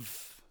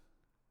 bruv.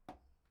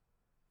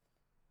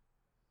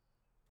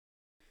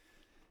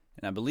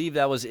 And I believe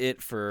that was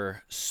it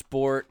for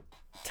sport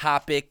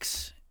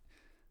topics.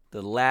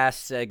 The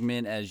last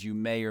segment, as you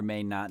may or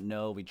may not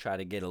know, we try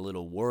to get a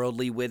little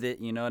worldly with it,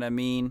 you know what I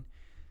mean?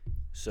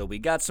 So we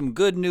got some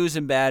good news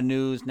and bad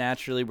news.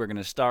 Naturally, we're going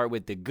to start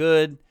with the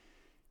good.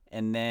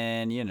 And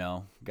then,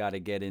 got to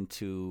get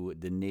into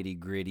the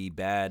nitty-gritty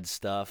bad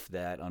stuff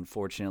that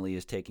unfortunately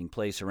is taking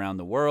place around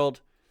the world.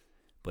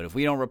 But if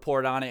we don't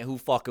report on it, who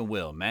fucking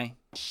will, man?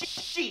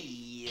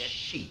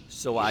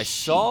 So I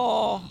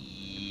saw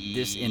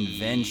this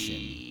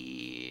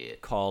invention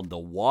called the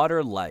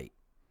water light.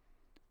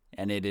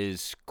 And it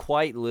is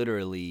quite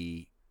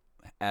literally,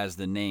 as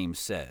the name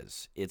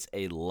says, it's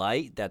a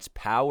light that's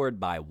powered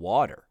by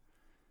water.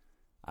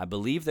 I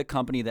believe the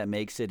company that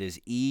makes it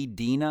is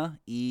E-Dina,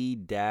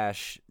 E-D-I-N-A.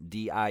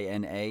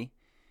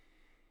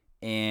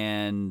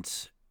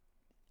 And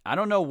I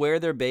don't know where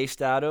they're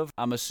based out of.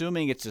 I'm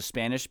assuming it's a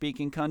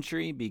Spanish-speaking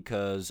country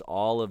because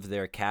all of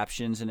their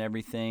captions and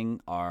everything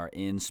are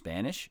in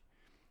Spanish.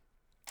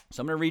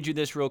 So I'm going to read you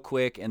this real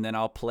quick, and then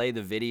I'll play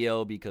the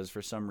video because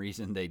for some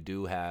reason they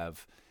do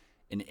have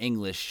an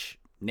English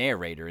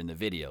narrator in the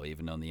video,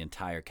 even though the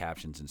entire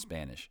caption's in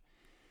Spanish.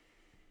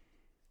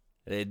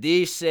 Le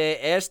dice,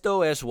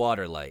 esto es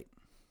Waterlight.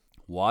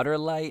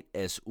 Waterlight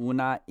es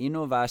una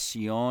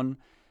innovación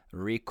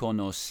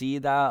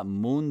reconocida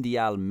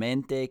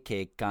mundialmente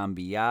que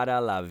cambiará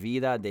la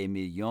vida de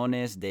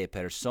millones de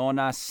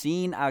personas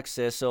sin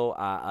acceso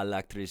a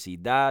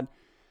electricidad,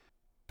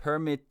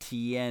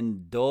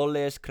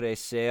 permitiéndoles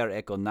crecer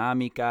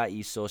económica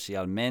y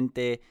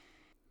socialmente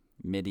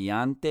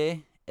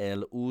mediante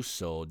el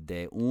uso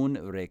de un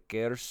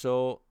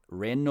recurso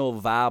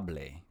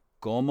renovable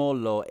como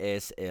lo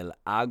es el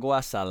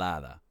agua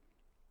salada.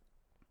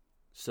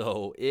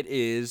 So it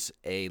is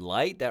a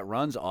light that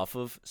runs off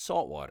of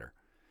salt water.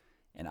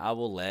 And I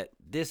will let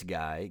this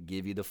guy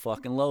give you the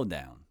fucking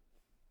lowdown.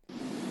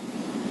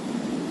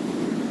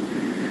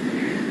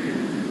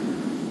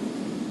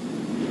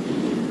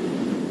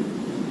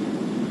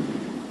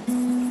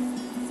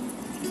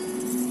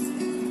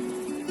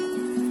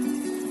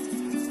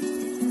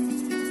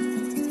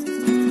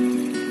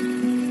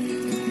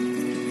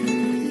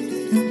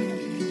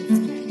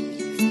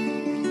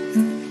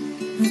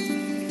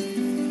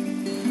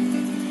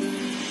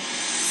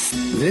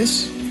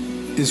 This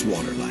is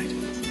Waterlight,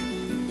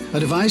 a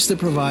device that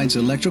provides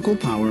electrical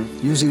power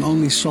using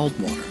only salt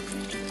water.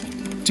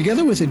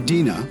 Together with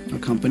Adina, a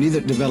company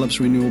that develops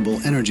renewable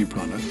energy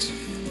products,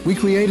 we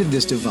created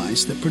this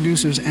device that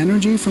produces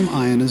energy from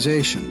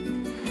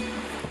ionization,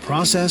 a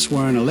process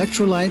where an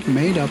electrolyte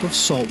made up of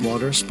salt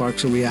water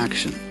sparks a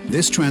reaction.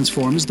 This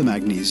transforms the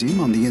magnesium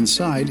on the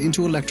inside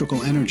into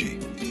electrical energy.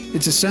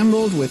 It's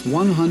assembled with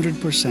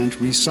 100%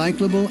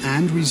 recyclable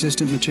and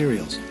resistant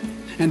materials,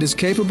 and is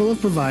capable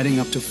of providing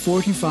up to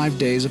 45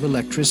 days of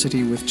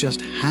electricity with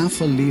just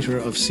half a liter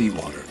of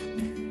seawater.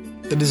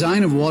 The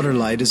design of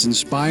Waterlight is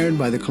inspired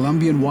by the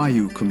Colombian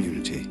Wayu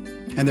community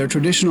and their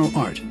traditional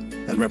art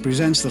that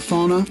represents the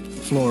fauna,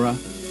 flora,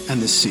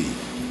 and the sea.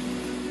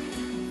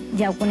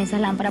 Ya con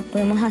esas lámparas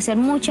podemos hacer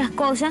muchas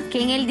cosas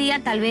que en el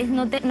día tal vez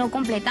no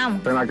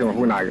completamos.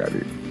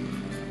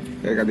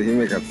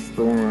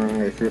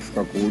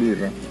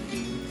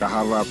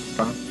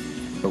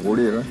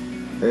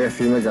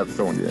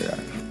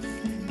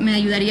 Me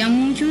ayudaría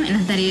mucho en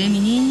las tareas de mi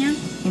niña.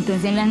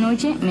 Entonces en la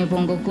noche me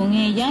pongo con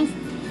ellas,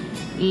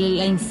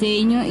 la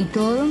enseño y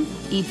todo,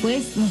 y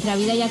pues nuestra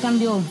vida ya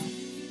cambió.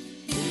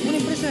 Una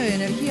empresa de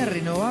energía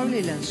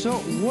renovable lanzó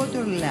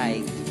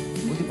Waterlight,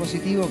 un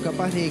dispositivo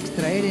capaz de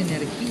extraer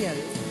energía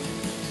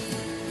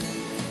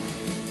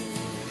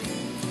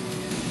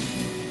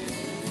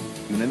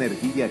y una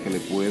energía que le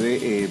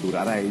puede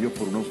durar a ellos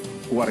por unos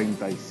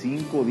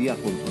 45 días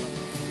controlados.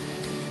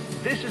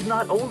 This is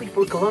not only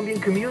for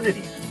Colombian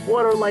communities.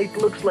 Waterlight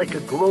looks like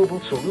a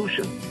global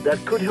solution that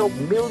could help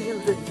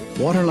millions of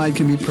you. Waterlight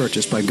can be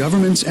purchased by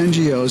governments,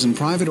 NGOs, and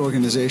private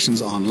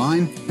organizations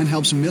online and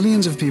helps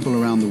millions of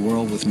people around the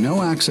world with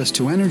no access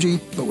to energy,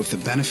 but with the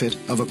benefit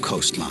of a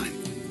coastline.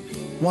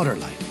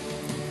 Waterlight.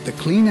 The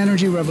clean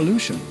energy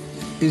revolution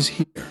is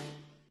here.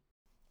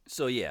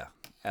 So yeah,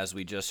 as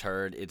we just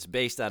heard, it's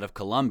based out of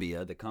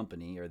Colombia, the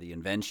company or the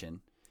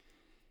invention.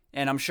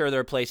 And I'm sure there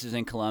are places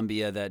in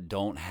Colombia that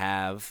don't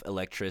have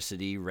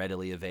electricity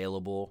readily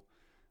available.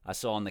 I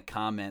saw in the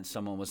comments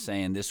someone was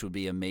saying this would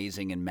be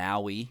amazing in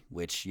Maui,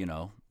 which, you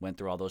know, went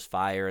through all those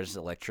fires,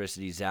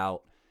 electricity's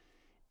out.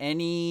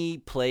 Any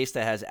place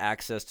that has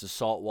access to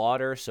salt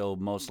water, so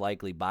most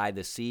likely by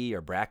the sea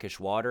or brackish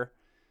water.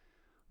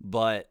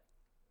 But,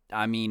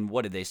 I mean,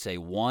 what did they say?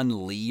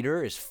 1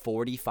 liter is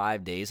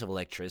 45 days of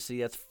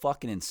electricity? That's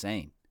fucking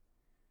insane.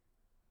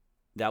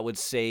 That would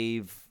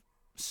save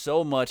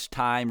so much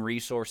time,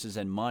 resources,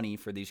 and money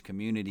for these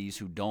communities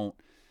who don't,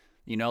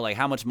 you know, like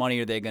how much money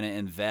are they going to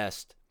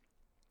invest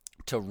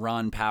to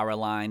run power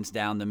lines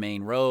down the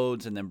main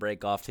roads and then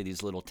break off to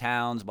these little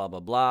towns, blah, blah,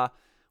 blah,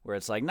 where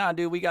it's like, nah,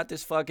 dude, we got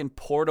this fucking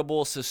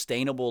portable,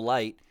 sustainable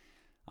light.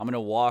 I'm going to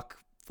walk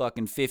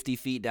fucking 50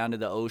 feet down to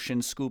the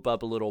ocean, scoop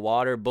up a little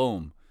water,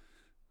 boom.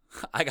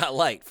 I got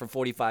light for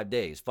 45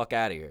 days. Fuck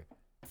out of here.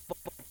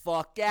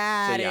 Fuck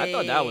out of here. So yeah, I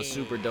thought that was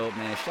super dope,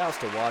 man. Shouts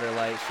to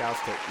Waterlight. Shouts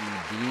to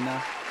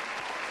Edina.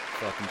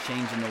 Fucking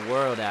changing the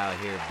world out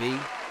here, B. You know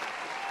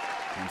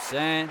what I'm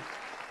saying?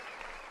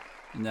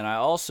 And then I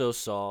also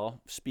saw,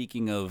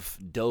 speaking of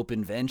dope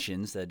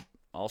inventions that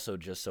also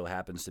just so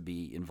happens to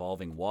be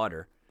involving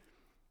water,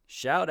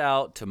 shout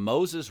out to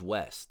Moses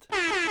West.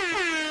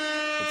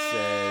 It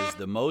says,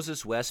 the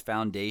Moses West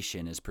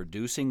Foundation is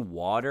producing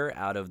water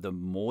out of the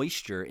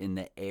moisture in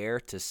the air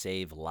to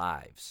save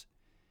lives.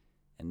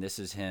 And this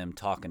is him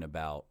talking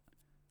about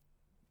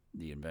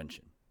the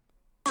invention.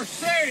 Are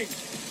saying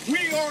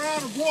we are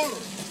out of water.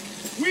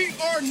 We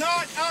are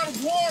not out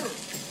of water.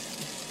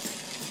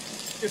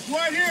 It's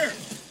right here.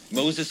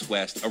 Moses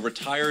West, a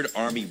retired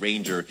Army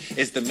Ranger,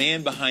 is the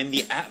man behind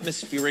the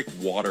atmospheric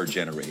water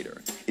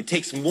generator. It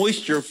takes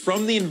moisture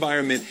from the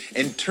environment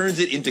and turns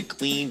it into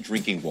clean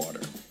drinking water.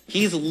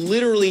 He's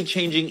literally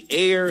changing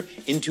air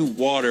into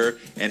water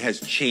and has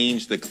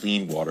changed the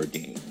clean water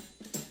game.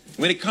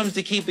 When it comes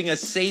to keeping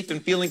us safe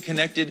and feeling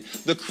connected,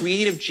 the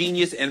creative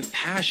genius and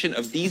passion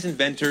of these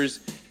inventors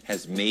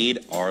has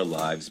made our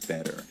lives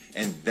better.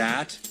 And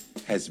that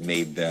has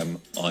made them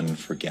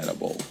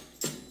unforgettable.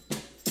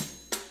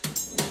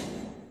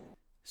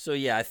 So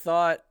yeah, I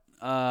thought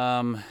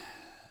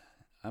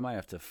I might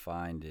have to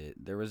find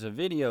it. There was a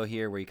video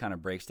here where he kind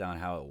of breaks down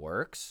how it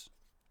works.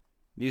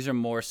 These are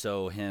more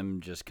so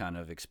him just kind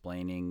of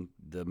explaining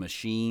the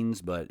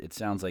machines, but it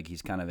sounds like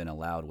he's kind of in a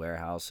loud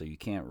warehouse, so you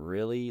can't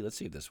really. Let's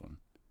see this one.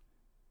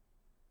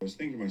 I was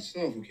thinking to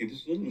myself, okay,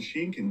 this little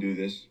machine can do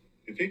this.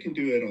 If it can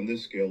do it on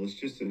this scale, it's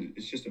just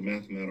a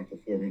mathematical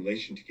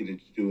formulation to get it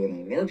to do it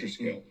on a larger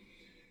scale.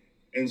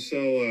 And so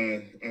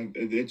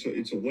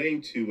it's a way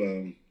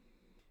to.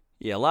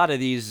 Yeah, a lot of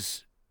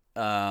these.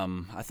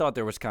 I thought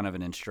there was kind of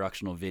an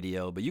instructional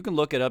video, but you can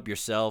look it up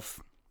yourself.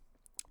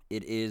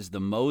 It is the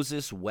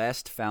Moses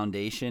West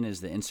Foundation is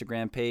the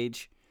Instagram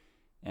page,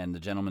 and the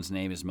gentleman's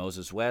name is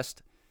Moses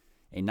West,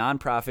 a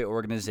nonprofit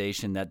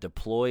organization that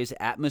deploys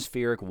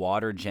atmospheric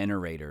water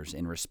generators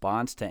in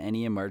response to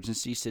any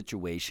emergency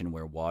situation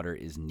where water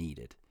is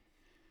needed.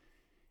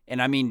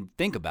 And I mean,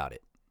 think about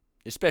it.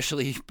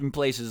 Especially in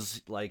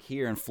places like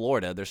here in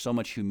Florida, there's so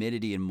much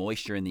humidity and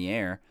moisture in the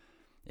air.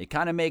 It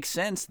kind of makes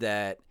sense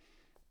that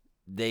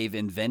they've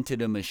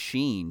invented a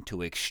machine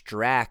to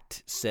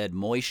extract said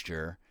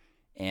moisture.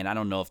 And I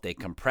don't know if they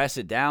compress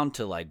it down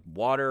to like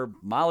water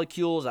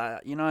molecules.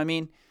 You know what I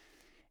mean?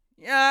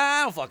 Yeah,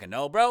 I don't fucking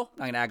know, bro. I'm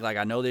going to act like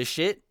I know this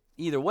shit.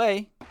 Either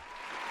way,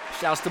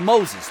 shouts to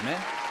Moses,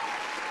 man.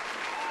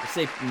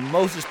 They say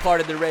Moses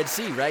parted the Red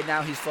Sea. Right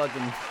now he's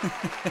fucking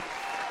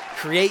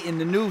creating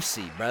the new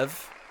sea,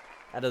 bruv.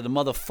 Out of the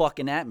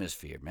motherfucking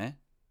atmosphere, man.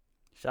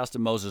 Shouts to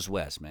Moses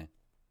West, man.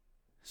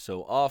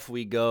 So off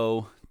we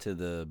go to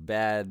the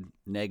bad,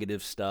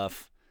 negative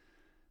stuff.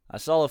 I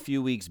saw a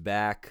few weeks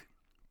back,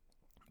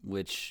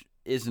 which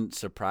isn't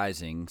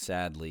surprising,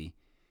 sadly.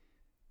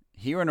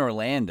 Here in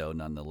Orlando,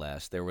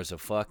 nonetheless, there was a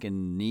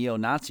fucking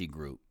neo-Nazi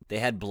group. They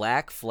had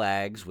black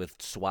flags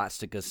with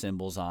swastika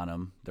symbols on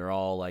them. They're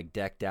all like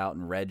decked out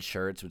in red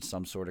shirts with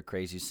some sort of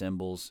crazy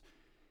symbols.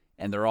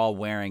 And they're all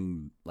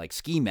wearing like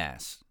ski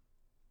masks.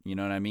 You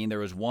know what I mean? There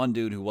was one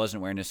dude who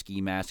wasn't wearing a ski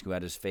mask who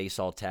had his face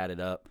all tatted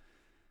up,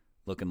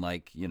 looking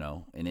like, you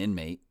know, an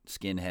inmate,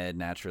 skinhead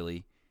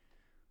naturally.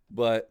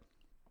 But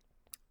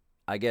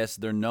I guess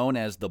they're known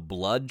as the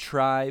Blood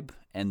Tribe,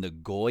 and the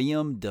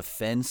Goyim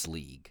Defense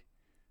League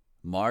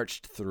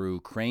marched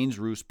through Cranes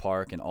Roost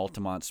Park in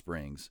Altamont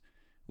Springs,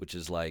 which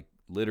is like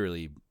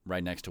literally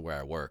right next to where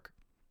I work.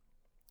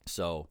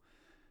 So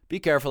be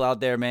careful out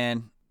there,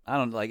 man.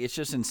 It's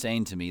just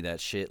insane to me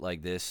that shit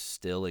like this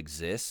still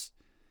exists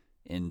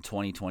in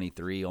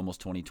 2023,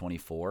 almost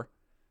 2024.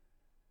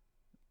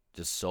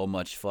 Just so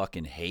much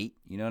fucking hate,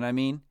 you know what I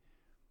mean?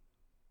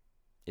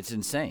 It's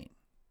insane.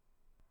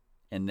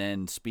 And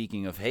then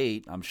speaking of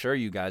hate, I'm sure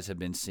you guys have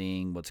been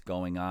seeing what's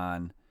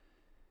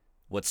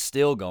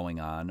still going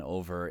on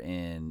over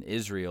in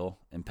Israel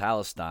and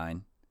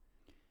Palestine.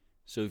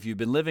 So if you've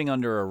been living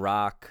under a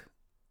rock,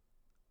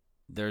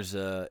 there's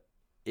a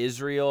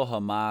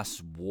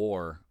Israel-Hamas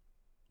war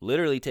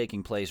literally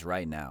taking place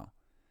right now.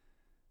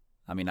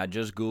 I mean, I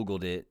just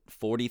Googled it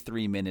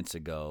 43 minutes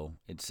ago.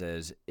 It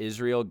says,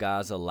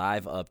 Israel-Gaza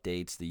live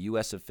updates. The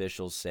U.S.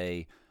 officials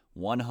say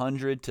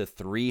 100 to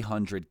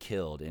 300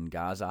 killed in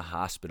Gaza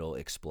hospital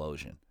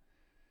explosion.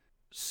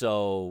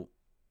 So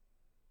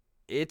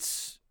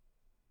it's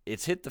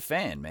hit the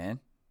fan, man.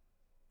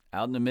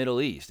 Out in the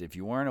Middle East. If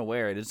you weren't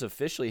aware, it has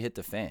officially hit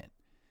the fan.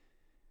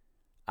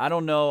 I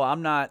don't know.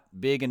 I'm not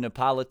big into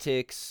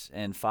politics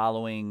and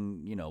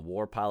following,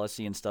 war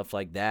policy and stuff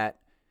like that.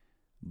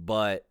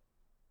 But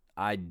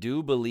I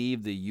do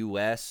believe the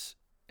U.S.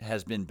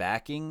 has been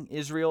backing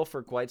Israel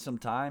for quite some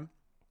time.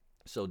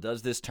 So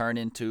does this turn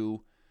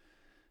into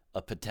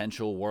a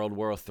potential World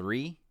War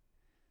III?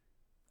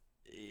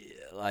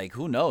 Like,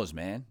 who knows,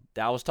 man?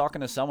 I was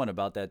talking to someone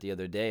about that the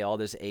other day, all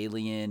this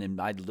alien, and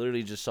I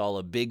literally just saw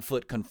a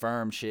Bigfoot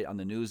confirmed shit on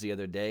the news the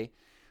other day.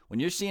 When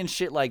you're seeing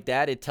shit like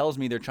that, it tells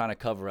me they're trying to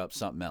cover up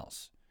something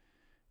else,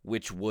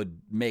 which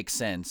would make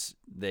sense.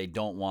 They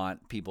don't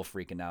want people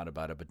freaking out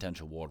about a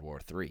potential World War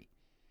III.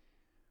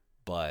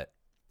 But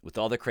with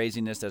all the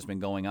craziness that's been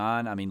going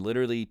on, I mean,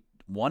 literally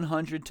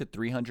 100 to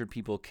 300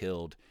 people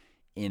killed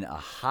in a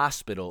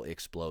hospital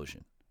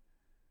explosion.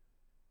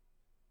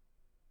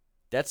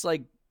 That's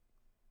like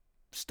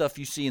stuff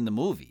you see in the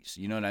movies.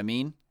 You know what I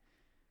mean?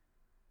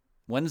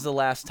 When's the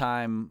last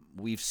time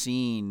we've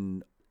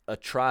seen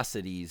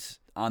atrocities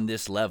on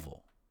this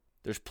level?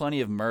 There's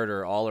plenty of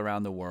murder all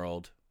around the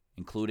world,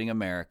 including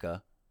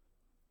America.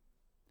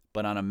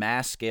 But on a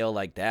mass scale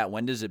like that,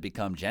 when does it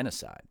become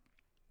genocide?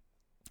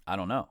 I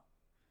don't know.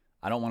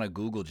 I don't want to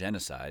Google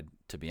genocide,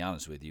 to be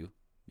honest with you.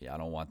 Yeah, I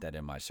don't want that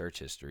in my search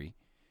history.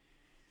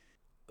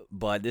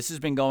 But this has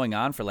been going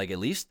on for like at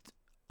least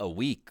a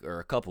week or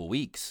a couple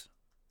weeks.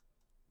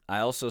 I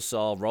also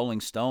saw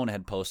Rolling Stone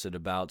had posted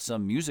about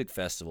some music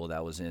festival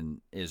that was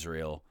in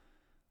Israel.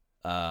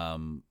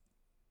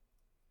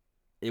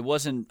 It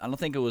wasn't, I don't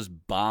think it was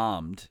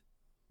bombed,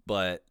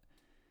 but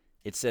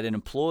it said an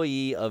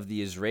employee of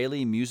the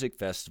Israeli music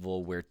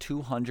festival where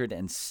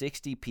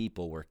 260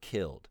 people were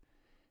killed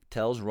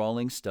tells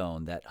Rolling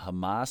Stone that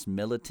Hamas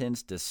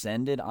militants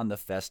descended on the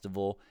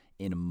festival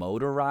in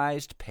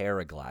motorized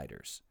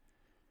paragliders.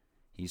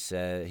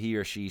 He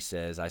or she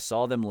says, I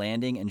saw them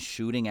landing and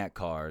shooting at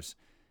cars.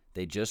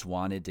 They just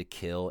wanted to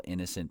kill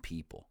innocent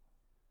people.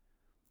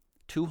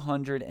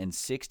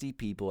 260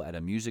 people at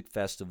a music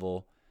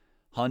festival,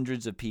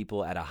 hundreds of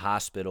people at a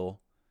hospital.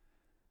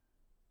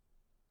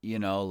 You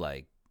know,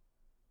 like,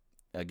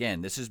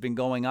 again, this has been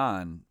going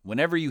on.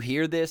 Whenever you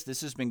hear this,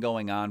 this has been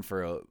going on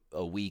for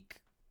a week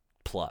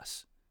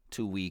plus,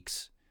 2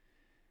 weeks.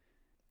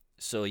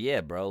 So,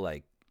 yeah, bro,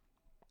 like,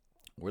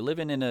 we're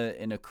living in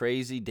a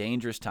crazy,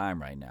 dangerous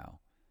time right now.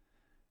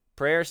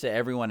 Prayers to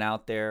everyone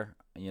out there,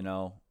 you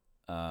know.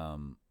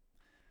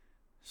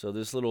 So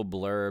this little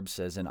blurb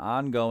says, an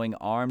ongoing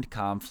armed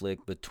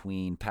conflict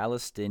between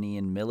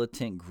Palestinian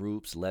militant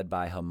groups led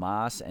by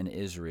Hamas and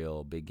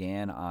Israel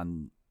began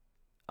on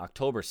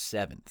October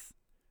 7th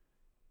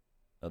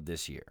of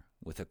this year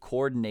with a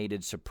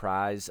coordinated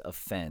surprise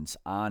offense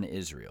on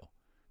Israel.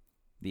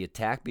 The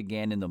attack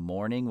began in the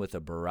morning with a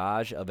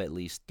barrage of at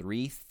least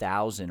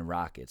 3,000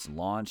 rockets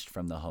launched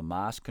from the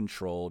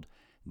Hamas-controlled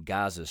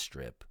Gaza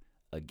Strip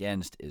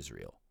against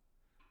Israel.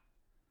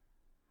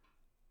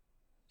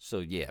 So,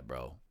 yeah,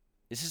 bro.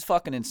 This is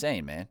fucking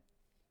insane, man.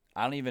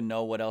 I don't even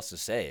know what else to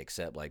say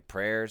except, like,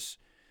 prayers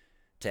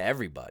to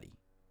everybody.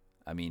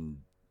 I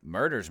mean,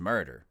 murder's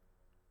murder.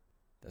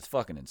 That's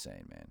fucking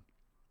insane, man.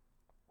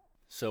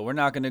 So we're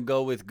not going to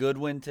go with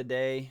Goodwin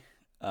today.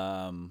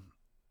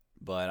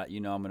 But, you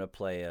know, I'm going to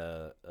play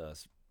a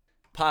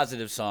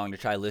positive song to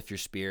try to lift your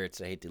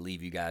spirits. I hate to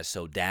leave you guys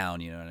so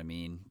down, you know what I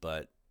mean?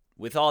 But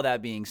with all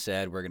that being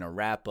said, we're going to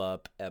wrap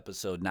up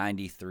episode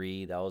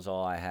 93. That was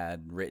all I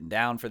had written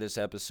down for this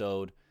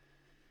episode.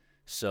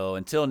 So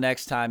until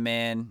next time,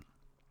 man,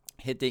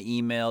 hit the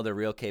email,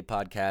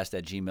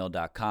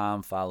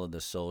 therealkpodcast@gmail.com. Follow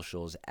the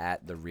socials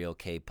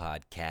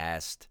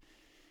 @therealkpodcast.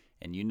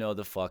 And you know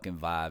the fucking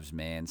vibes,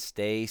 man.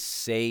 Stay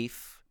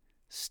safe,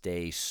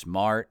 stay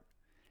smart,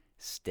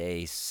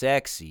 stay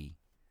sexy,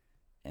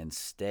 and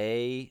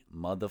stay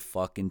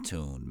motherfucking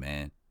tuned,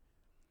 man.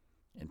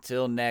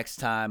 Until next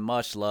time,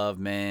 much love,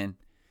 man.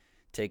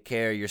 Take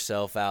care of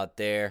yourself out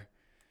there.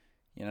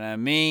 You know what I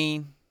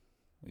mean?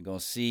 We're going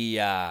to see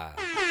ya.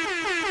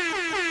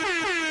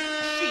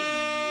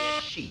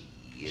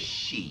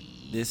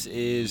 This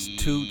is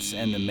Toots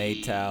and the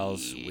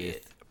Maytals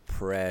with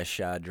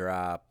Pressure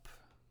Drop.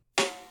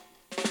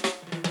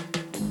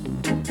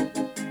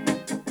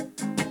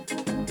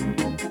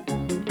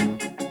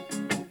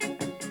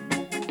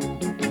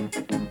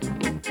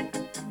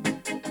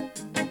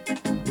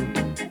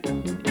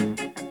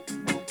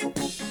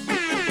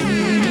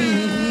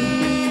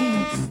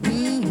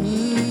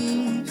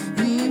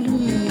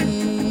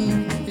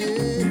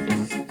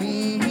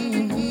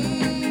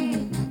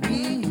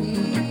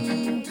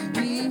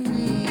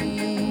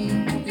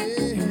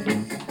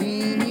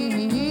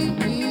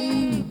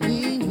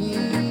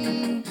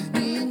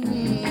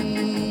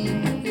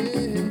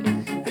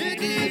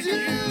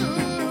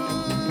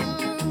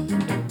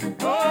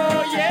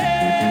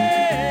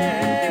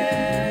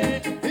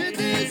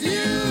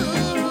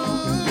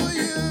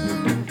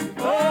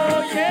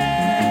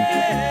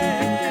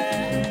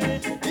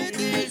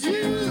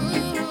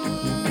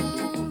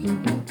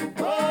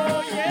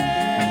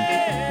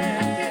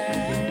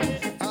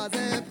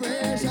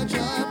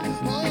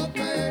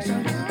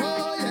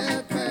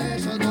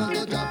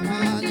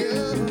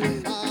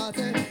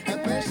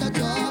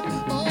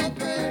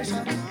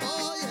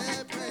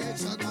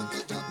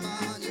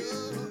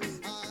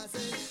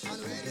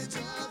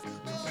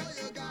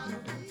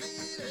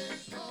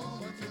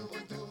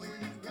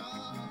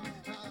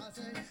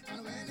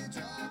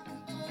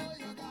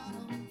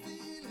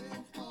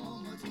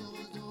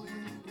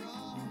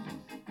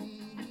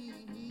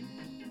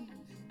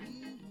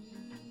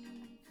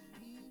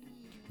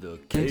 The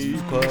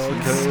Cave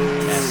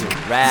Podcast. That's a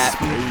wrap.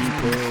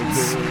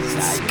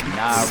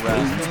 Sayonara.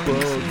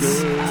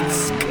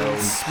 Adios.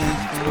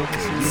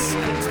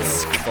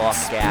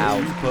 Fuck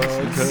out.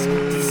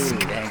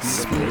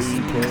 Thanks for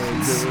listening.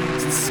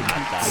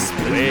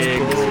 Hasta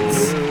luego.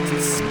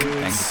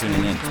 Thanks for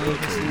tuning in.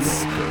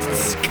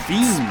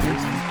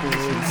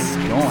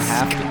 You don't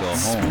have to go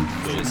home.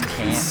 You just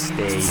can't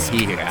stay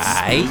here,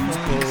 alright?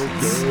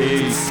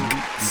 Peace.